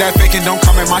 5s. All of that faking don't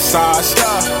come in my size.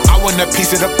 I want a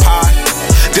piece of the pie.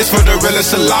 This for the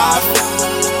realest alive.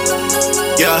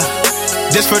 Yeah.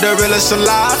 This for the realest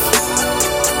alive.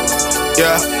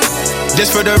 Yeah.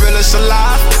 This for the realest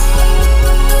alive.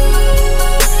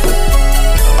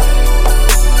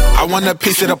 I want a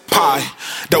piece of the pie.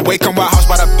 The way come White House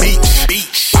by the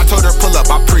beach. I told her pull up,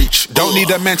 I preach. Don't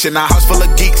need a mention, a house full of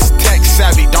geeks. Tech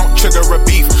savvy, don't trigger a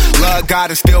beef. Love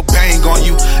God and still bang on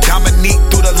you. Dominique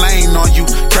through the lane on you.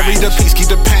 Carry the peace, keep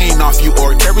the pain off you.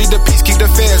 Or carry the peace, keep the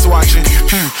feds watching.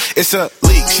 It's a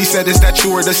leak. She said, is that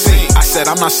you or the sea? I said,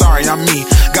 I'm not sorry, I'm me.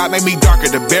 God made me darker,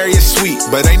 the berry is sweet,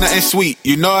 but ain't nothing sweet.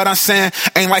 You know what I'm saying?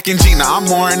 Ain't like in Gina, I'm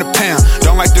more in the pound.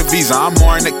 Don't like the visa, I'm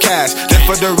more in the cash. Then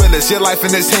for the realest, your life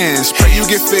in his hands. Pray you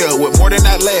get filled with more than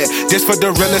that lead. Just for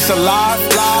the realest alive.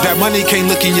 That money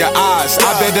can't look in your eyes.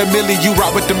 I bet $1 million you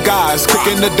rock with them guys.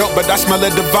 Cooking the dope, but I smell a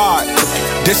divide.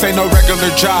 This ain't no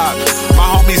regular job. My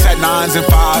homies had 9s and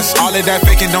 5s. All of that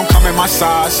faking don't come in my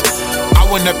size. I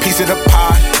want a piece of the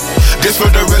pie. This for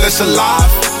the realest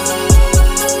alive.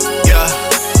 Yeah.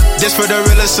 This for the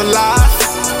realest alive.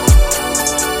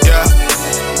 Yeah.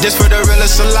 This for the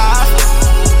realest alive.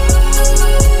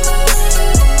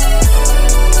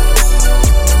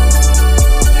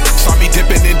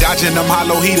 Dipping and dodging them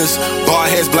hollow heaters. Ball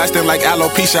heads blasting like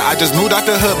alopecia. I just moved out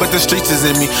the hood, but the streets is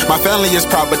in me. My family is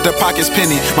proud, but the pocket's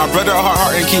penny. My brother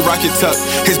hard and keep rockets up.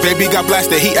 His baby got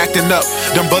blasted, he acting up.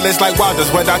 Them bullets like wilders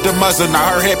without the muzzle. Now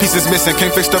her headpiece is missing,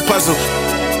 can't fix the puzzle.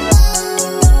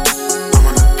 I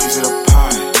want a piece of the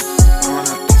pie. I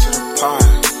want a piece of the pie.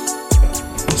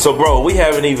 So, bro, we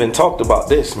haven't even talked about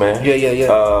this, man.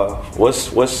 Yeah. What's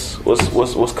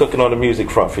cooking on the music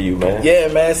front for you, man? Yeah,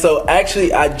 man. So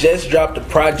actually, I just dropped a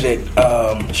project,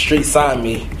 Street Signed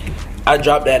Me. I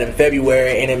dropped that in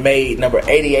February, and it made number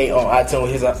 88 on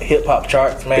iTunes, his hip hop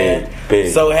charts, man.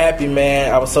 Big. So happy,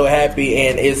 man. I was so happy,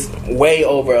 and it's way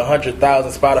over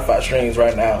 100,000 Spotify streams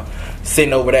right now,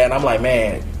 sitting over there, and I'm like,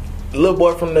 man. Little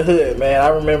boy from the hood, man. I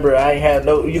remember I ain't had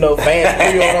no, fans on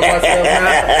myself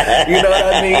now. You know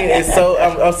what I mean? It's so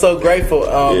I'm so grateful.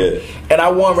 And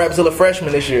I won Rapzilla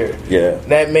Freshman this year. Yeah,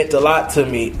 that meant a lot to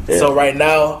me. Yeah. So right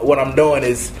now, what I'm doing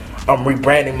is I'm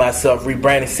rebranding myself,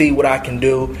 see what I can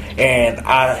do, and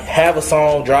I have a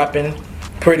song dropping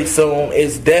pretty soon.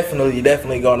 It's definitely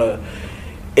gonna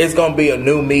be a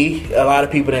new me. A lot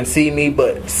of people didn't see me,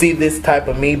 but see this type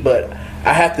of me. But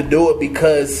I have to do it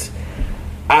because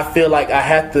I feel like I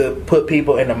have to put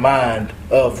people in the mind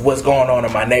of what's going on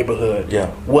in my neighborhood. Yeah.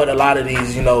 What a lot of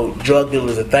these, drug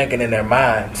dealers are thinking in their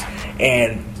minds.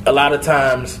 And a lot of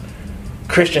times,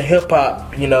 Christian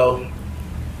hip-hop,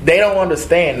 they don't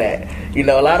understand that.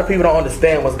 A lot of people don't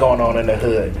understand what's going on in the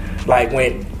hood.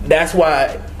 That's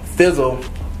why Fizzle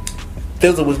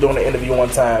was doing an interview one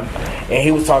time, and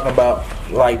he was talking about,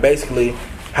 basically,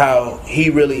 how he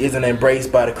really isn't embraced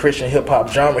by the Christian hip hop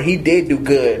genre. He did do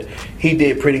good. He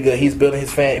did pretty good. He built his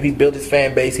fan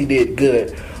base. He did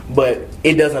good. But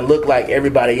it doesn't look like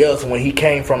everybody else when he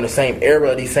came from the same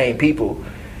era of these same people.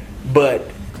 But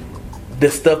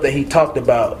the stuff that he talked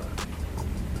about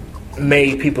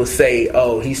made people say,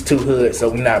 oh, he's too hood, so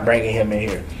we're not bringing him in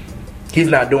here. He's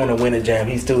not doing a winter jam.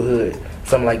 He's too hood.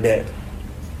 Something like that.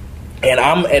 And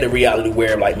I'm at a reality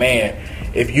where, like, man,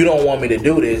 if you don't want me to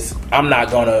do this, I'm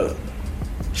not gonna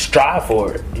strive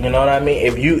for it. You know what I mean?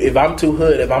 If I'm too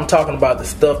hood, if I'm talking about the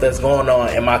stuff that's going on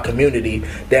in my community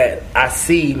that I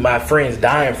see my friends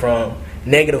dying from,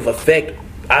 negative effect.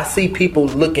 I see people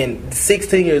looking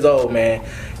 16 years old, man.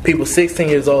 People 16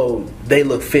 years old, they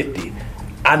look 50.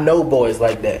 I know boys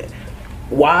like that.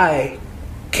 Why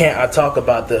can't I talk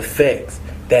about the effects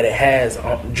that it has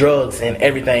on drugs and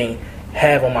everything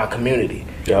have on my community?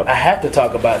 Yep. I have to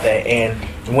talk about that, and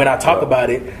when I talk about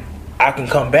it, I can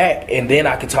come back and then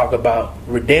I can talk about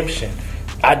redemption.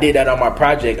 I did that on my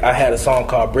project. I had a song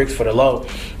called Bricks for the Low,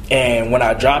 and when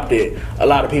I dropped it, a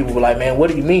lot of people were like, man, what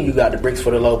do you mean you got the bricks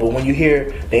for the low? But when you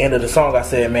hear the end of the song, I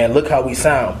said, man, look how we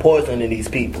sound, poisoning these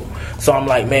people. So I'm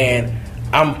like, man,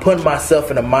 I'm putting myself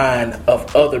in the mind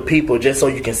of other people just so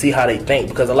you can see how they think.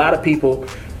 Because a lot of people,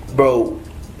 bro,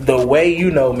 the way,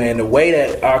 you know, man, the way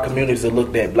that our communities are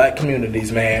looked at, black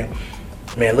communities, man,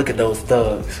 look at those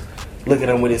thugs. Look at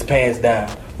them with his pants down.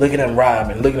 Look at them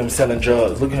robbing. Look at them selling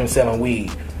drugs. Look at them selling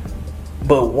weed.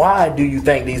 But why do you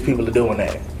think these people are doing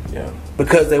that? Yeah.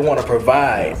 Because they want to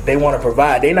provide. They want to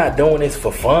provide. They're not doing this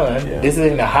for fun. Yeah. This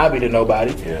isn't a hobby to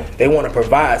nobody. Yeah. They want to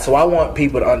provide. So I want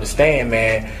people to understand,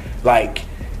 man, like,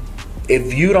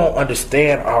 if you don't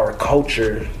understand our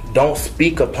culture, don't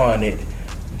speak upon it.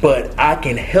 But I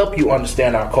can help you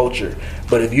understand our culture.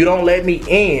 But if you don't let me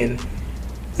in,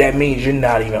 that means you're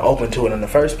not even open to it in the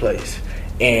first place.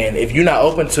 And if you're not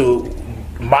open to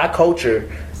my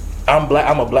culture, I'm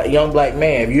a young black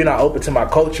man. If you're not open to my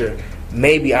culture,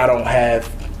 maybe I don't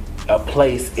have a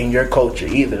place in your culture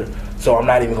either. So I'm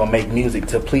not even going to make music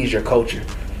to please your culture.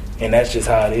 And that's just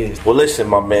how it is. Well, listen,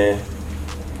 my man.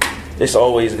 It's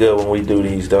always good when we do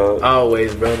these, dog.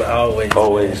 Always, brother. Always.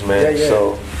 Always, man. Yeah.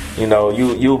 So, you know,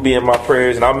 you'll be in my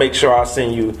prayers, and I'll make sure I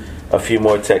send you a few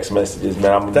more text messages,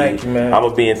 man. Thank you, man. I'm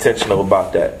going to be intentional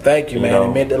about that. Thank you, man. know?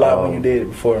 It meant a lot when you did it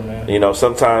before, man. You know,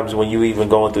 sometimes when you even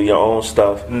going through your own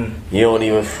stuff, you don't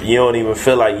even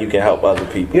feel like you can help other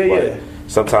people. Yeah.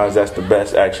 Sometimes that's the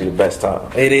best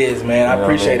time. It is, man. I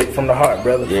appreciate it from the heart,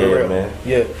 brother. Yeah, for real. man.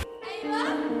 Yeah.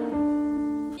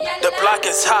 The block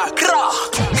is hot.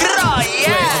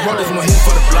 Yeah. Brothers went here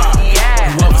for the block.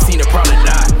 Yeah. You ever seen it, probably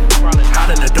not. Hot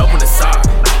in the dope in the sock.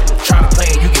 Try to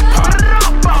play and you get popped.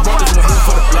 My brothers went here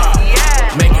for the block.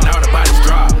 Yeah. Making all the bodies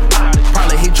drop.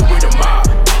 Probably hit you with a mob.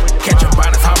 Catch your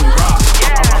bodies how we rock.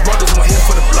 Yeah. My brothers went here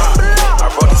for the block. My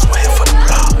brothers went here for the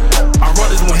block. My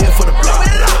brothers went here for the block.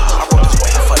 My brothers went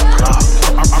here for the block.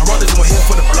 My brothers went here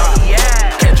for the block.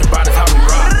 Yeah. Catch your bodies how we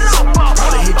rock.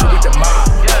 Probably hit you with the mob.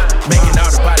 Making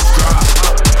all the bodies drop.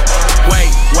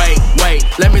 Wait,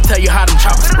 let me tell you how them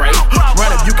choppers spray.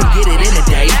 Run up, you can get it in a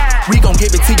day. We gon'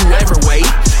 give it to you every way.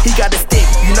 He got the stick,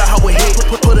 you know how it hit.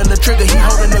 Put in the trigger, he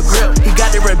holding the grip. He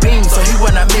got the red beam, so he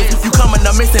will not miss. You coming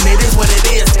up missing, it is what it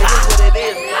is.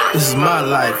 This is my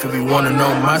life, if you wanna know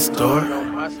my story.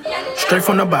 Straight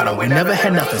from the bottom, we never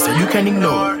had nothing, so you can't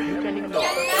ignore.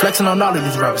 Flexing on all of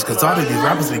these rappers, cause all of these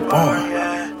rappers be born.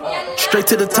 Straight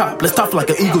to the top, let's talk like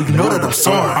an eagle, you know that I'm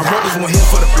soaring. Our brothers went here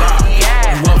for the block.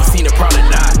 You ever seen it, probably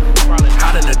not.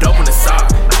 Hot in the dope in the sock.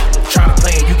 Try to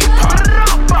play and you get popped.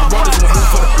 Our brothers went here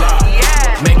for the block.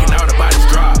 Making all the bodies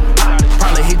drop.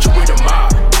 Probably hit you with a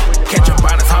mob. Catch your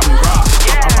bodies how we rock.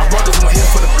 Our brothers went here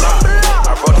for the block.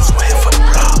 Our brothers went here for the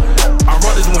block. Our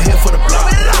brothers went here for the block.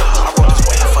 Our brothers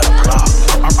went here for the block.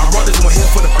 Our brothers went here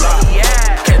for the block.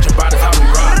 Catch your bodies how we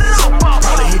rock.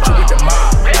 Probably hit you with the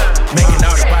mob. Making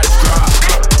all the bodies drop.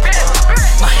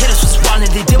 My hitters was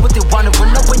wildin', they did what they wanted.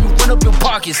 Run up when you run up your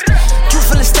pockets. You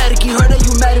feeling static, you heard that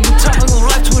you mad at me. Turn your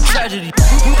life to a tragedy.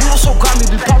 You also got me,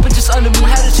 be poppin' just under me.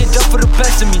 Had to shit done for the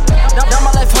best of me. Now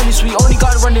my life honey sweet, only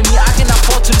God running me. I cannot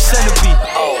fall to the centipede.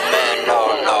 Oh man, no,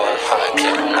 I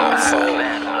cannot fall.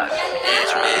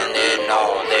 These men, they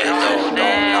know, don't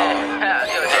know.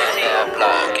 That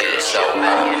block is so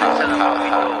hot.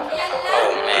 Oh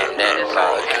man, that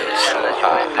block is so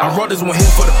hot. Our brothers went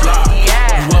here for the block.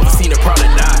 You ever seen it, probably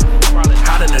not.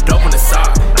 Hot in the dope in the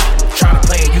sock. Try to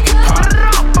play and you get popped.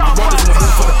 Our brothers went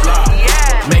here for the block.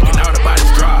 Making all the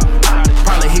bodies drop.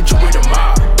 Probably hit you with a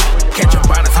mob. Catch your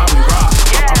bodies how we rock.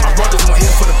 Our brothers went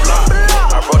here for the block.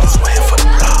 Our brothers went here for the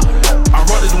block. Our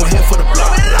brothers went here for the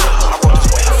block. Our brothers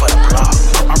went here for the block.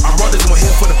 Our brothers went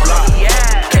here for the block.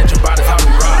 Catch your bodies how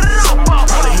we rock.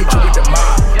 Probably hit you with the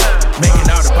mob. Making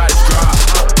all the bodies drop.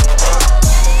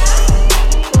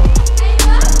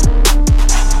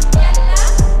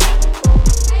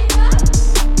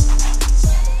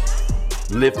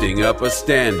 Lifting up a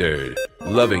standard.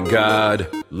 Loving God,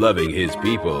 loving His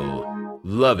people,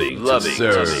 loving to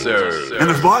serve. And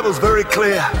the Bible's very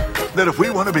clear that if we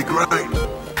want to be great,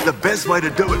 The best way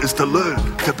to do it is to learn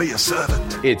to be a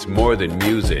servant. It's more than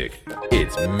music.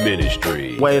 It's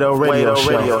ministry. Waito Radio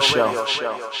Show.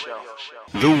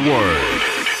 The Word.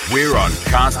 We're on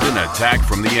constant attack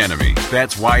from the enemy.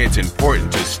 That's why it's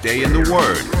important to stay in the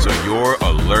Word so you're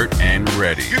alert and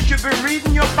ready. You should be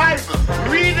reading your Bible.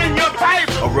 Reading your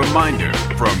Bible. A reminder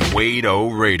from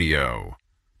Waito Radio.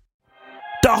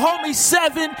 The homie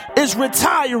 7 is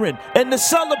retiring, and to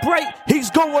celebrate, he's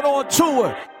going on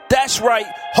tour. That's right,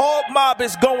 Hog Mob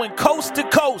is going coast to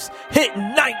coast,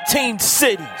 hitting 19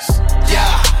 cities.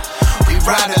 Yeah, we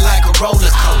riding like a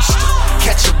roller coaster.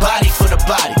 Catch a body for the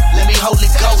body. Let me Holy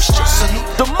Ghost you.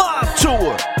 Salute. The Mob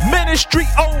Tour, ministry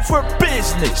over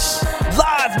business,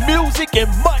 live music and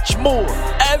much more.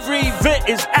 Every event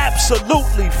is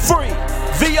absolutely free.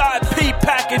 VIP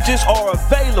packages are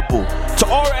available. To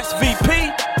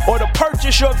RSVP or to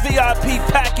purchase your VIP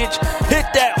package, hit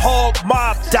that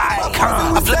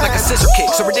hogmob.com. I flip like a scissor kick,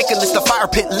 so ridiculous the fire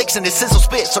pit licks and the sizzle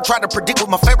spit. So try to predict what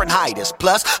my Fahrenheit is.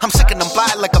 Plus, I'm sick and I'm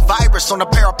fly like a virus on a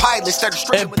pair of pilots that are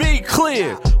streaming. And be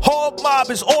clear, Hog Mob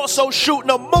is also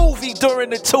shooting a movie during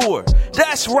the tour.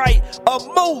 That's right, a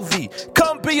movie.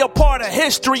 Come be a part of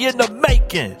history in the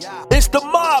making. It's the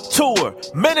Mob Tour,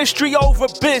 ministry over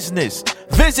business.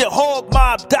 Visit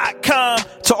hogmob.com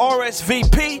to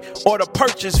RSVP or to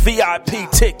purchase VIP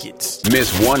tickets.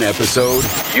 Miss one episode,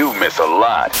 you miss a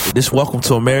lot. This Welcome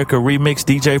to America remix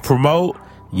DJ Promote.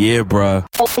 Yeah, bruh.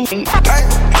 Hey,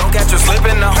 don't catch you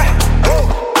slipping now.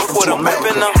 Look what I'm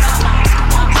ripping now.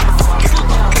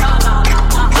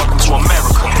 Welcome to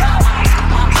America.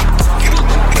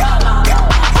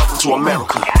 Welcome to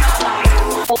America.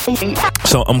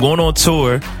 So I'm going on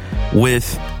tour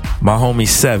with my homie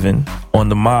 7 on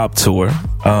the Mob Tour.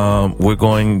 I'm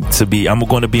going to be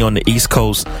on the East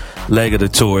Coast leg of the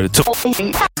tour.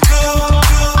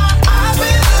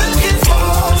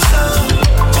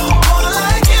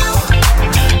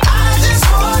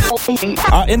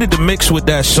 I ended the mix with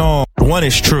that song. One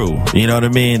is true. You know what I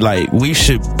mean? Like, we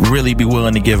should really be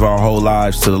willing to give our whole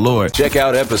lives to the Lord. Check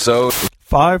out episode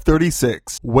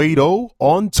 536. Waito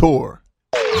on tour.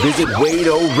 Visit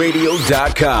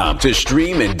WaitoRadio.com to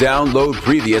stream and download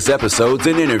previous episodes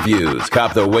and interviews.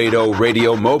 Cop the Waito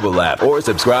Radio mobile app or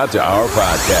subscribe to our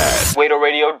podcast.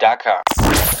 WaitoRadio.com.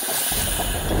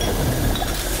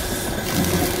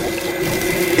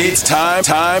 It's time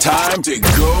to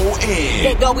go in.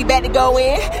 Let go, we back to go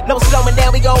in. No slowing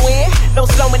down, we go in. No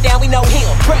slowing down, we know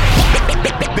him.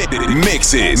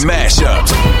 Mixes,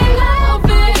 mashups.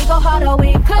 We go hard all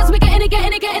week, cause we getting it.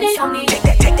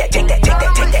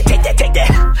 Take that.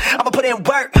 I'ma put in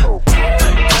work. Tell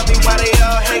me why they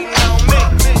all hating on me.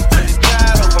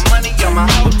 God over money on my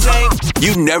whole team.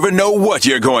 You never know what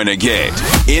you're going to get.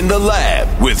 In the lab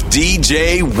with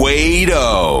DJ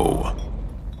Waito.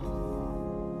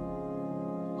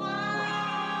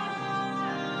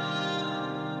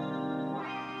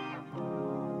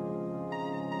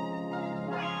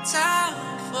 Time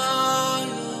for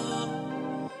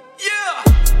you. Yeah.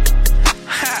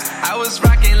 I was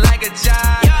rocking like a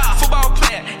jive. Football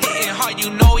player, hitting hard,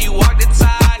 you know you walk the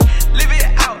tide. Live it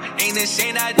out, ain't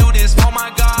ashamed I do this for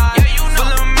my God. Yeah, you know.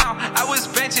 Full amount, I was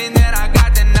benching and I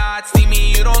got the nod. See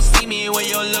me, you don't see me when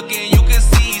you're looking, you can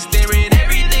see. Staring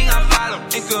everything I follow,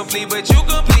 incomplete, but you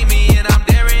complete me and I'm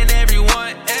daring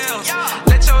everyone else.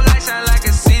 Let your light shine like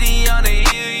a city on the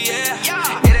hill,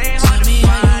 yeah. It ain't hard to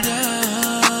find.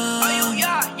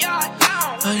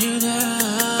 Are you there?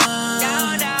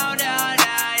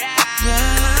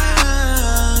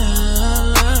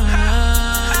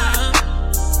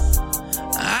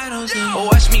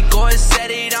 Watch me go and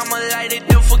set it, I'ma light it,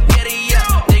 don't forget it,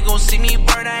 yeah. They gon' see me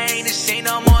burn, I ain't ashamed,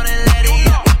 I'm on and let it,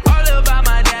 yeah. All about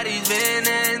my daddy's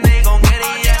business, they gon' get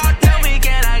it, yeah. Tell me,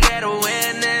 can I get a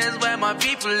witness where my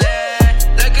people at?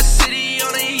 Like a city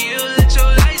on a hill, let your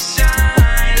light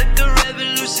shine. Like a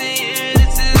revolution here,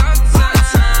 this is our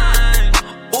time.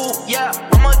 Ooh, yeah,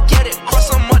 I'ma get it, cross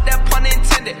them up, that pun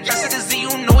intended. I said to Z, you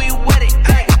know you with it,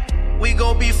 hey. We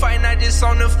gon' be fighting at this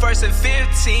on the 1st and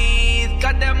 15th.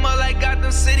 Got that mud like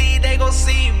Gotham City, they gon'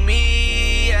 see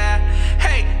me, yeah.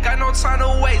 Hey, got no time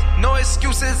to waste, no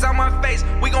excuses on my face.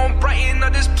 We gon' brighten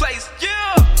up this place,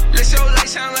 yeah. Let your light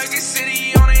shine like a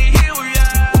city on a hill,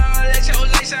 yeah. Let your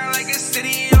light shine like a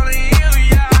city on a hill,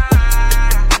 yeah.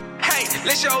 Hey,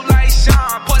 let your light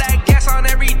shine, pour that gas on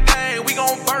everything. We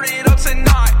gon' burn it up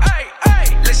tonight, hey.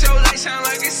 Let your light shine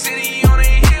like a city on a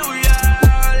hill,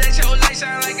 yeah. Let your light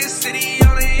shine like a city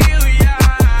on a hill, yeah.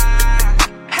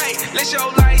 Hey, let your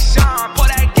light shine, pour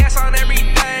that gas on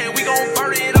everything. We gon'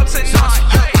 burn it up tonight,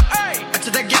 hey. I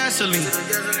took that gasoline,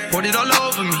 poured it all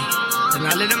over me. Then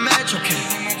I lit a match, okay.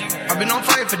 been on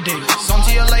fire for days. Some to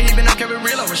your light, he been on carry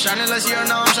real. I was shining last year,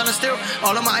 now I'm shining still.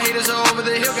 All of my haters are over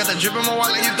the hill. Got that drip in my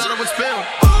wallet, you thought it would spill.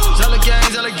 Zella gang,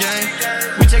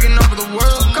 we taking over the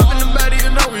world. Cuffing the baddie, you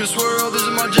know we a swirl. This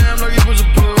is my jam, like it was a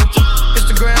pearl.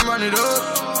 Instagram, run it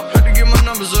up. Had to get my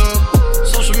numbers up.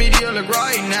 Social media, look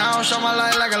right now. Shine my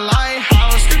light like a light.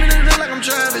 I was screaming in it like I'm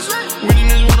Travis. Winning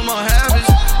is one of my habits.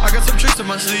 I got some tricks up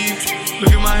my sleeve. Look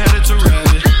at my head, it's a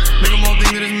rabbit. Make them all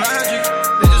think that it's magic.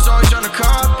 They just always trying to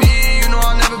copy. You know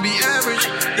I'll never be average.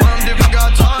 When I'm different,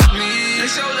 God taught me. Let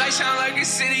your light shine like a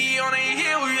city on a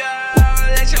hill,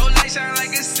 yeah. Let your light shine like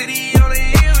a city on a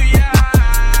hill,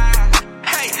 yeah.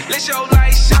 Hey, let your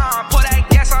light shine. Pour that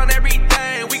gas on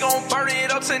everything. We gon' burn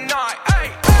it up tonight. Hey,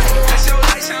 let your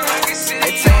light shine like a city.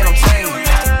 Hey, Tan, I'm saying.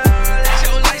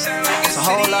 There's a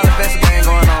whole lot of investigating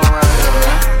going on around here,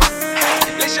 man.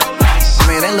 I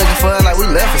mean, they looking for us like we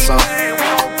left or something. Hey,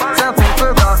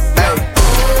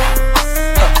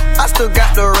 I still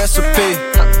got the recipe.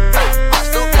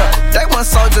 They want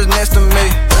soldiers next to me.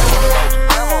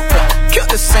 Killed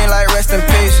the scene like rest in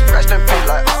peace.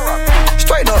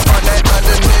 Straight up on that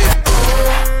underneath.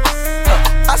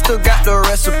 I still got the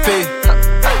recipe.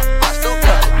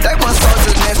 They want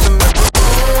soldiers next to me.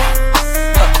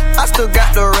 I still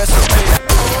got the recipe.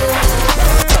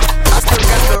 I still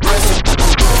got the recipe.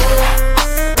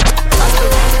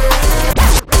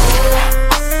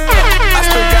 I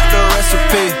still got the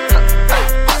recipe.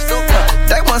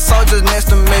 They want soldiers next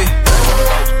to me.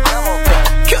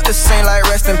 Killed the scene like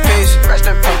rest in peace.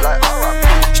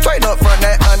 Straight up from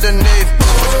that underneath.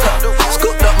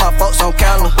 Scooped up my folks on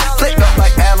counter. Clicked up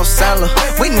like Adam Sandler.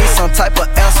 We need some type of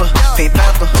answer. Pink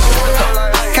Panther.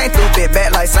 Came through bit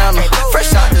back like Sandler.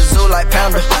 Fresh out the zoo like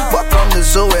Panda. Welcome to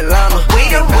Zoo Atlanta.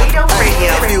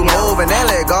 If you move and then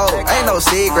let go, ain't no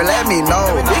secret, let me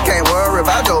know. We can't worry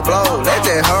about your blow. Let's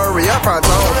just hurry up pronto.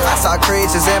 I saw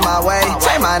creatures in my way.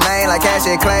 Say my name like Cash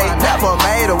and Clay. Never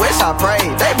made a wish, I pray.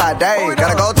 Day by day,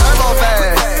 gotta go turbo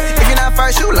fast. If you're not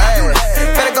first, you last.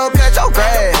 Better go cut your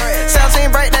grass.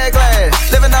 17 break that glass.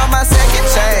 Living on my second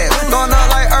chance. Going up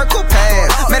like Urkel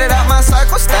Pass. Made it out my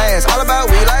circumstance. All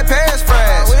about we like Paris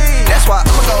friends. That's why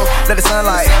I'ma go let the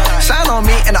sunlight shine on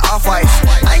me in the off-whites.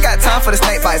 I ain't got time for the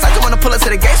snake bites. I just wanna pull up to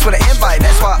the gates with an invite.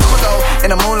 That's why I'ma go in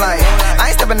the moonlight.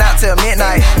 I ain't stepping out till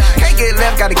midnight. Can't get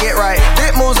left, gotta get right.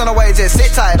 Big moves on the way, just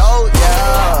sit tight. Oh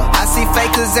yeah. I see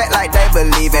fakers act like they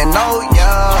believe in. Oh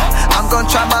yeah. I'm gonna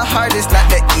try my hardest not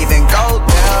to even go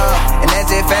there. And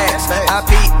that's just facts. I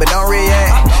peek but don't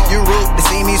react. You root to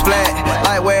see me splat.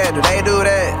 Like where do they do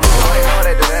that?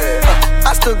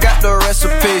 I still got the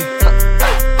recipe.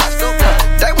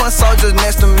 They want soldiers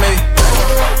next to me.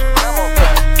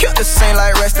 Killed the scene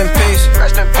like rest in peace.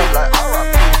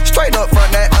 Straight up from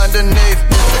that underneath.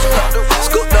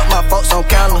 Scooped up my folks on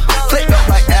counter. Clicked up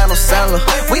like Adam Sandler.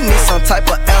 We need some type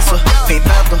of answer. Pink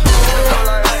Panther.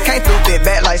 Came through bit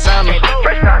back like Sandler.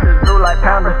 Fresh out the zoo like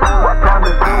Panda. I've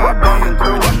been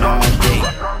grinding all day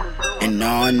and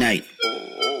all night.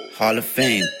 Hall of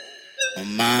Fame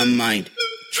on my mind.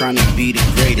 Trying to be the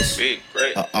greatest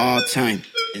of all time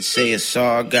and say it's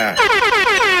all God.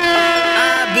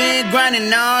 I've been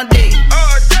grinding all day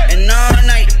and all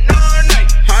night.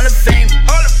 Hall of Fame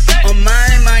on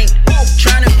my mind.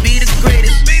 Trying to be the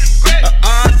greatest of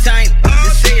all time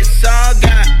and say it's all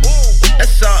God.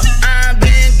 That's all. I've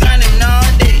been grinding all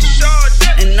day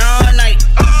and all night.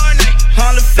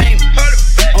 Hall of Fame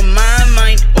on my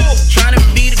mind. Trying to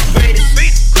be the greatest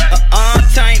of all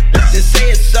time and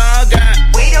say it's all God.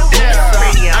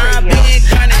 I've been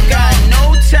grinding, got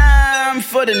no time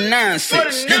for the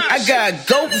nonsense. I got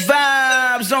goat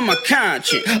vibes on my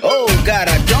conscience. Oh God,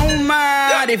 I don't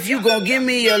mind if you gon' give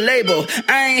me a label.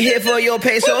 I ain't here for your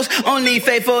pesos, only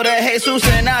faithful to Jesus.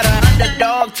 And out of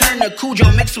underdog, turn to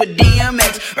Cujo mixed with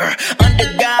DMX.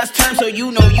 Under God's terms, so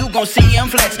you know you gon' see him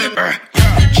flex.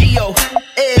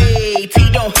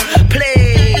 G-O-A-T don't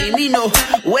play me no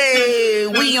way.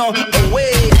 We on a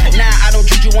way. Nah, I don't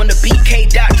juju on the BK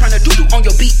dot. Tryna do on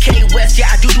your BK West.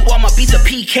 Yeah, I do all my beats of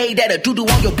PK. That'll do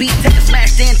on your beat. Take a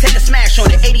smash, then take a smash on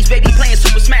the 80s baby playing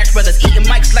Super Smash Brothers. Eating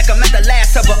mics like I'm at the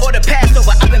last supper or the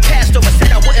Passover. I've been passed over.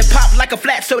 Said I wouldn't pop like a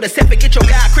flat soda. Said forget your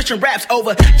guy, Christian raps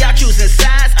over. Y'all choosing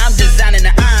sides, I'm designing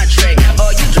the entree.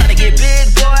 Oh, you tryna get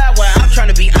big, boy? Well, I'm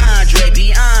tryna be Andre,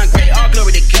 beyond great. All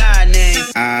glory to God name.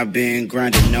 I've been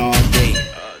grinding all day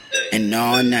and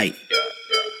all night.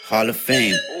 Hall of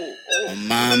Fame on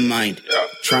my mind.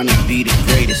 Trying to be the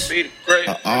greatest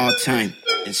of all time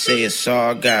and say it's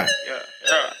all God.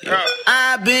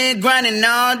 I've been grinding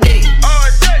all day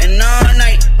and all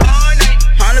night.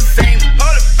 Hall of Fame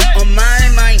on my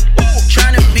mind.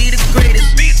 Trying to be the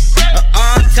greatest of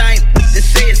all time and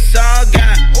say it's all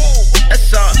God.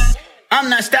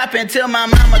 one stop until my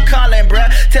mama calling, bruh,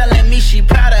 telling me she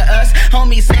proud of us.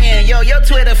 Homie saying, yo, your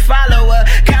Twitter follower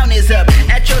count is up.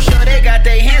 At your show, they got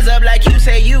their hands up like you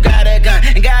say you got a gun.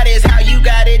 And God is how you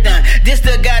got it done. This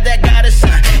the God that got a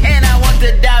son. And I want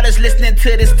the doubters listening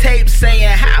to this tape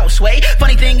saying, how, Sway?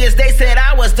 Funny thing is, they said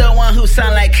I was the one who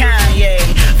sound like Kanye.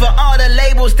 For all the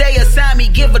labels they assigned me,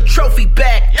 give a trophy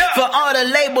back. For all the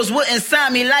labels wouldn't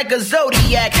sign me like a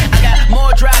Zodiac. I got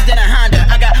more drive than a Honda.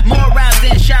 I got more rhymes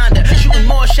than Shonda. Shooting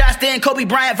more shots than Kobe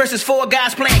Bryant versus 4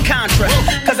 guys playing Contra.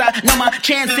 Cause I know my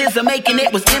chances of making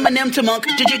it was Eminem to Monk.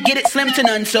 Did you get it? Slim to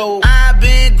none. So I've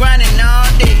been grinding all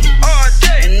day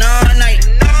and all night.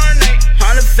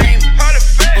 Hall of Fame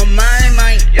on my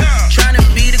mind. Trying to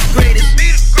be the greatest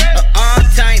of all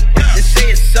time. They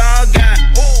say it's all God.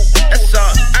 That's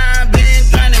all. I've been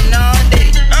grinding all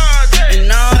day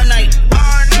and all night.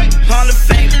 Hall of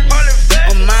Fame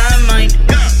on my mind.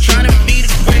 Trying to be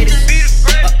the greatest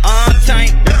of all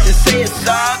time. They say it's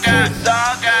all God.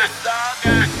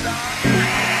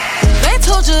 They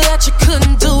told you that you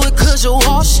couldn't do it cause you're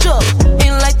washed up.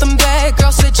 Ain't like them bad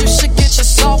girls said you should get your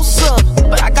sauce up.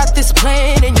 But I got this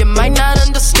plan and you might not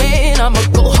understand. I'ma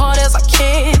go hard as I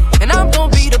can and I'm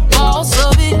gonna be the boss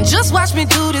of it. And just watch me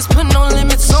do this, put no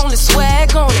limits, only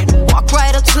swag on it. Walk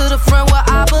right up to the front where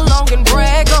I belong and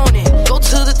brag on it. Go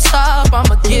to the top,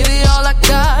 I'ma give it all I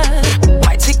got.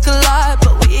 Might take a lot,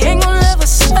 but we ain't gonna ever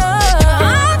stop.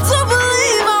 I do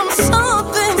believe I'm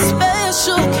something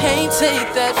special, can't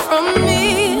take that from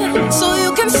me. So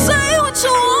you can say what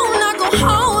you want, I go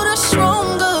harder,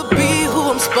 stronger, be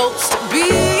who I'm supposed to be.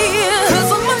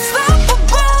 Cause I'm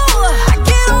unstoppable, I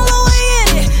get all the way in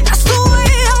it. That's the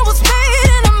way I was made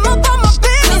and I'm up on my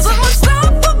business. Cause I'm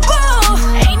unstoppable,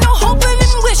 ain't no hoping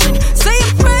and wishing. Say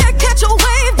a prayer, catch a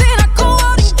wave, then I go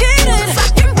out and get it. Cause I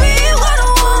can be what I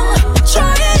want,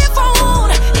 try it if I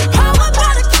want. Powered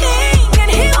by the king and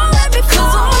he won't let me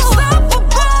fall. Cause I'm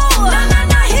unstoppable,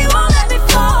 nah, he won't let me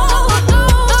fall.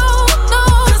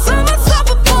 Cause I'm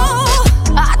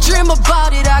unstoppable, I dream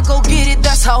about it, I go get it,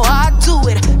 that's how I do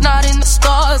it. Not in the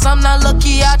stars, I'm not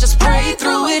lucky, I just pray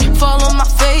through it. Fall on my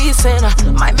face and I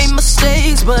might make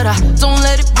mistakes, but I don't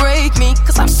let it break me,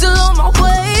 cause I'm still on my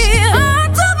way. I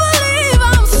do believe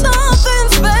I'm something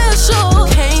special,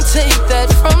 can't take that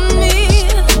from me.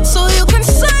 So you can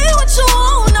say what you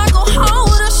want, I go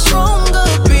harder, stronger,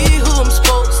 be who I'm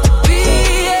supposed to be.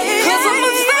 Cause I'm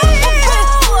unstoppable,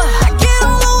 I get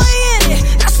all the way in it.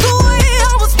 That's the way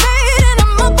I was made and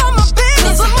I'm up on my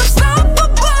business. Cause I'm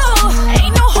unstoppable,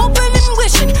 ain't no hoping and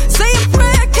wishing. Say a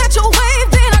prayer, catch a wave,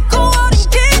 then I go out and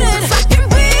get it. Cause I can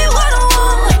be what I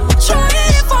want, try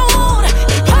it if I want.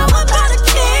 Powered by the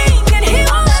king and he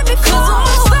won't let me fall. Cause I'm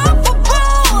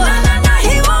unstoppable, nah,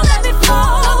 he won't let me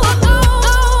fall.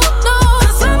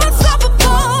 Cause I'm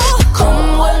unstoppable. Come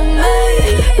what may,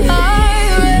 I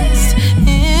rest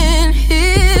in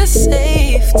his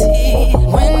safety.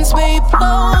 Winds may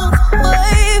blow,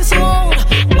 waves won't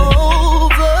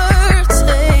overtake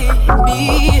me.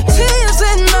 Tears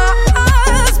in my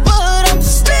eyes, but I'm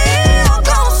still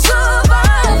gonna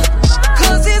survive.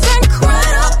 Cause he's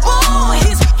incredible,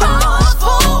 he's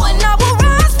powerful, and I will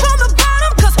rise from the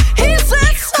bottom cause he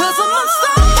said so. Cause I'm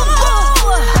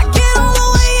unstoppable, I get all the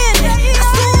way in it.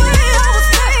 That's the way I was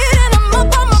made and I'm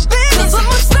up on my business. Cause I'm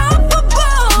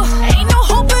unstoppable, ain't no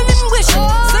hoping and wishing.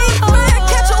 Say a prayer,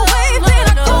 catch a wave, then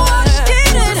I go out and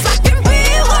get it. Cause I can be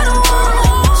what I want,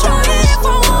 try it if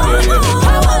I want.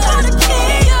 Powered by the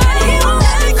king and he won't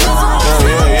let me go. Cause I'm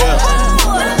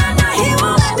unstoppable, he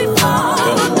won't let me fall.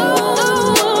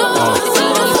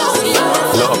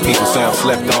 A lot of people say I'm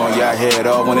slept on, yeah, I hear it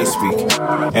all when they speak.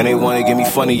 And they wanna get me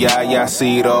funny, yeah, I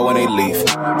see it all when they leave.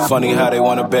 Funny how they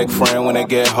wanna beg friend when they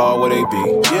get hard where they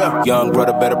be. Yeah, young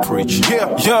brother better preach. Yeah,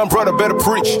 young brother better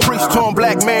preach. Preach to 'em,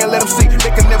 black man, let 'em see.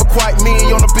 They can never quite me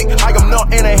on the beat. I am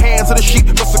not in the hands of the sheep,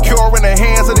 but secure in the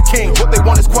hands of the king. What they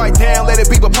want is quite down, let it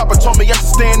be. But Papa told me I should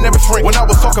stand every free. When I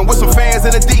was talking with some fans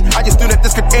in the deep, I just knew that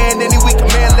this could end any week.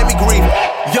 Man, let me grieve.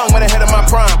 Young man ahead of my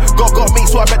prime. God got me,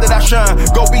 so I bet that I shine.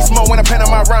 Go be small when I pen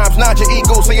on my rhymes. Nod your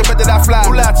ego, so you bet that I fly.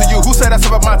 Who lied to you? Who said I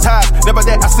severed my ties? Never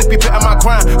that I simply bit on my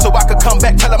grind, so I could come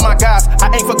back telling my guys I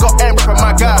ain't forgot and ripping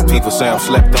my guy. People say I'm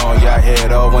slept on, yeah, I hear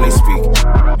it all when they speak.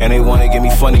 And they wanna get me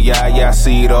funny, yeah, I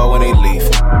see it all when they leave.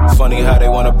 Funny how they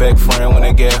wanna beg friend when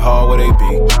they get hard where they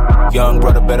be. Young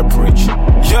brother better preach.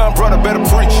 Young brother better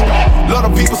preach. Lot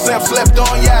of people say I'm slept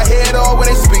on, yeah, I hear it all when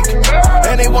they speak.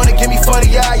 And they wanna get me funny,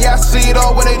 yeah, I see it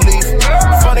all when they leave.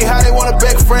 Funny how they wanna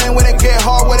beg friend when they get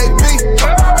hard where they be.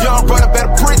 Young brother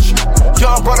better preach.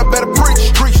 Young brother better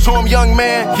preach. Preach to him, young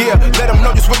man, yeah. Let them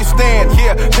know just where you stand,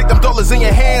 yeah. Take them dollars in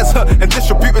your hands, and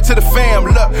distribute it to the fam.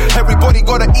 Look, everybody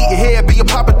gotta eat here, be a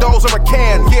Papa Do's or a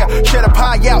can. Yeah, share the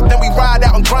pie out, then we ride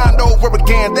out and grind over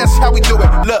again. That's how we do it.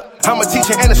 Look, I'm a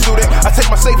teacher and a student. I take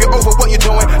my savior over what you're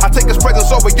doing. I take his presence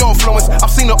over your influence.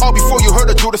 I've seen it all before you heard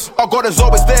of Judas. Our God is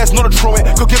always there, it's not a truant.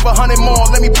 Could give 100 more,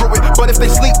 let me prove it. But if they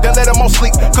sleep, then let them all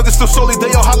sleep. Cause it's still solely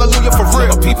day, oh hallelujah for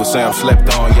real. People say I'm slept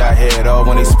on, yeah, I hear it all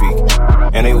when they speak.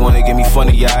 And they wanna get me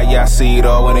funny, yeah, I see it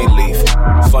all when they leave.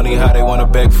 Funny how they wanna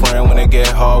beg friend when they get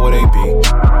hard where they be.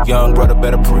 Young brother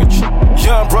better preach.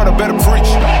 Young brother better preach.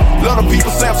 Lot of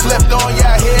people say I'm slept on,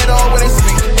 yeah, I hear it all when they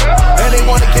speak. And they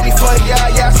wanna get me funny,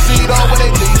 yeah, I see it all when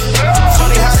they leave.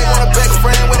 Funny how they wanna beg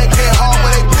friend when they get hard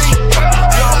where they be.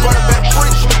 Young brother better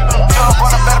preach. Young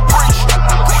brother better preach.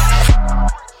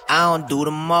 I don't do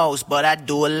the most, but I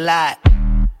do a lot.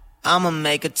 I'ma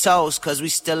make a toast, cause we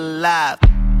still alive.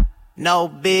 No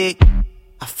big,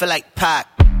 I feel like Pac.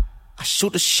 I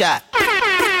shoot a shot.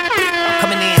 I'm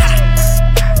coming in hot.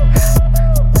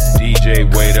 DJ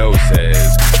Wado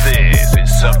says, this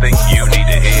is something you need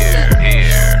to hear.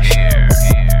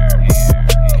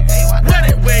 Run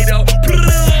it, Wado.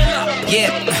 Yeah,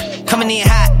 coming in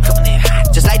hot.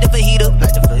 Just like the fajita.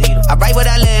 I write what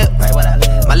I live.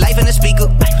 My life in the speaker.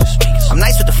 I'm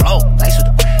nice with the flow.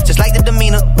 Just like the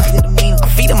demeanor. I'm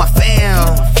feeding my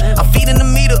fam. I'm feeding the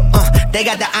meter. They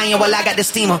got the iron while I got the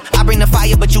steamer. I bring the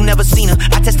fire, but you never seen her.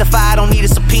 I testify, I don't need a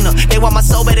subpoena. They want my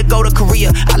soul, better go to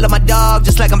Korea. I love my dog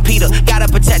just like I'm Peter. Gotta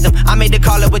protect them. I made the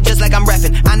call up, but just like I'm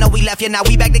reffing. I know we left, yeah, now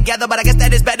we back together, but I guess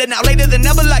that is better now. Later than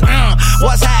never, like,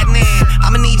 what's happening?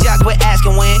 I'ma need y'all quit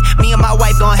asking when. Me and my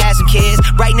wife gon' have some kids.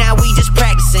 Right now we just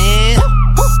practicing.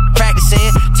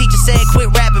 Teacher said quit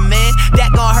rapping, man.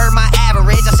 That gon' hurt my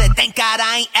average. I said thank God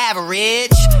I ain't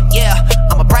average. Yeah,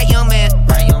 I'm a bright young man.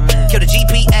 Kill the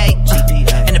GPA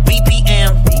and the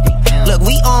BPM. Look,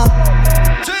 we on.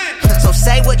 So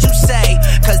say what you say,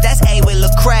 cause that's A with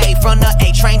Lecrae. From the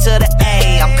A train to the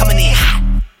A, I'm coming in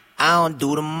hot. I don't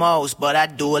do the most, but I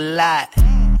do a lot.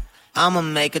 I'ma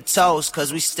make a toast,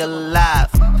 cause we still alive.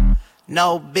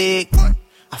 No big,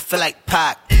 I feel like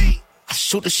Pac. I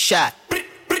shoot a shot.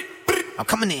 I'm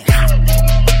coming in hot.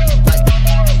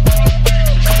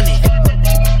 Coming in.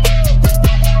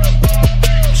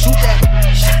 Shoot that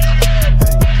shot.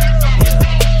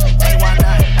 Hey, why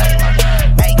not?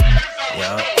 Hey,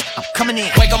 I'm coming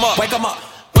in. Wake 'em up. Wake 'em up.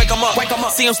 Wake 'em up. Wake 'em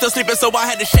up. See him still sleeping, so I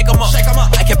had to shake 'em up. Shake 'em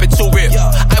up. I kept it too real.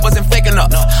 I wasn't faking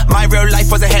up. My real life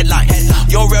was a headline.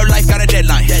 Your real life got a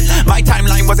deadline. My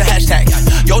timeline was a hashtag.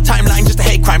 Your timeline just a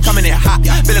hate crime. Coming in hot.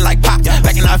 Feeling like Pop.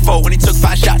 Back in 9-4 when he took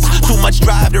 5 shots. Too much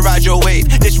drive to ride your wave.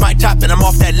 Ditch my top and I'm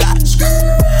off that lot.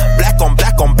 Black on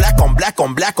black on black on black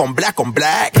on black on black on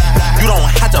black. You don't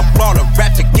have to brawl a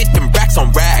rap to get them racks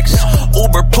on racks.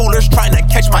 Uber poolers trying to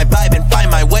catch my vibe and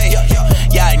find my way.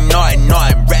 Yeah, I know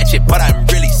I'm ratchet, but I'm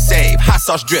really safe. Hot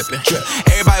sauce dripping.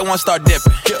 Everybody wanna start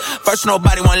dipping. First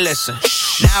nobody wanna listen.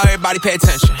 Now everybody pay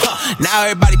attention. Now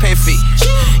everybody pay a fee.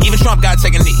 Even Trump gotta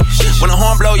take a knee. When the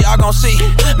horn blow, y'all gon' see.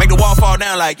 Make the wall fall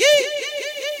down like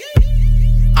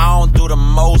I don't do the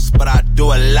most, but I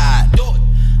do a lot.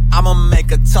 I'ma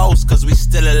make a toast, cause we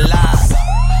still alive.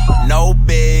 No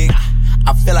big,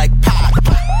 I feel like Pac.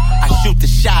 I shoot the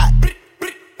shot.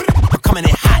 I'm coming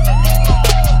in hot.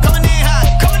 Coming in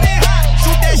hot, coming in hot.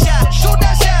 Shoot that shot, shoot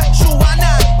that shot. Shoot, why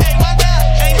not? Hey, why not?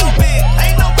 Ain't no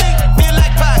big, feel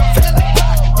like Pac.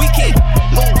 We can't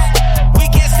move, we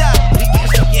can't stop.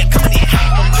 Yeah, coming in hot.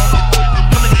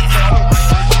 Coming in hot.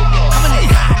 Coming in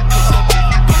hot.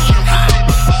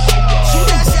 Shoot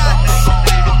that shot.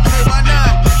 Hey, why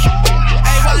not?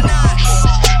 Hey, why not?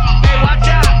 Hey, watch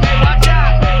out. Hey, watch out.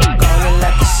 Call it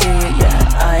like you see it,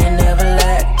 yeah. I ain't never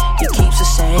lack. He keeps the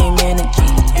same energy.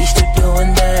 He's still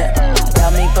doing that.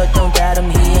 Doubt me, but don't doubt him.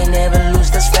 He ain't never lose.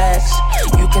 That's facts.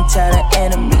 You can tell the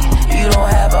enemy you don't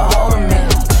have a hold of me.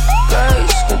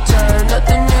 Grace can turn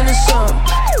nothing into something.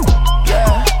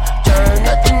 Yeah, turn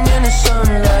nothing into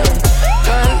something. Like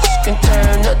grace can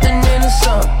turn nothing into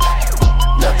something.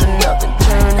 Nothing,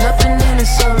 turn nothing into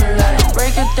something. Like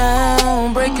break it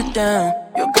down, break it down.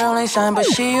 Your girl ain't signed, but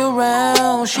she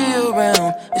around, she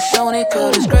around. It's only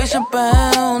 'cause it's grace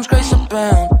abounds, grace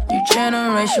abound. New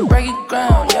generation breaking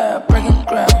ground, yeah, breaking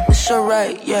ground. It's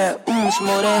alright, yeah, it's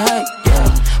more than hype, yeah.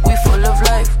 We full of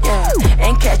life, yeah.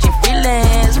 Ain't catching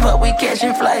feelings, but we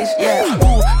catching flights, yeah.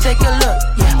 Ooh, take a look,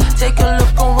 yeah. Take a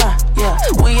look around, yeah.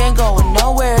 We ain't going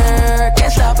nowhere,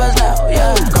 can't stop us now,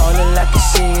 yeah. Call it like you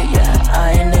see it, yeah.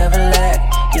 I ain't never lack.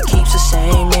 He keeps the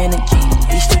same energy,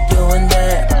 he's still doing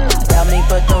that. Doubt me,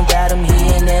 but don't doubt him, he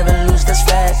ain't never lose, that's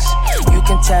facts. You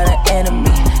can tell the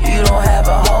enemy, you don't have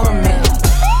a hold of me.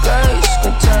 Grace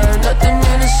can turn nothing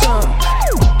into something.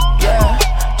 Yeah,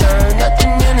 turn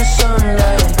nothing into something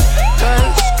like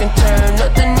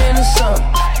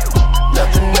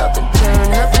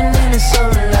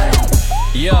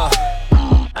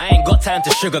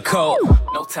time to sugarcoat.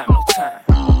 No time, no time.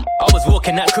 I was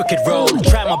walking that crooked road,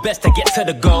 tried my best to get to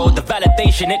the goal. The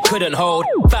validation it couldn't hold.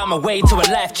 Found my way to a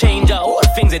life changer. All the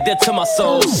things it did to my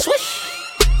soul. Swish.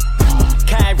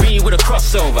 Kyrie with a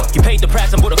crossover. You paid the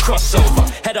price and bought a crossover.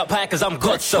 Head up high cause I'm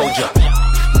God soldier.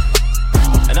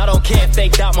 And I don't care if they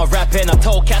doubt my rapping. I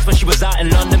told Cass when she was out in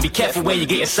London, be careful where you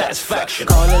get your satisfaction.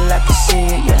 Call it like you see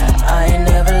it, yeah, I ain't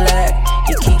never lack.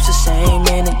 He keeps the same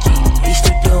energy, he's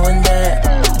still doing that.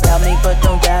 Doubt me but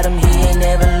don't doubt him, he ain't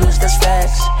never lose, that's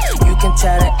facts. You can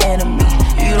tell the enemy,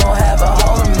 you don't have a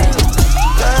hold on me.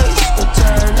 Guys, will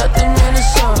turn nothing into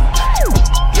something.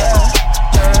 Yeah,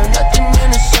 turn nothing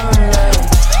into something. Like,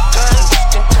 guys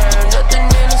can turn nothing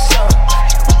into something.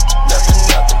 Nothing,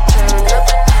 turn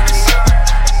nothing into something.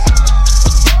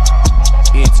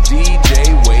 It's DJ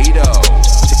Wado,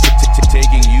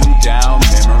 taking you down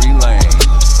memory lane.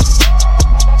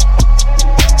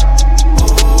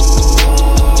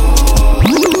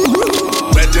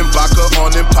 Red and vodka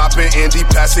on and poppin', Andy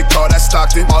Passett, call that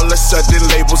Stockton. All of a sudden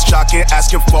labels jockin',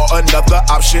 asking for another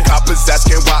option. Coppers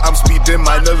asking why I'm speeding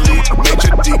minor league.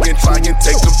 Major Deegan try and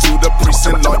take them to the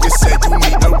precinct. Lawyer said you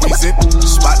need a reason.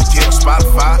 Spot the kid on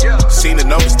Spotify, seen the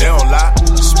numbers, they don't lie.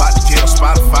 Spot the kid on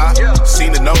Spotify,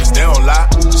 seen the numbers, they don't lie.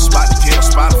 Spot the kid on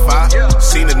Spotify,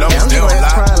 seen the numbers, they don't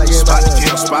lie. Spot the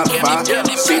kid on Spotify,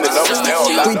 seen the numbers, they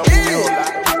don't lie. We did.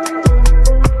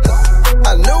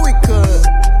 I knew we could.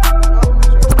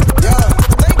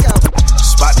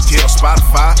 Spot the kid on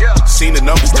Spotify, seen the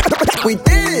numbers. We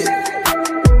did.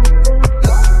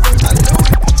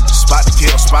 Spot the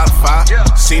kid on Spotify,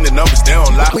 seen the numbers, they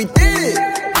don't lie. We did.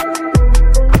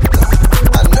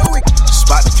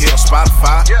 Spot the kid on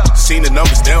Spotify, seen the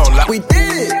numbers, they don't lie. We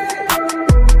did.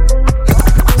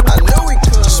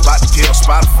 Spot the kid on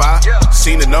Spotify,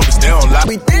 seen the numbers, they don't lie.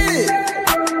 We did.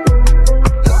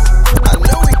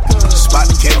 Spot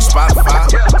the kid on Spotify,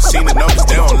 seen the numbers,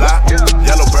 they don't lie.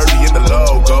 Yellow birdie in the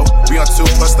logo, we on 2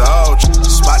 plus the OG.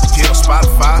 Spot the kid on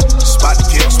Spotify, spot the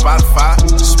kid on Spotify,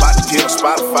 spot the kid on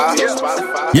Spotify.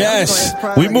 Yes,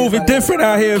 we moving different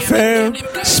out here, fam.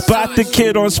 Spot the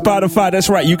kid on Spotify. That's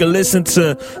right. You can listen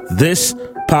to this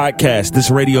podcast, this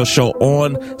radio show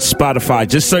on Spotify.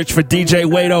 Just search for DJ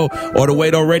Wado or the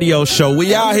Wado Radio Show.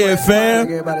 We out here, fam.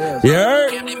 Yeah.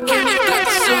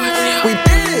 We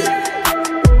did.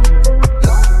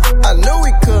 I knew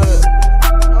we could.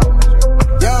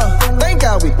 Yeah, thank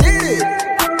God we did.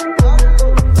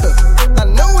 I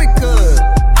know we could.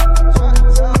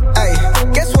 Hey,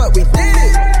 guess what we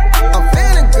did? I'm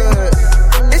feeling good.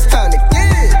 It's time to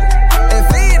get it and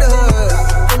feed the hood.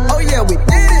 Oh yeah, we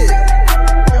did it.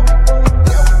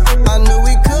 I knew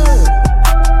we could.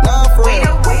 Nah, for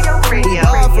real. We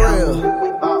ball for real.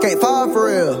 Can't fall for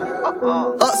real.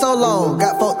 Up so long,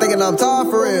 got folk thinking I'm tall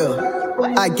for real.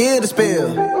 I give the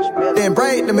spill, then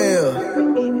break the mill.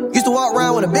 Used to walk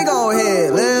around with a big old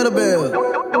head, little bill.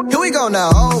 Here we go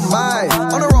now, oh my.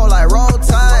 On the road like roll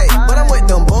tight, but I'm with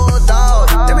them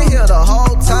bulldogs. They been here the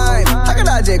whole time. How could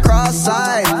I just cross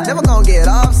sides? Never gonna get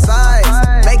off sides.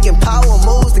 Making power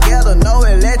moves together, no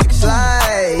electric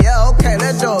slide. Yeah, okay,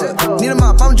 let's do it. Need a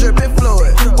mop, I'm dripping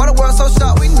fluid. Why the world so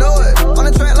short, we know it. On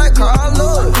the track like Carl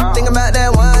Lewis. Think about that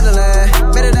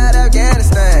Wonderland. Better that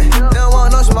Afghanistan. They don't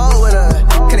want no smoke with us.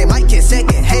 Cause they might get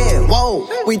second hand. Whoa,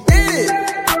 we did it.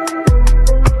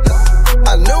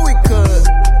 I knew we could.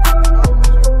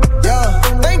 Yeah,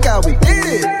 thank God we did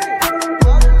it.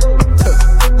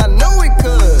 I knew we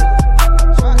could.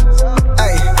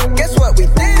 Hey, guess what we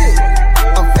did?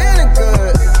 I'm feeling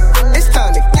good. It's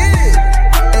time to get it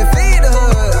and feed the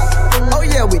hood. Oh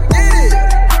yeah, we did it.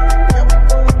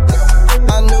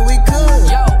 I knew we could.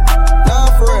 Yo, nah,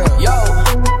 for real. Yo,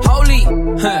 holy,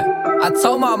 I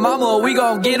told my mama we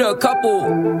gon' get a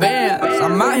couple bands.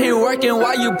 I'm out here working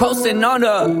while you posting on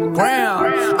the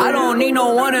ground. I don't need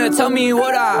no one to tell me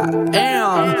what I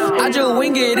am. I just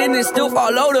wing it and it still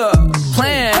follow the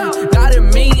plan. Got it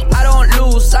me, I don't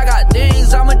lose. I got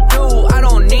things I'ma do. I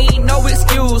don't need no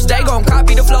excuse. They gon'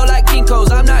 copy the flow like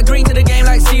Kinko's. I'm not green to the game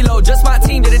like CeeLo. Just my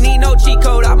team didn't need no cheat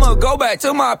code. I'ma go back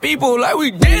to my people like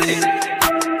we did it.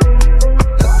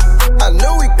 I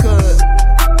knew we could.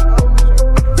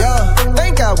 Yeah,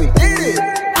 thank God we did it.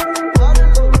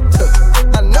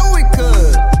 I know we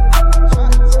could.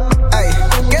 Hey,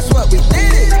 guess what we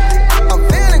did it. I'm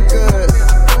feeling good.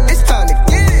 It's time to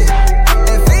get it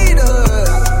and feed the hood.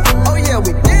 Oh yeah,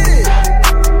 we did it.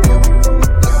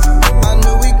 I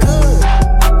knew we could.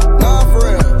 Nah, for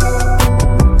real.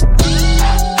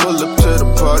 Pull up to the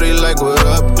party like what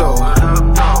up though.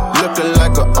 Looking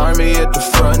like an army at the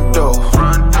front door.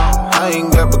 I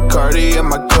ain't got Bacardi in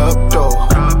my cup though.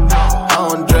 I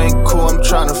don't drink cool, I'm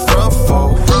tryna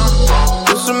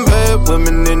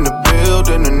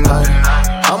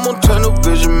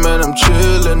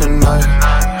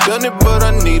money, but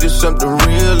I needed something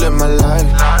real in my life.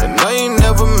 And I ain't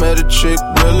never met a chick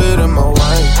realer than my wife.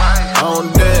 I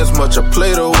don't dance much, I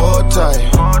play the war tight.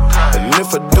 And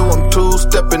if I do, I'm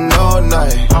two-stepping all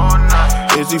night.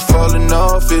 Is he falling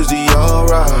off, is he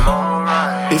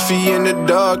alright? If he in the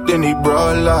dark, then he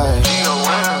broad light.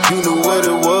 You knew what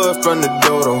it was from the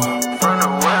dodo.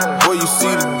 Boy, you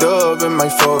see the dove in my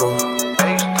photo.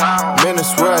 Man,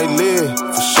 that's where I live,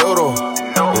 for sure though.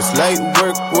 It's light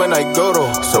work when I go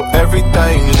though. So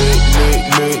everything lit, lit,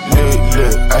 lit, lit,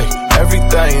 lit, ay.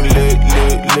 Everything lit,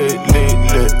 lit, lit, lit,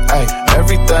 lit, ay.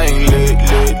 Everything lit,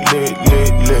 lit, lit,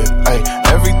 lit, lit, ay.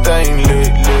 Everything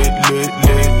lit, lit, lit,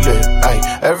 lit, lit, ay.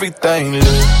 Everything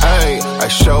lit, ay. I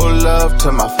show love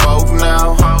to my folk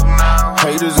now.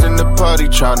 Haters in the party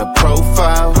tryna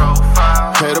profile.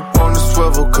 Head up on the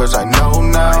swivel cause I know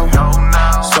now.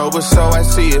 Sober so I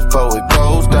see it before it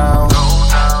goes down.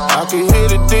 I can hear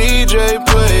the DJ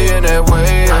playing that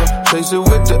way. Chase it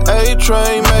with the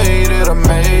A-train, made it, I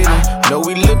made it. Know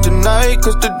we lit tonight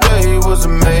cause the day was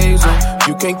amazing.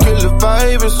 You can't kill the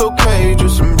vibe, it's okay,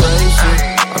 just embrace it.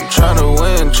 I'm trying to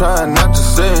win, trying not to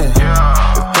sin.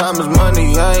 If time is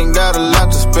money, I ain't got a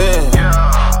lot to spend.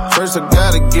 First I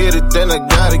gotta get it, then I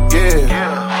gotta give.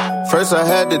 First I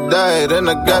had to die, then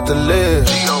I got to live.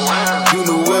 You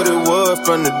knew what it was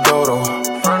from the dodo.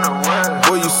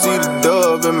 Boy, you see the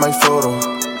dove in my photo.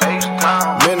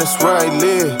 Man, that's where I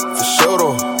live, for sure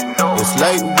though. It's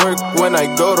light work when I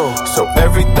go though. So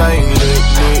everything lit,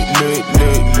 lit, lit,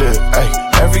 lit, lit, ay.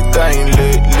 Everything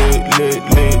lit, lit, lit,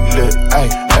 lit, lit, ay.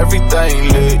 Everything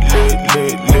lit, lit,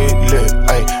 lit, lit, lit,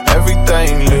 ay.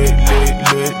 Everything lit, lit,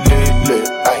 lit, lit, lit,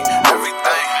 ay.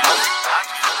 Everything lit.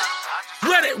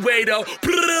 Let it Wado,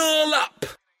 pull up.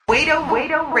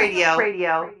 Wado Radio.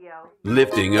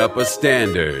 Lifting up a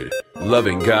standard.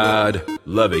 Loving God,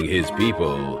 loving his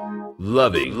people.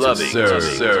 Loving to serve.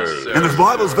 And the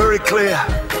Bible's very clear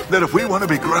that if we want to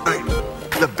be great,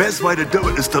 the best way to do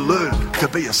it is to learn to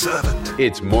be a servant.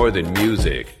 It's more than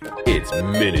music. It's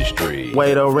ministry.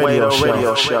 Wado Radio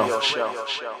Show.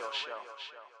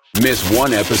 Miss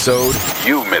one episode,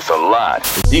 you miss a lot.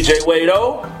 DJ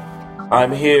Wado,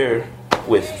 I'm here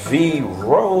with V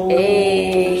Rose.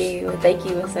 Hey, well, thank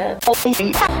you. What's up? SOS,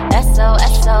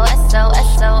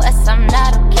 I'm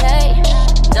not okay.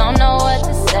 Don't know what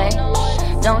to say.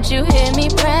 Don't you hear me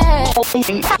pray? So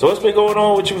what's been going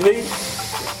on with you, V?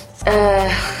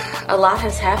 A lot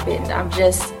has happened. I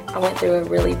went through a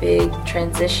really big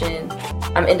transition.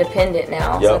 I'm independent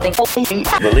now. Yep. So I think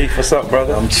Belief, what's up,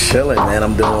 brother? I'm chilling, man.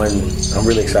 I'm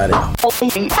really excited.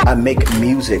 I make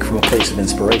music from a place of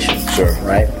inspiration. Sure.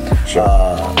 Right? Sure.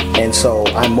 And so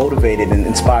I'm motivated and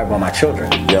inspired by my children.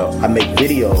 Yeah. I make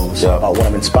videos about what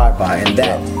I'm inspired by, and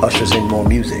that ushers in more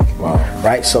music. Wow.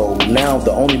 Right? So now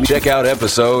the only... Check out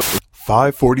episode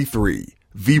 543,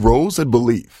 V Rose and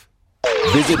Belief.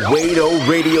 Visit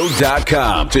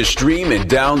WadoRadio.com to stream and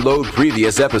download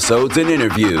previous episodes and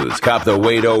interviews. Cop the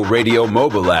Wado Radio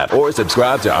mobile app or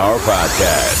subscribe to our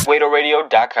podcast.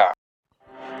 WadoRadio.com.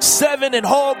 7 and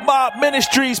Hog Mob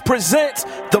Ministries presents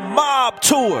the Mob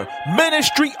Tour,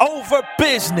 Ministry Over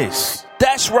Business.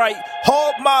 That's right,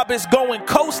 Hog Mob is going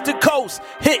coast to coast,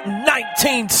 hitting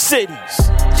 19 cities.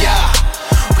 Yeah,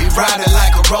 we riding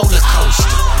like a roller coaster.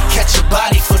 Catch a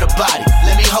body for the body.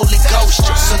 Let me Holy Ghost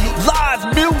you. Salute.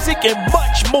 Live music and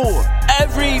much more.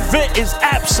 Every event is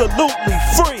absolutely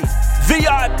free.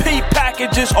 VIP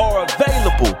packages are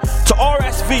available. To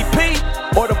RSVP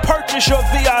or to purchase your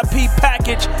VIP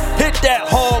package, hit that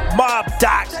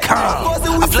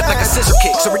hogmob.com. I flip like a scissor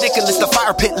kick, so ridiculous the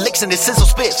fire pit licks and it sizzle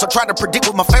spit. So try to predict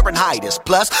what my Fahrenheit is.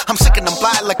 Plus, I'm sick and I'm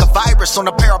blind like a virus on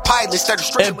a pair of pilots that are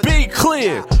streaming. And be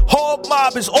clear, Hog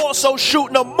Mob is also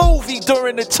shooting a movie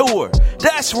during the tour.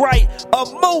 That's right, a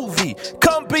movie.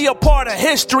 Come be a part of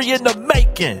history in the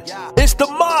making. It's the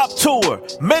Mob Tour,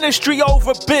 Ministry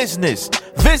Over Business.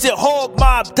 Visit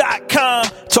hogmob.com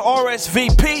to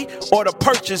RSVP or to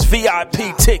purchase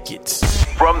VIP tickets.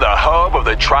 From the hub of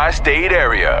the tri-state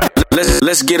area.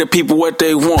 Let's get it, people, what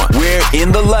they want. We're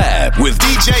in the lab with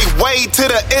DJ Wade to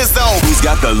the Izzo. He's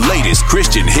got the latest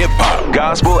Christian hip-hop,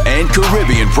 gospel, and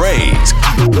Caribbean praise.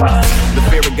 The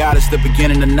fear of God is the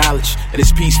beginning of knowledge. It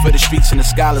is peace for the streets and the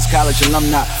scholars, college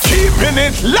alumni. Keeping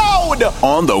it loud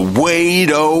on the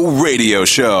Wado Radio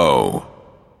Show.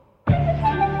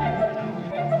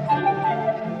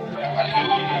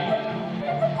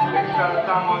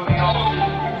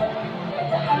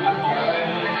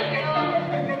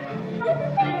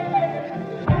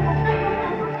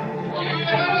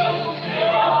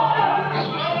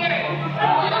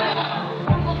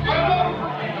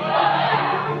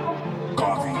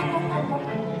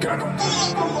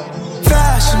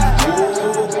 Fashion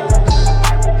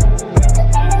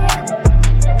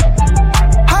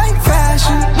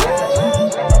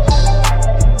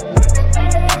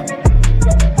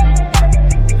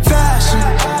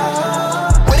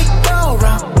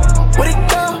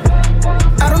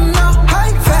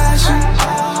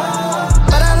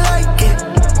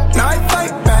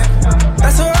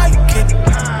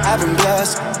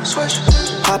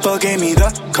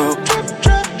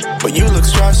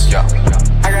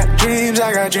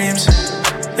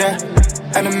yeah.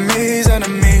 Enemies,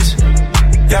 enemies,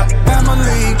 yeah.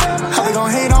 Family, how they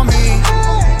gon' hate on me?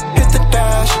 Hit the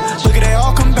dash, look at they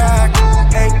all come back.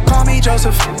 Hey, call me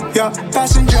Joseph, yeah.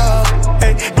 Passenger,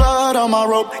 hey, blood on my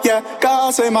rope, yeah.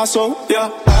 God save my soul, yeah.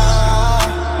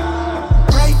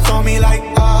 Pray for me like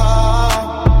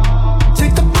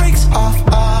take the brakes off,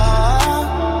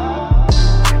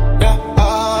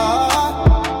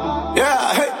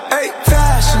 yeah, hey,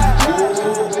 fashion.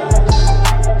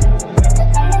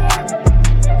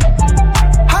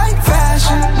 High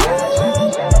fashion.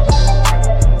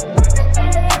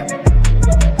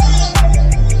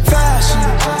 Fashion.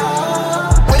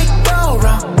 Where'd it go,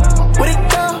 wrong? Where'd it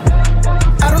go?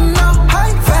 I don't know.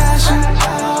 High fashion.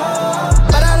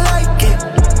 But I like it.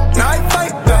 Now I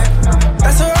fight back.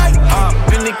 That's alright.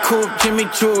 Bentley coupe, Jimmy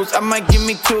Choo's. I might give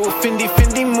me two.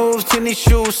 Fendi moves, tinny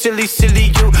shoes. Silly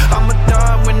you. I'm a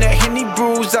dime when that Henny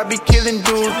brews. I be killing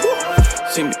dudes.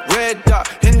 See me red dot,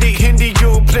 Hindi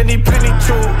you. Plenty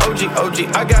true. OG.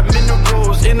 I got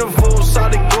minerals, intervals,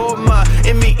 solid gold mine.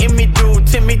 In me do.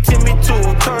 Timmy too.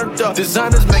 Turned up.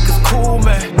 Designers make us cool,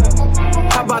 man.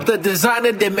 How about the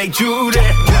designer that made you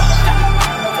that?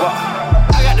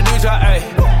 I got the dudes right, ayy.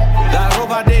 La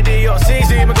roba de Dios, see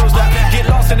me goes down. Get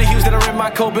lost in the hues that are in my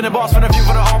coat. Been a boss from the view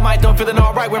for the all might. Don't feeling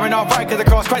alright, wearing all right. Cause the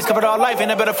cross Christ covered all life,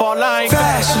 and I better fall line.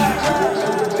 Fashion.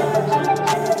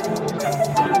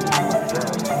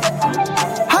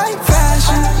 High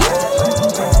fashion.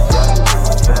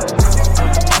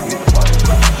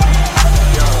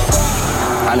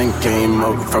 I done came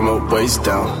up from a waist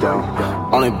down.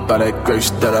 Only by that grace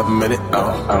that I made it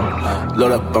out.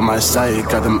 Load up on my side,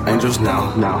 got them angels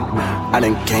now. I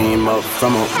done came up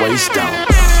from a waist down.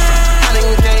 I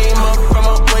done came up from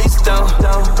a waist down.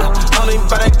 Only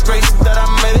by that grace that I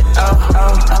made it out.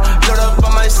 Load up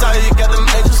on my side, got them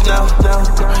angels now.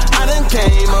 I done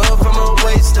came up from a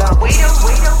waist down.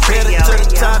 Headed to the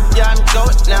top, yeah, I'm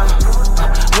going now.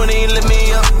 When he lit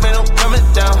me up, ain't no coming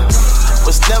down.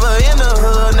 Was never in the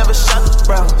hood, never shot the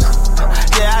Browns.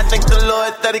 Yeah, I thank the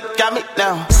Lord that he got me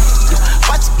now.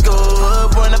 Watch it go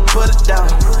up when I put it down.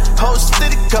 Whole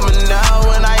city coming out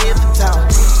when I hit the town.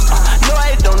 No,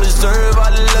 I don't deserve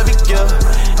all the love he give.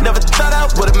 Never thought I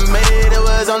would've made it, it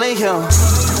was only him.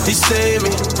 He saved me,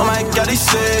 oh my God, he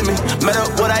saved me. Matter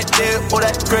what I did, all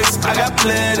that grace, I got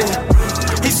plenty.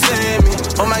 He saved me,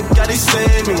 oh my God, he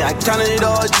saved me. I counted it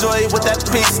all joy with that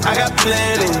peace, I got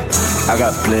plenty. I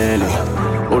got plenty,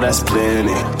 oh that's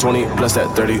plenty. 20 plus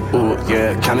that 30, ooh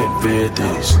yeah, count it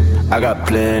 50s. I got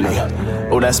plenty,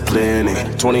 oh that's plenty.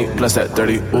 20 plus that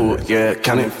 30, ooh yeah,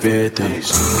 count it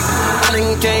 50s. I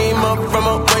done came up from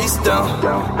a waist down.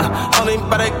 Only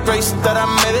by that grace that I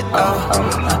made it out.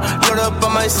 Load up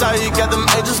on my side, you got them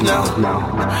angels now.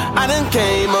 I done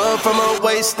came up from a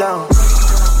waist down.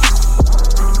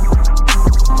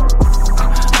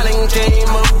 Came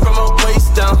up from a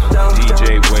waist down.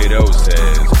 DJ Wado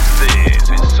says this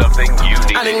is something you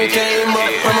need I done came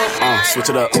up from a switch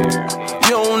it up.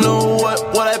 You don't know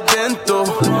what I've been through.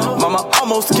 Mama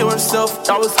almost killed herself,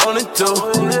 I was on it too.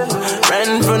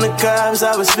 Ran from the cops,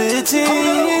 I was 15.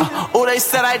 Oh, they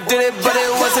said I did it, but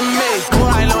it wasn't me. Oh,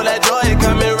 I know that joy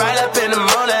coming right up in the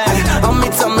morning.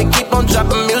 Homie told me keep on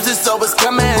dropping music, so it's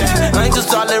coming.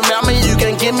 Angels all around me, you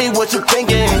can give me what you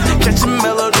thinking. Catching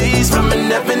melodies from an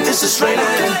heaven, this is raining.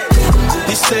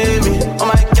 He saved me, oh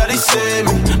my God, he saved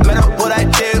me. Matter what I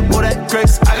did, all that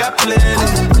grace, I got plenty.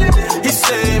 He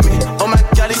saved me, oh my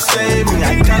God, he saved me.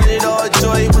 I counted all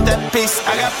joy with that peace,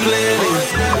 I got plenty.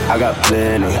 I got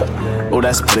plenty, oh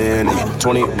that's plenty.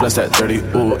 20 plus that 30,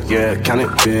 ooh yeah, count it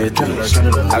 50s.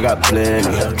 I got plenty,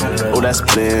 oh that's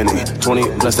plenty.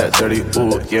 20 plus that 30,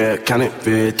 ooh yeah, count it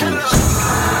 50s.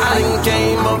 I done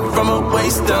came up from a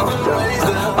waist down.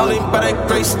 Only by that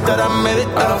grace that I made it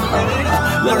out.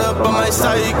 Load up on my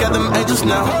side, you got them angels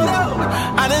now.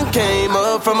 I done came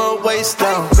up from a waist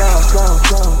down.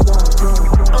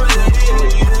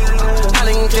 I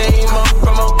done came up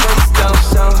from a waist down.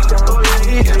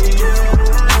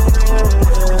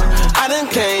 I done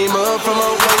came up from a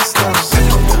waist down.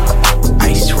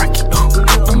 Ice rocket,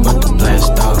 I'm about to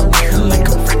blast off like a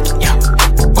rocket, yeah.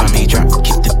 Why me drop,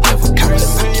 kick the devil,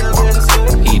 Kawasaki.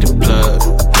 Eat a plug,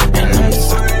 and I'm the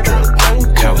socket drug,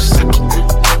 Kawasaki.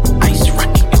 Ice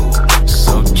rocket,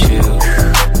 so chill.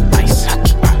 Ice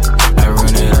hockey, I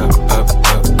run it up,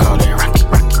 call it rocket.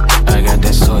 I got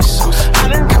that soy sauce,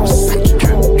 Kawasaki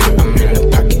drip. I'm in the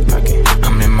pocket,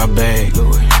 I'm in my bag.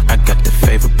 I got the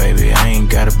favor, baby, I ain't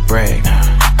gotta brag.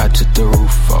 I took the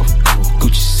roof off,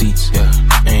 Gucci seats, yeah.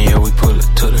 And yeah, we pull it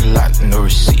to the lot, no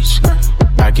receipts.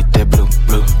 I get that blue,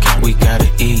 we gotta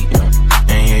eat.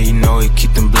 And yeah, you know it,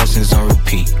 keep them blessings on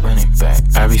repeat. Running back,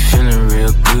 I be feeling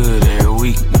real good.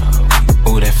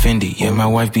 my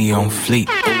wife be on fleek.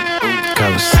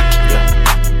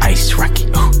 Kawasaki, ice rocket.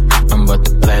 I'm about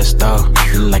to blast off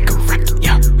like a rocket.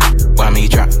 Yeah, why me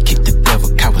drop? Kick the devil.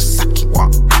 Kawasaki.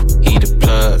 He the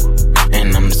plug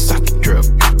and I'm the socket. Drip.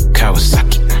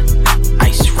 Kawasaki,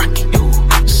 ice rocket.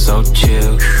 So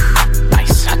chill,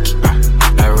 ice hockey.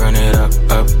 I run it up,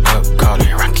 call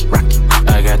it rocky.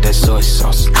 I got that soy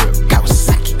sauce. Drip.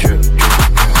 Kawasaki. Drip.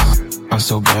 I'm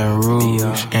so Baton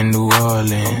Rouge and New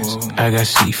Orleans. I got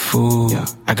seafood,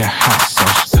 I got hot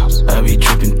sauce. I be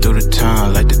dripping through the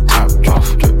town like the top off.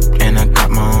 And I got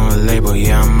my own label,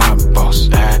 yeah, I'm my boss.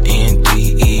 INDEPENDENT.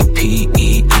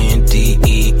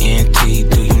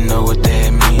 Do you know what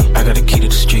that mean? I got a key to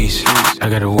the streets, I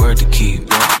got a word to keep.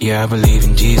 Yeah, I believe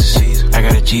in Jesus, I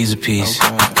got a Jesus piece.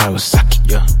 Kawasaki,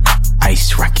 yeah,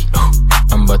 ice rocket.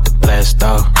 I'm about to blast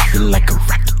off, feel like a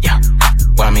rocket, yeah.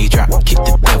 Why me drop, kick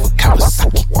the devil,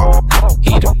 Kawasaki.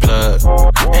 He the plug,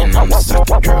 and I'm the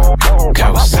socket. Drop,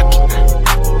 Kawasaki,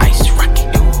 ice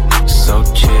rocket. So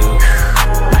chill,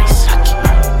 ice hockey.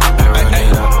 I run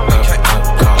it up,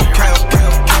 call it rocky.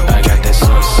 I got that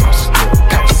soy sauce.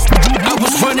 I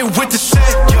was running with the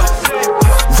set,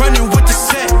 running with the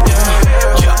set,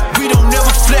 we don't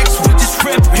never flex, we just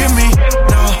rep, hear me?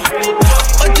 No,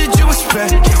 what did you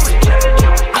expect?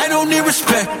 I don't need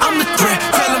respect, I'm the threat.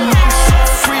 Tell them I'm so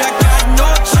free, I got no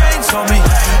chains on me.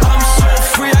 I'm so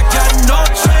free, I got no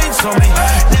chains on me.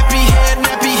 Nappy head,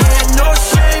 no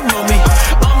shame on me.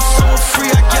 I'm so free,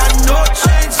 I got no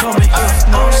chains on me.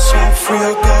 I'm so free,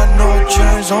 I got no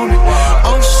chains on me.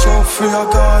 I'm so free, I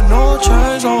got no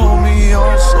chains on me.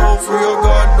 I'm so free, I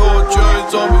got no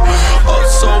chains on me. I'm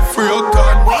so free, I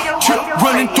got no trip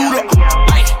running through the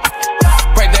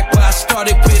right back where I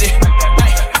started with it.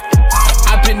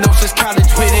 I've been known since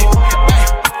college with it.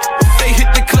 They hit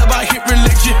the club, I hit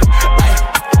religion.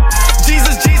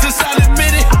 Jesus, I'll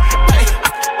admit it.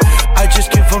 I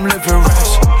just give them living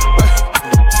raps.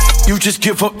 You just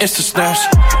give them Insta snaps.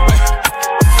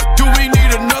 Do we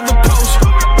need another post?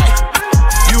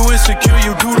 You insecure,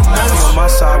 you do the most. On my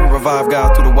side, we revive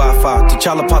God through the Wi-Fi.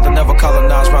 T'Challa Pop never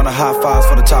colonized, round the high fives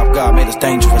for the top God. Made us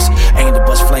dangerous. Ain't the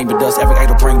bust flame with us. Every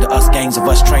idol bring to us gangs of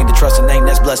us. Trained to trust a name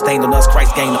that's bloodstained on us.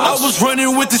 Christ gained on us. I was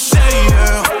running with the say,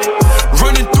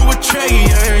 running through a chain,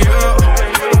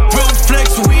 Real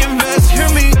flex, we invest, hear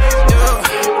me,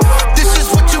 This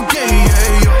is what you get,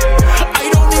 I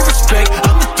don't need respect,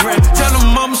 I'm the threat. Tell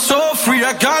them I'm so free,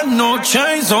 I got no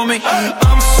chains on me.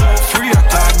 I'm so free, I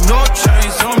got no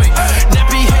chains on me.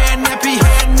 Nappy head,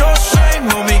 no shame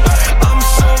on me. I'm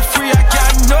so free, I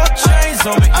got no chains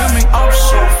on me. I'm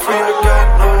so free, I got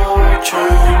no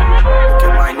chains. Look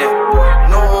at my neck, boy,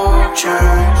 no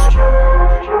chains.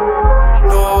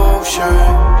 No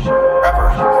shame. Rapper.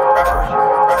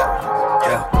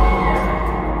 Yeah.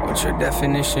 What's your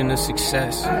definition of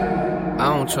success? I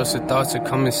don't trust the thoughts that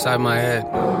come inside my head.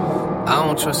 I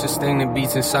don't trust this thing that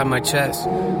beats inside my chest.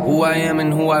 Who I am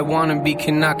and who I wanna be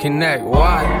cannot connect.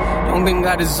 Why? Don't think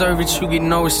I deserve it, you get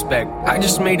no respect. I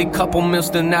just made a couple mils,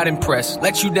 still not impressed.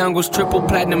 Let you down goes triple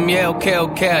platinum, yeah, okay,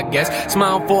 I guess.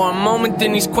 Smile for a moment,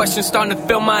 then these questions starting to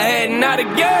fill my head, not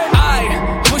again.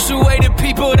 I push away the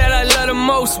people that I love the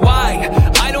most. Why?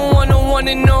 I don't want no one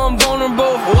to know I'm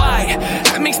vulnerable. Why?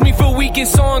 That makes me feel weak and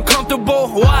so uncomfortable.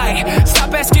 Why?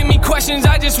 Stop asking me questions,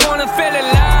 I just wanna feel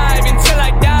alive until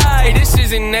I die. This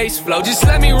isn't ace flow, just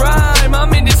let me rhyme,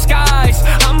 I'm in disguise.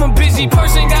 I'm a busy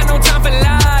person, got no time for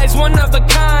lies. One of a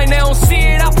kind, they don't see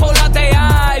it, I pull out their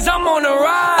eyes. I'm on the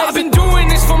rise, I've been doing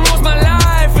this for most of my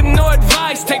life with no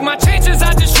advice. Take my chances,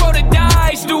 I just roll the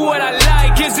dice, do what I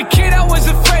like. As a kid I was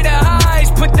afraid of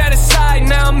highs, put that aside.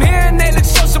 Now I'm here and they look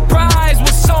so surprised, well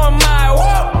so am I.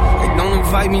 Whoa. They don't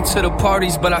invite me to the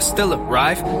parties, but I still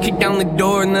arrive. Kick down the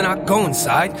door and then I go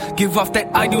inside. Give off that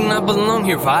I do not belong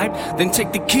here vibe. Then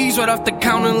take the keys right off the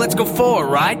counter and let's go for a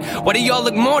ride. Why do y'all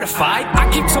look mortified? I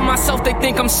keep to myself, they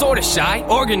think I'm sorta shy.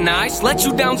 Organized, let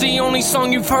you down's the only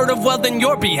song you've heard of, well then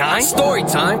you're behind. Story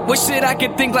time, wish that I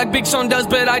could think like Big Sean does,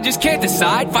 but I just can't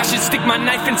decide if I should stick my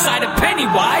knife inside a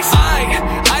Pennywise.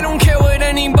 I don't care what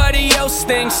anybody else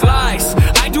thinks, lies.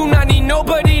 I do not need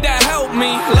nobody to help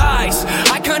me, lies.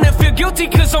 I kinda feel guilty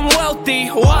cause I'm wealthy,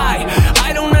 why?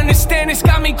 I don't understand, it's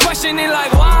got me questioning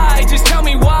like why? Just tell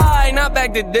me why, not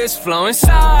back to this flow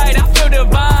inside. I feel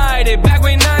divided, back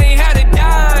when I ain't had a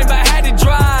dime, but I had to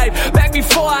drive. Back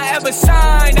before I ever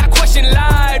signed, I question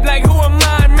live, like who am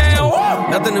I, man?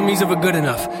 Nothing to me's ever good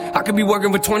enough. I could be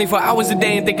working for 24 hours a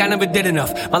day and think I never did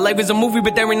enough. My life is a movie,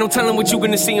 but there ain't no telling what you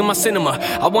gonna see in my cinema.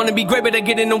 I wanna be great, but I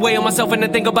get in the way of myself and I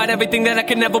think about everything that I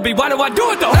can never be. Why do I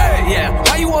do it though? Hey, yeah.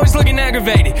 Why you always looking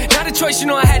aggravated? Not a choice, you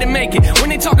know I had to make it. When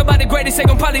they talk about the greatest, they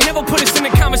gon' probably never put us in the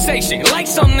conversation. Like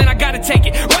something that I gotta take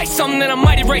it. Write something that I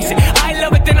might erase it. I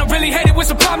love it, then I really hate it. What's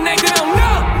the problem, Nate? They don't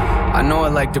know. I know I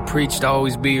like to preach to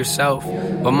always be yourself,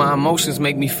 but my emotions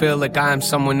make me feel like I am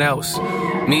someone else.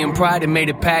 Me and Pride have made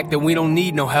a pact that we don't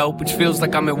need no help, which feels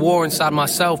like I'm at war inside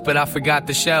myself, but I forgot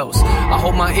the shells. I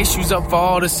hold my issues up for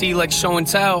all to see like show and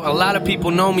tell. A lot of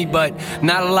people know me, but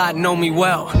not a lot know me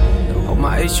well. Hold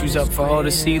my issues up for all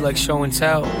to see like show and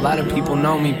tell. A lot of people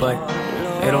know me, but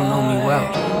they don't know me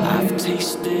well. I've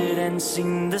tasted and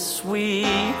seen the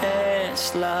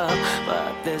sweetest love,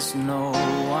 but there's no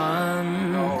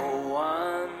one.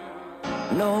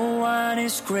 No one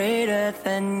is greater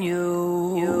than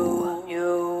you.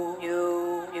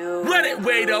 Run it,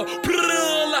 Wado.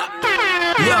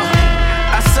 Yo,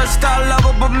 I searched all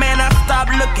over, but man, I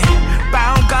stopped looking.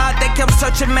 Found God, they kept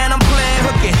searching, man, I'm playing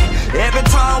hooky. Every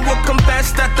time we'll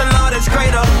confess that the Lord is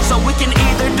greater. So we can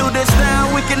either do this now,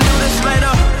 we can do this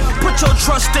later. Put your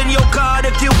trust in your God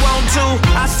if you want to.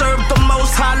 I serve the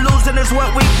most high, losing is what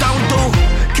we don't do.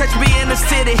 Catch me in the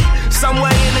city,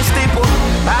 somewhere in the steeple.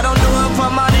 I don't do it for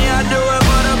money, I do it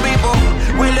for the people.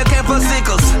 We looking for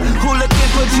seekers, who looking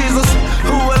for Jesus,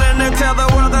 who willing to tell the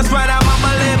world that's right, I'm a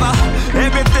believer.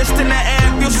 Every fist in the air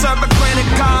if you serve a greater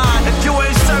God. If you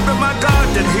ain't serving my God,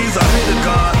 then he's a hater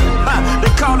God.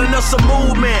 They calling us a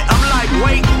movement, I'm like,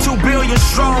 wait, 2 billion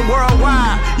strong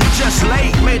worldwide. You just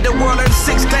late, made the world in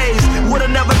 6 days,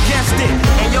 would've never guessed it.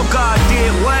 And your God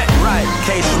did what? Right,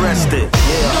 case rested.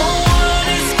 Yeah. No one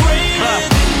is greater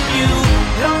than you,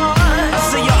 Lord. I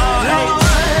see you all hate.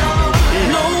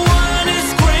 No one is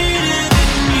greater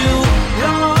than you,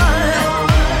 Lord.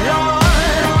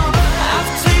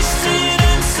 I've tasted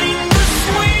and seen the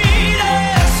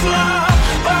sweetest love,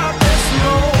 but there's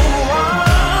no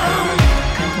one.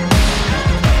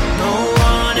 No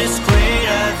one is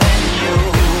greater than you.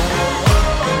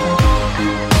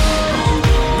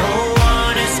 No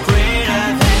one is greater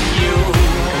than you.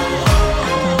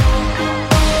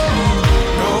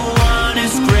 No one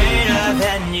is greater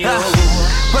than you.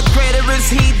 But greater is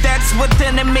he that's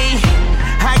within me.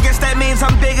 I guess that means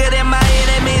I'm bigger than my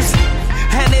enemies.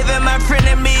 And even my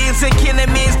frenemies and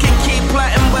enemies can keep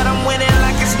plotting, but I'm winning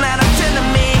like it's 9 or 10 to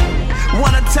me.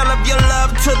 Wanna tell of your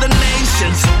love to the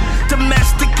nations,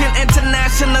 domestic and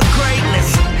international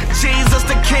greatness. Jesus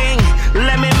the King,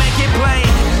 let me make it plain.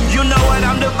 You know what,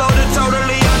 I'm devoted,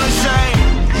 totally unashamed.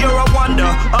 You're a wonder,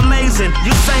 amazing,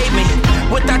 you saved me.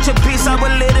 Without your peace, I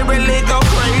would literally go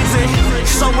crazy.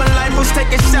 So when life was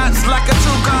taking shots like a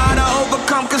true God, I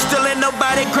overcome, cause still ain't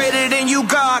nobody greater than you,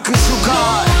 God, cause you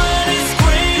God. No one is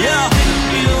greater than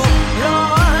you,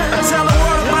 Lord. Tell the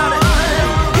world about it.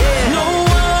 Yeah. No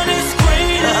one is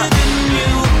greater than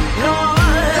you,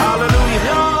 Lord.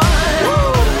 Hallelujah.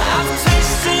 I've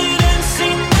tasted and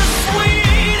seen the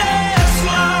sweetest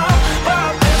love,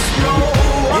 but there's no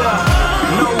one.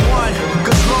 No one,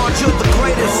 cause Lord, you're the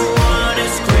greatest. No one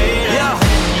is greater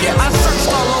than you. I searched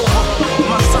all over,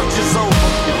 my search is over.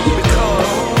 Because no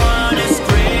one is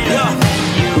greater than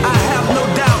you. I have no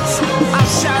doubts, I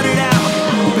shout it out.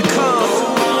 Because no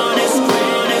one is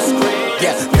greater.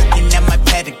 Yeah, looking at my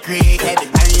pedigree, I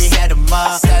just set 'em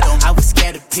up. I was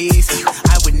scared of peace,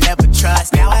 I would never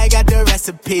trust. Now I got the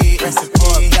recipe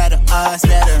for a better us.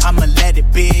 I'ma let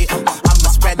it be, I'ma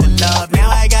spread the love. Now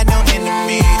I got no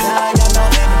enemies. Now I got no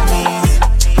enemies.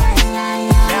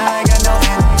 Now I got no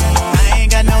enemies. I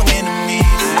ain't got no enemies.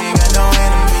 I ain't got no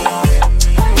enemies.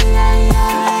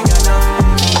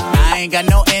 I ain't got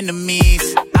no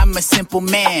enemies. I'm a simple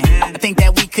man. I think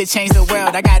that we could change the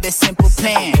world. I got a simple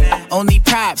plan. Only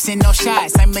props and no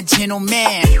shots. I'm a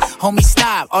gentleman. Homie,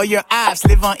 stop. All your ops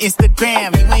live on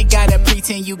Instagram. You ain't gotta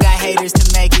pretend you got haters to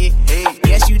make it.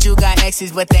 Yes, you do got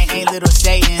exes, but they ain't little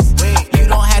Satans. You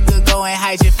don't have to go and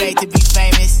hide your fate to be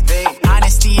famous.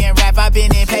 Honesty and rap, I've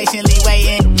been impatiently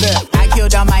waiting. Look, I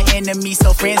killed all my enemies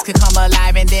so friends could come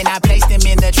alive, and then I placed them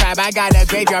in the tribe. I got a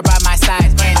graveyard by my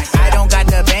side. And I don't got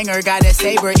the banger, got a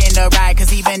saber in the ride.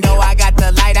 Cause even though I got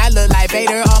the light, I look like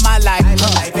Vader all my life.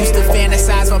 Used to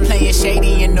fantasize while playing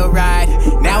shady in the ride.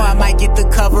 Now I might get the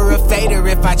cover of Vader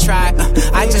if I try.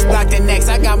 I just blocked the next,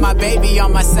 I got my baby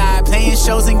on my side. Playing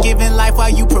shows and giving life while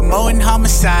you promoting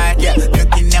homicide. Yeah,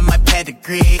 looking at my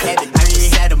pedigree, I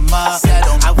just set 'em up.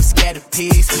 I was scared of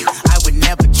peace, I would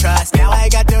never trust. Now I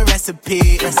got the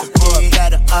recipe for a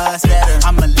better us.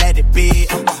 I'ma let it be,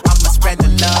 I'ma spread the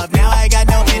love. Now I got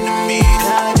no enemies.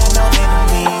 Now I got no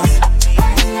enemies.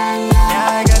 Now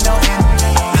I ain't got no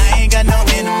enemies. I ain't got no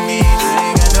enemies.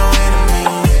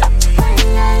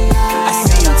 I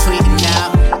see him tweeting out.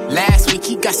 Last week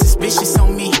he got suspicious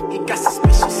on me.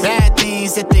 Bad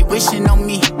things that they wishing on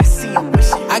me.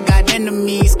 I got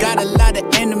enemies, got a lot of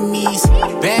enemies.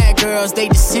 Bad girls, they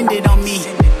descended on me.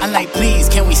 I'm like, please,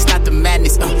 can we stop the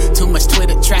madness? Too much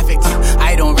Twitter traffic.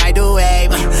 I don't ride away.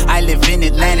 I live in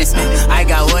Atlantis. I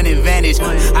got one advantage.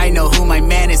 I know who my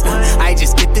man is. I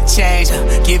just get the change,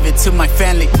 give it to my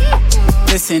family.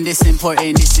 Listen, this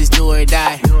important. This is do or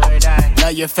die.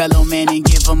 Love your fellow man and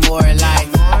give them more life.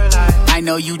 I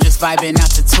know you just vibing out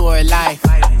to tour life,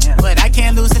 but I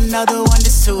can't lose another one to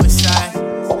suicide.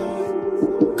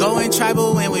 Going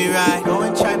tribal when we ride.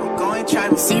 Going tribal.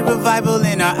 See revival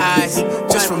in our eyes.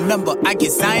 Just remember, I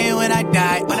get Zion when I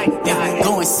die. Yeah,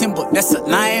 going simple, that's a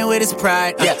lion with his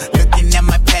pride. Yeah, looking at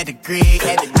my pedigree.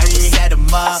 I would set him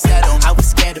up. I was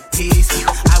scared of peace.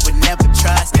 I would never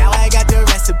trust. Now I got the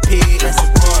recipe. For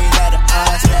a better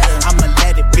us. I'ma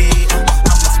let it be.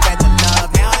 I'ma spread the love.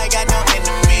 Now I got no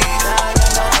enemies.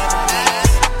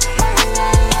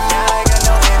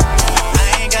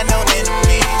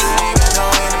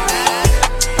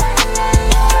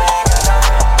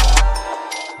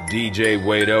 DJ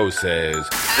Wado says,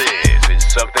 this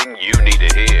is something you need to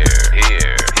hear.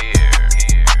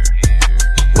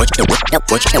 What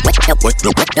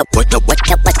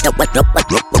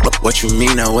you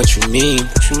mean now, what you mean?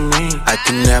 I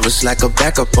can never slack or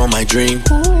back up on my dream.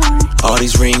 All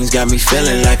these rings got me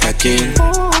feeling like I king.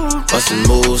 Bustin'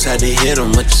 moves, had to hit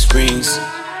them with the screens.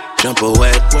 Jump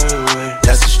away,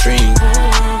 that's a stream.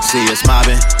 See us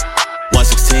mobbing,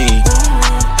 116.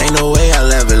 Ain't no way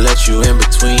I'll ever let you in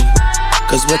between.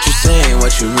 Cause what you say ain't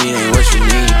what you mean, ain't what you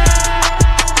mean.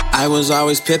 I was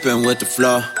always pippin' with the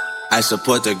flow. I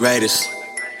support the greatest.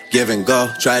 Give and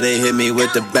go, try to hit me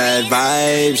with the bad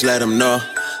vibes, let them know.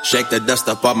 Shake the dust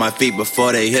up off my feet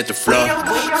before they hit the floor.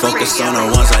 Focus on the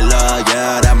ones I love,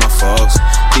 yeah, that my folks.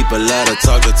 People love to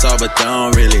talk, but they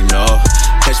don't really know.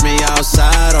 Catch me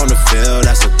outside on the field,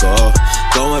 that's a goal.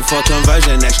 Going for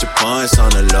conversion, extra points on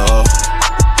the low.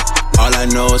 All I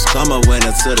know is come a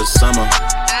winter to the summer.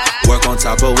 Work on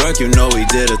top of work, you know we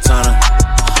did a ton of.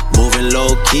 Moving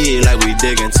low key like we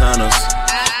digging tunnels.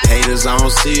 Haters, I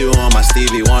don't see you on my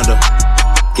Stevie Wonder.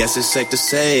 Guess it's safe to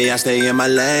say I stay in my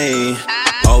lane.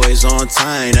 Always on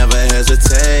time, never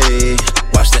hesitate.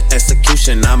 Watch the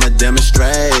execution, I'ma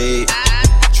demonstrate.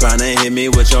 Tryna hit me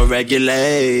with your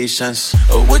regulations.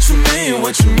 What you mean,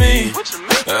 what you mean?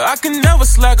 I can never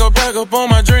slack or back up on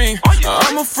my dream.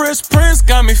 I'm a fresh prince,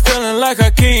 got me feeling like a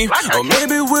king. Or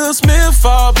maybe Will Smith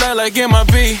fall black like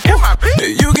MIB.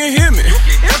 You can hear me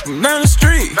from down the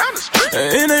street.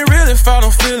 It ain't really if I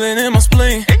don't feel it in my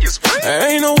spleen.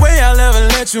 Ain't no way I'll ever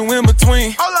let you in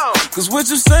between. Cause what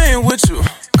you saying with you,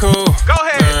 cool. Go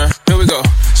ahead. Here we go.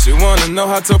 She wanna know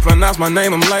how to pronounce my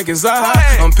name, I'm like it's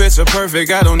I'm picture perfect,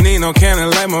 I don't need no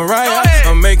cannon like Mariah.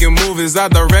 I'm making movies, I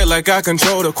direct like I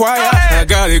control the choir. I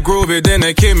got it groovy, then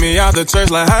they kick me out the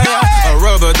church like hiya. A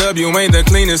rubber W ain't the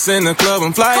cleanest in the club,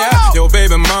 I'm fly out. Your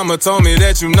baby mama told me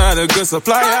that you not a good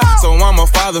supplier. So I'm a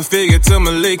father figure to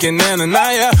Malik and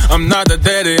Ananiah. I'm not the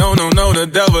daddy, oh no, the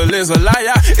devil is a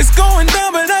liar. It's going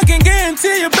down, but I can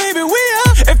guarantee you, baby, we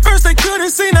up. At first they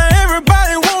couldn't see, now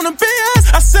everybody wanna be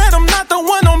us. I said I'm not the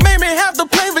one, don't make me have to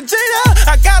play Vegeta.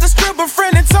 I got a stripper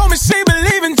friend that told me she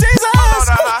believe in Jesus.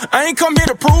 I ain't come here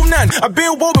to prove nothing. I've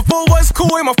been woke before what's cool.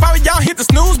 Ain't my father, y'all hit the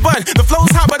snooze button. The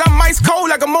flow's hot, but I'm ice cold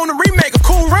like I'm on a remake of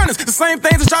Cool Runners. The same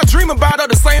things that y'all dream about are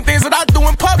the same things that I do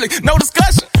in public. No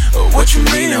discussion. What you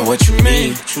mean and what you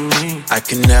mean? I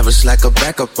can never slack or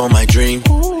back up on my dream.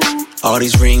 All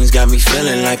these rings got me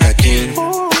feeling like a king.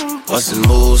 Bustin'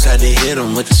 moves, had to hit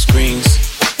them with the screens.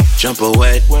 Jump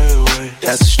away,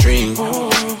 that's a stream.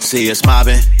 See us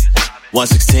mobbing,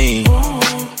 116.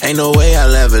 Ain't no way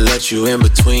I'll ever let you in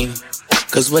between.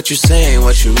 Cause what you say ain't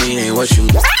what you mean, ain't what you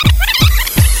mean.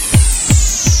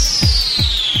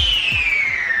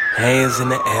 Hands in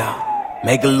the air,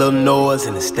 make a little noise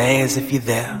in the stands if you're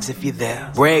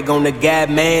there. Brag on the God,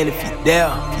 man, if you're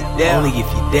there. Only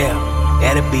if you're there.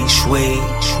 That'll be sway.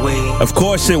 Of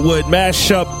course it would.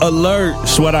 Mashup alert.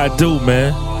 That's what I do,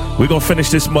 man. We're going to finish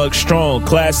this mug strong.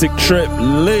 Classic Trip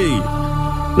Lee.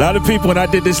 A lot of people, when I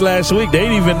did this last week, they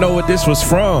didn't even know what this was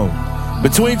from.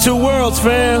 Between Two Worlds,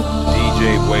 fam.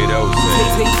 DJ Wado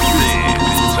says, this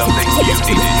is something you need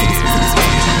to hear.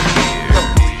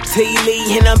 T.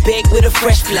 Lee, and I'm back with a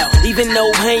fresh flow. Even though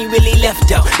I ain't really left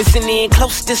though. Listen in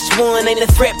close, this one ain't a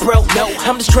threat, bro. No,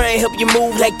 I'm just trying to help you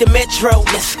move like the Metro.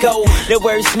 Let's go. The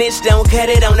word snitch, don't cut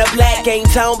it on the black.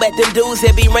 Ain't talking about them dudes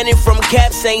that be running from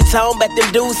caps. Ain't talking about them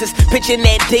dudes that's pitching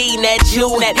that D, that you,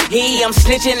 that he. I'm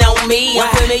snitching on me. I'm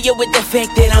familiar with the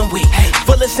fact that I'm weak.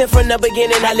 Full of sin from the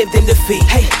beginning, I lived in defeat.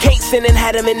 Can't sin and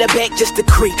hide him in the back just to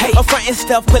creep. I'm frontin'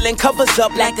 stuff, pulling covers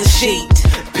up like a sheet.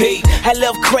 Pete, I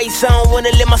love crazy, so I don't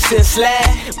wanna let my sin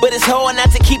slide. But it's hard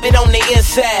not to keep it on the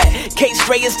inside. Can't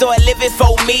stray and start living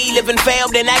for me. Living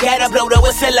failed, then I gotta blow the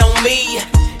whistle on me.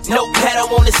 No pet, I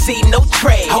wanna see no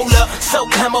trade. Hold up, so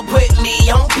I'ma put me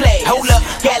on play. Hold up,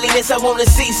 godliness I wanna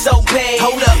see so bad.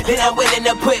 Hold up, then I'm willing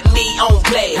to put me on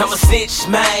play. I'm a snitch,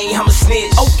 man, I'm a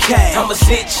snitch. Okay, I'm a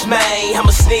snitch, man, I'm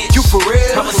a snitch. You for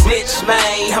real? I'm a snitch,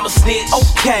 man, I'm a snitch.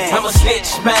 Okay, I'm a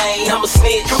snitch, man, I'm a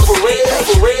snitch. You for real?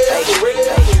 For real? For real?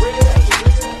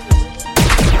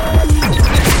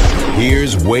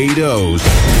 Here's Wado's.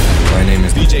 My name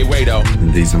is DJ Wado,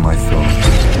 and these are my thoughts.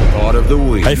 Thought of the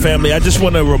week. Hey, family, I just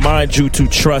want to remind you to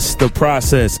trust the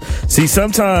process. See,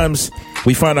 sometimes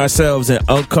we find ourselves in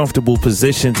uncomfortable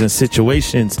positions and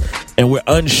situations, and we're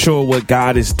unsure what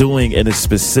God is doing in a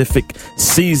specific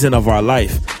season of our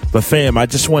life. But, fam, I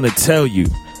just want to tell you,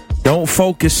 don't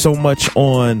focus so much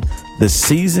on the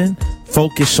season.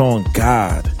 Focus on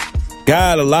God.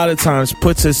 God a lot of times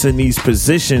puts us in these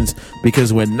positions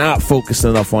because we're not focused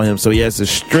enough on him. So he has to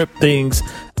strip things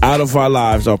out of our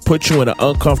lives or put you in an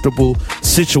uncomfortable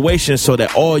situation so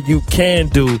that all you can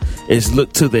do is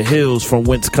look to the hills from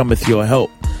whence cometh your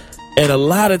help. And a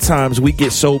lot of times we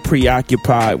get so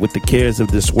preoccupied with the cares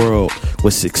of this world,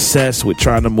 with success, with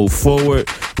trying to move forward,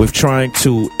 with trying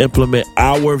to implement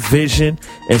our vision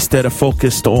instead of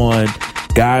focused on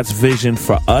God's vision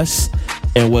for us.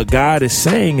 And what God is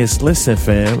saying is, listen,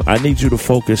 fam, I need you to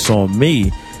focus on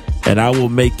me, and I will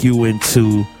make you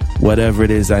into whatever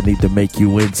it is I need to make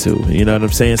you into. You know what I'm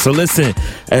saying? So listen,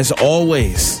 as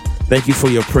always, thank you for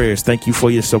your prayers. Thank you for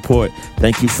your support.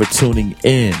 Thank you for tuning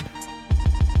in.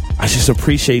 I just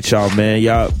appreciate y'all, man.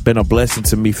 Y'all been a blessing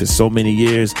to me for so many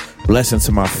years, blessing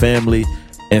to my family.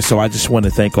 And so I just want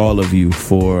to thank all of you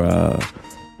for,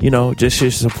 just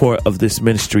your support of this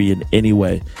ministry in any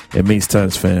way. It means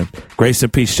tons, fam. Grace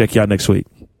and peace. Check y'all next week.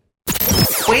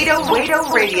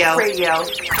 Wado Radio.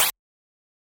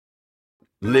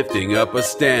 Lifting up a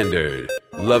standard.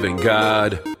 Loving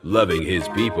God. Loving his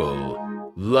people.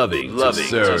 Loving to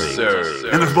serve.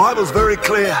 And the Bible's very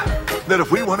clear that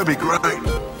if we want to be great,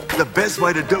 the best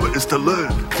way to do it is to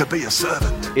learn to be a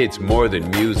servant. It's more than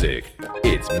music.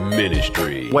 It's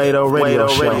ministry. Wado Radio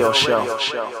Show.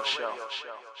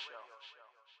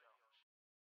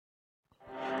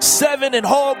 7 and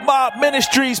Hog Mob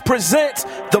Ministries presents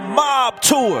the Mob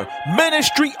Tour,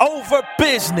 Ministry Over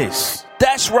Business.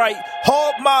 That's right,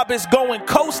 Hog Mob is going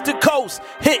coast to coast,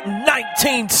 hitting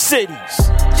 19 cities.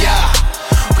 Yeah,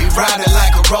 we riding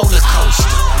like a roller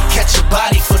coaster. Catch a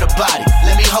body for the body,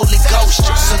 let me Holy Ghost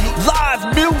you. Salute.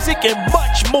 Live music and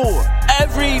much more.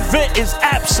 Every event is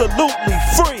absolutely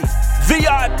free.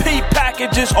 VIP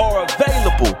packages are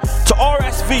available. To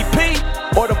RSVP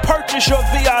or to purchase your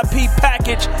VIP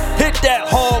package, hit that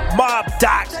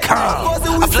hogmob.com.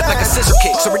 I flip like a scissor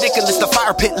kick, so ridiculous the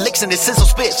fire pit licks and it sizzle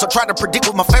spit. So try to predict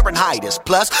what my Fahrenheit is.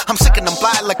 Plus, I'm sick and I'm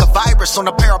blind like a virus on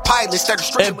a pair of pilots that are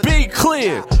streaming. And be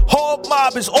clear, Hog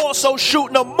Mob is also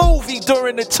shooting a movie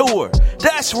during the tour.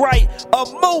 That's right, a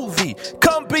movie.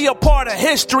 Come be a part of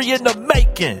history in the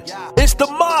making. It's the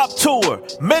Mob Tour,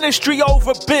 Ministry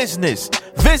Over Business.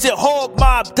 Visit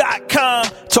hogmob.com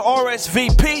to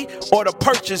RSVP or to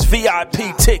purchase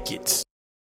VIP tickets.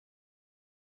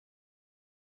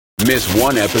 Miss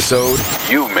one episode,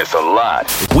 you miss a lot.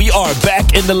 We are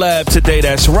back in the lab today,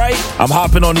 that's right. I'm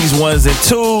hopping on these ones and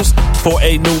twos for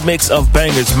a new mix of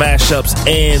bangers, mashups,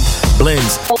 and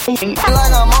blends.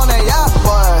 Like I'm on a yacht,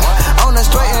 boy. On the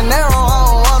straight and narrow, I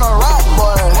don't wanna rock,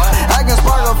 boy. I can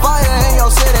spark a fire in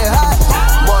your city hot,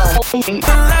 boy. The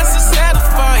less is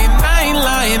satisfying, I ain't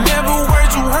lying. Every word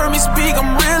you heard me speak,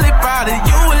 I'm really proud of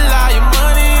you. A lie, your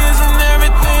money isn't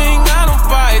everything. I don't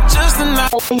fight just enough.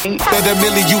 At a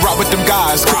million, you rock with them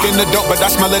guys. Cooking the dope, but I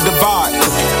smell of the vibe.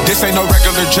 This ain't no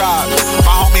regular job.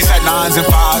 My homies had 9s and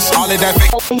 5s. All of that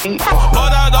fake.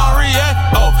 But I don't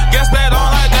react. Oh, guess that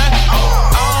don't like that. I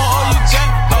don't owe you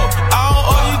jack. Oh, I don't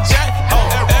owe you jack. Oh,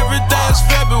 every day is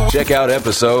February. Check out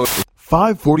episode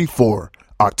 544,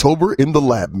 October in the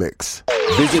Lab Mix.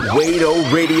 Visit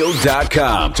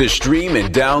WadoRadio.com to stream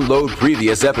and download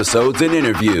previous episodes and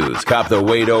interviews. Cop the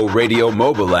Wado Radio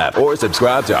mobile app or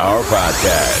subscribe to our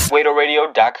podcast.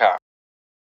 WadoRadio.com.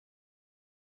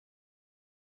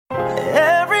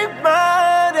 Every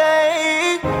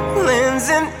Everybody lends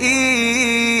an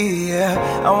ear.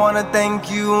 I wanna thank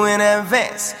you in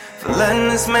advance for letting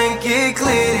us make it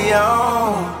clear to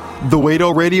y'all. The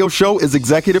Wado Radio Show is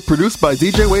executive produced by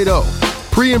DJ Wado.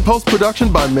 Pre- and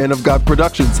post-production by Man of God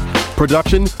Productions.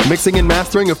 Production, mixing and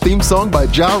mastering of theme song by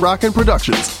Ja Rockin'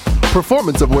 Productions.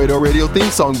 Performance of Wado Radio theme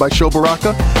song by Sho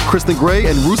Baraka, Kristen Gray,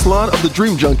 and Ruslan of the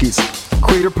Dream Junkies.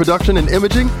 Creator production and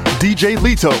imaging, DJ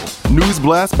Lito. News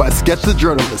blast by Sketch the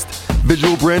Journalist.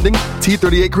 Visual branding,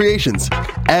 T38 Creations.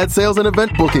 Ad sales and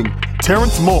event booking,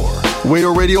 Terrence Moore.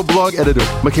 Wado Radio blog editor,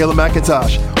 Michaela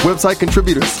McIntosh. Website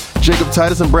contributors, Jacob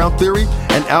Titus and Brown Theory.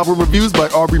 And album reviews by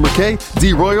Aubrey McKay,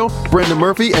 D. Royal, Brandon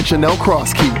Murphy, and Chanel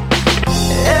Crosskey.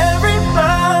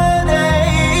 Everybody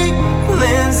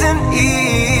lends an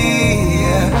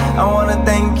ear. I wanna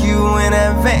thank you in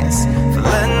advance for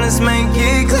letting us make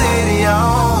it clear to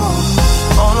y'all.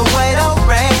 On the Wado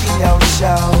Radio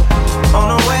Show. On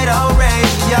the Wado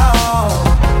Radio.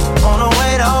 On the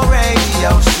Wado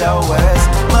Radio Show. Where it's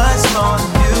much more than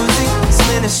music, it's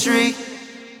ministry.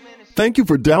 Thank you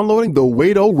for downloading the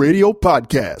Wado Radio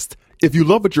Podcast. If you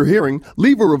love what you're hearing,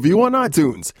 leave a review on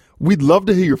iTunes. We'd love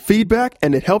to hear your feedback,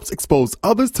 and it helps expose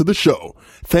others to the show.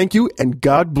 Thank you, and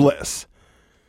God bless.